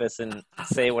office and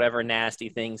say whatever nasty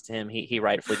things to him he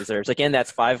rightfully deserves. Again,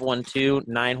 that's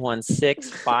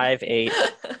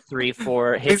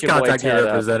 512-916-5834. Please contact your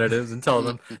representatives and tell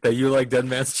them that you like Dead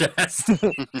Man's Chest.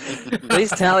 Please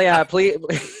tell please.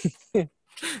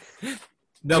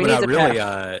 No, We but need I to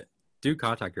really do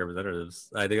contact your representatives.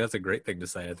 I think that's a great thing to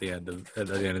say at the end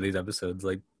of these episodes.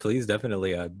 Like, please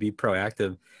definitely be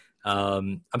proactive.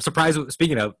 I'm surprised.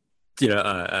 Speaking of,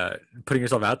 putting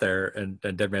yourself out there and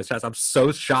Dead Man's Chest, I'm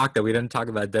so shocked that we didn't talk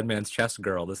about Dead Man's Chest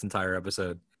girl this entire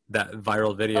episode. That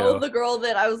viral video. Oh, the girl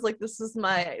that I was like,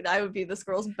 I would be this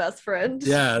girl's best friend.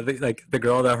 Yeah, the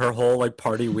girl that her whole like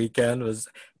party weekend was.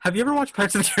 Have you ever watched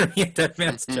Pirates of the Caribbean Dead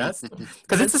Man's Chest?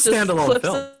 Because it's a just standalone clips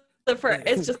film. of her,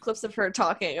 it's just clips of her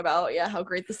talking about how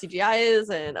great the CGI is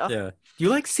and Yeah. Do you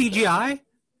like CGI?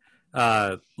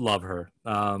 Love her.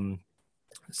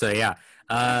 So yeah,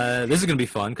 this is gonna be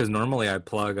fun because normally I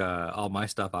plug all my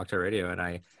stuff Octa Radio, and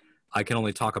I can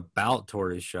only talk about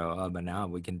Tori's show, but now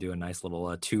we can do a nice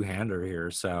little two-hander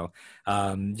here. So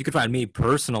you can find me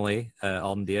personally,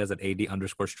 Alden Diaz, at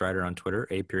AD_Strider on Twitter,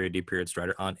 A.D.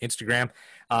 on Instagram.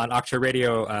 On Octa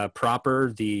Radio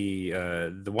proper, the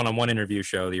one-on-one interview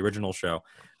show, the original show,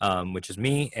 which is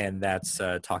me, and that's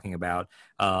talking about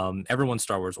everyone's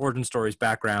Star Wars origin stories,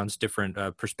 backgrounds, different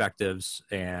perspectives.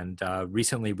 And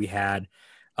recently we had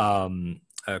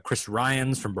Chris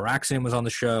Ryans from Baraxian was on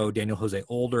the show. Daniel Jose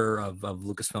Older of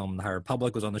Lucasfilm The High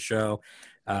Republic was on the show.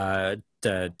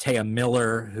 Taya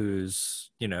Miller, who's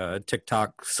a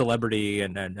TikTok celebrity,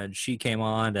 and she came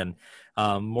on, and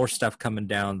more stuff coming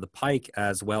down the pike,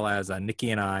 as well as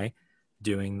Nikki and I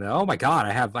doing the. Oh my God,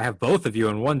 I have both of you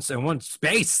in one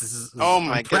space. This is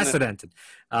unprecedented.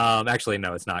 Actually,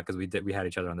 no, it's not, because we had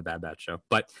each other on the Bad Batch show,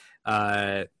 but.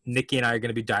 Nikki and I are going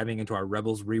to be diving into our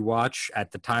Rebels rewatch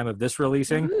at the time of this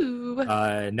releasing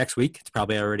next week. It's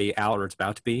probably already out, or it's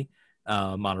about to be,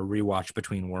 on a rewatch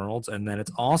Between Worlds. And then it's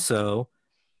also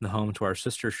the home to our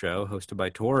sister show hosted by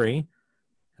Tori,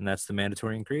 and that's the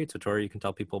Mandatorian Creed. So Tori, you can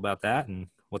tell people about that and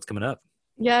what's coming up.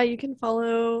 Yeah, you can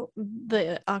follow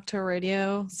the Octa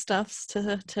Radio stuffs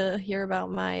to hear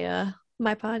about my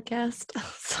my podcast.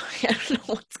 Sorry, I don't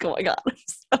know what's going on.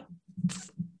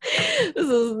 This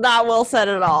is not well said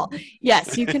at all.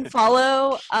 Yes, you can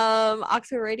follow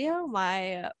Octa Radio.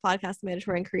 My podcast, The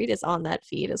Mandatorian Creed, is on that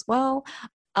feed as well.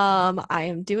 I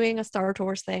am doing a Star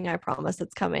Tours thing. I promise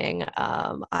it's coming.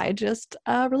 I just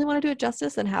really want to do it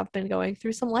justice and have been going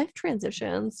through some life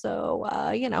transitions. So,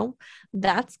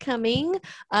 that's coming.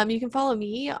 You can follow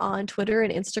me on Twitter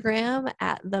and Instagram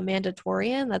at The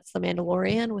Mandatorian. That's The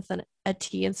Mandalorian with a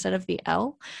T instead of the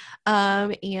L.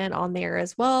 And on there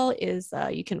as well is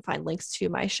you can find links to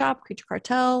my shop, Creature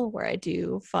Cartel, where I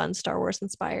do fun Star Wars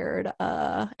inspired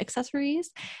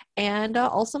accessories, and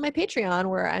also my Patreon,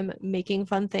 where I'm making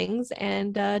fun things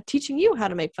and teaching you how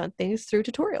to make fun things through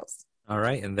tutorials. All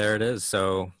right, and there it is.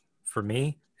 So for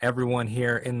me, everyone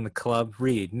here in the club,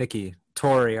 Reed, Nikki,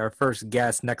 Tori, our first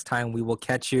guest. Next time we will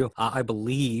catch you, I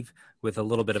believe, with a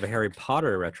little bit of a Harry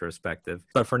Potter retrospective.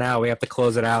 But for now, we have to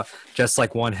close it out just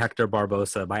like one Hector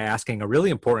Barbosa by asking a really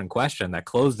important question that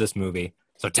closed this movie.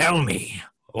 So tell me,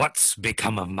 what's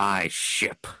become of my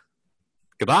ship?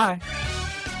 Goodbye.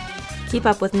 Keep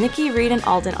up with Nikki, Reed, and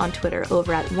Alden on Twitter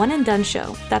over at One and Done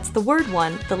Show. That's the word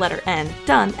one, the letter N,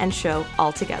 done, and show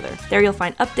all together. There you'll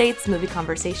find updates, movie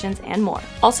conversations, and more.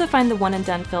 Also find the One and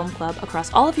Done Film Club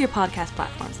across all of your podcast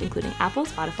platforms, including Apple,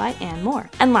 Spotify, and more.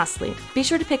 And lastly, be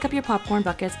sure to pick up your popcorn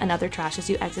buckets and other trash as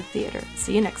you exit theater.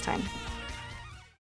 See you next time.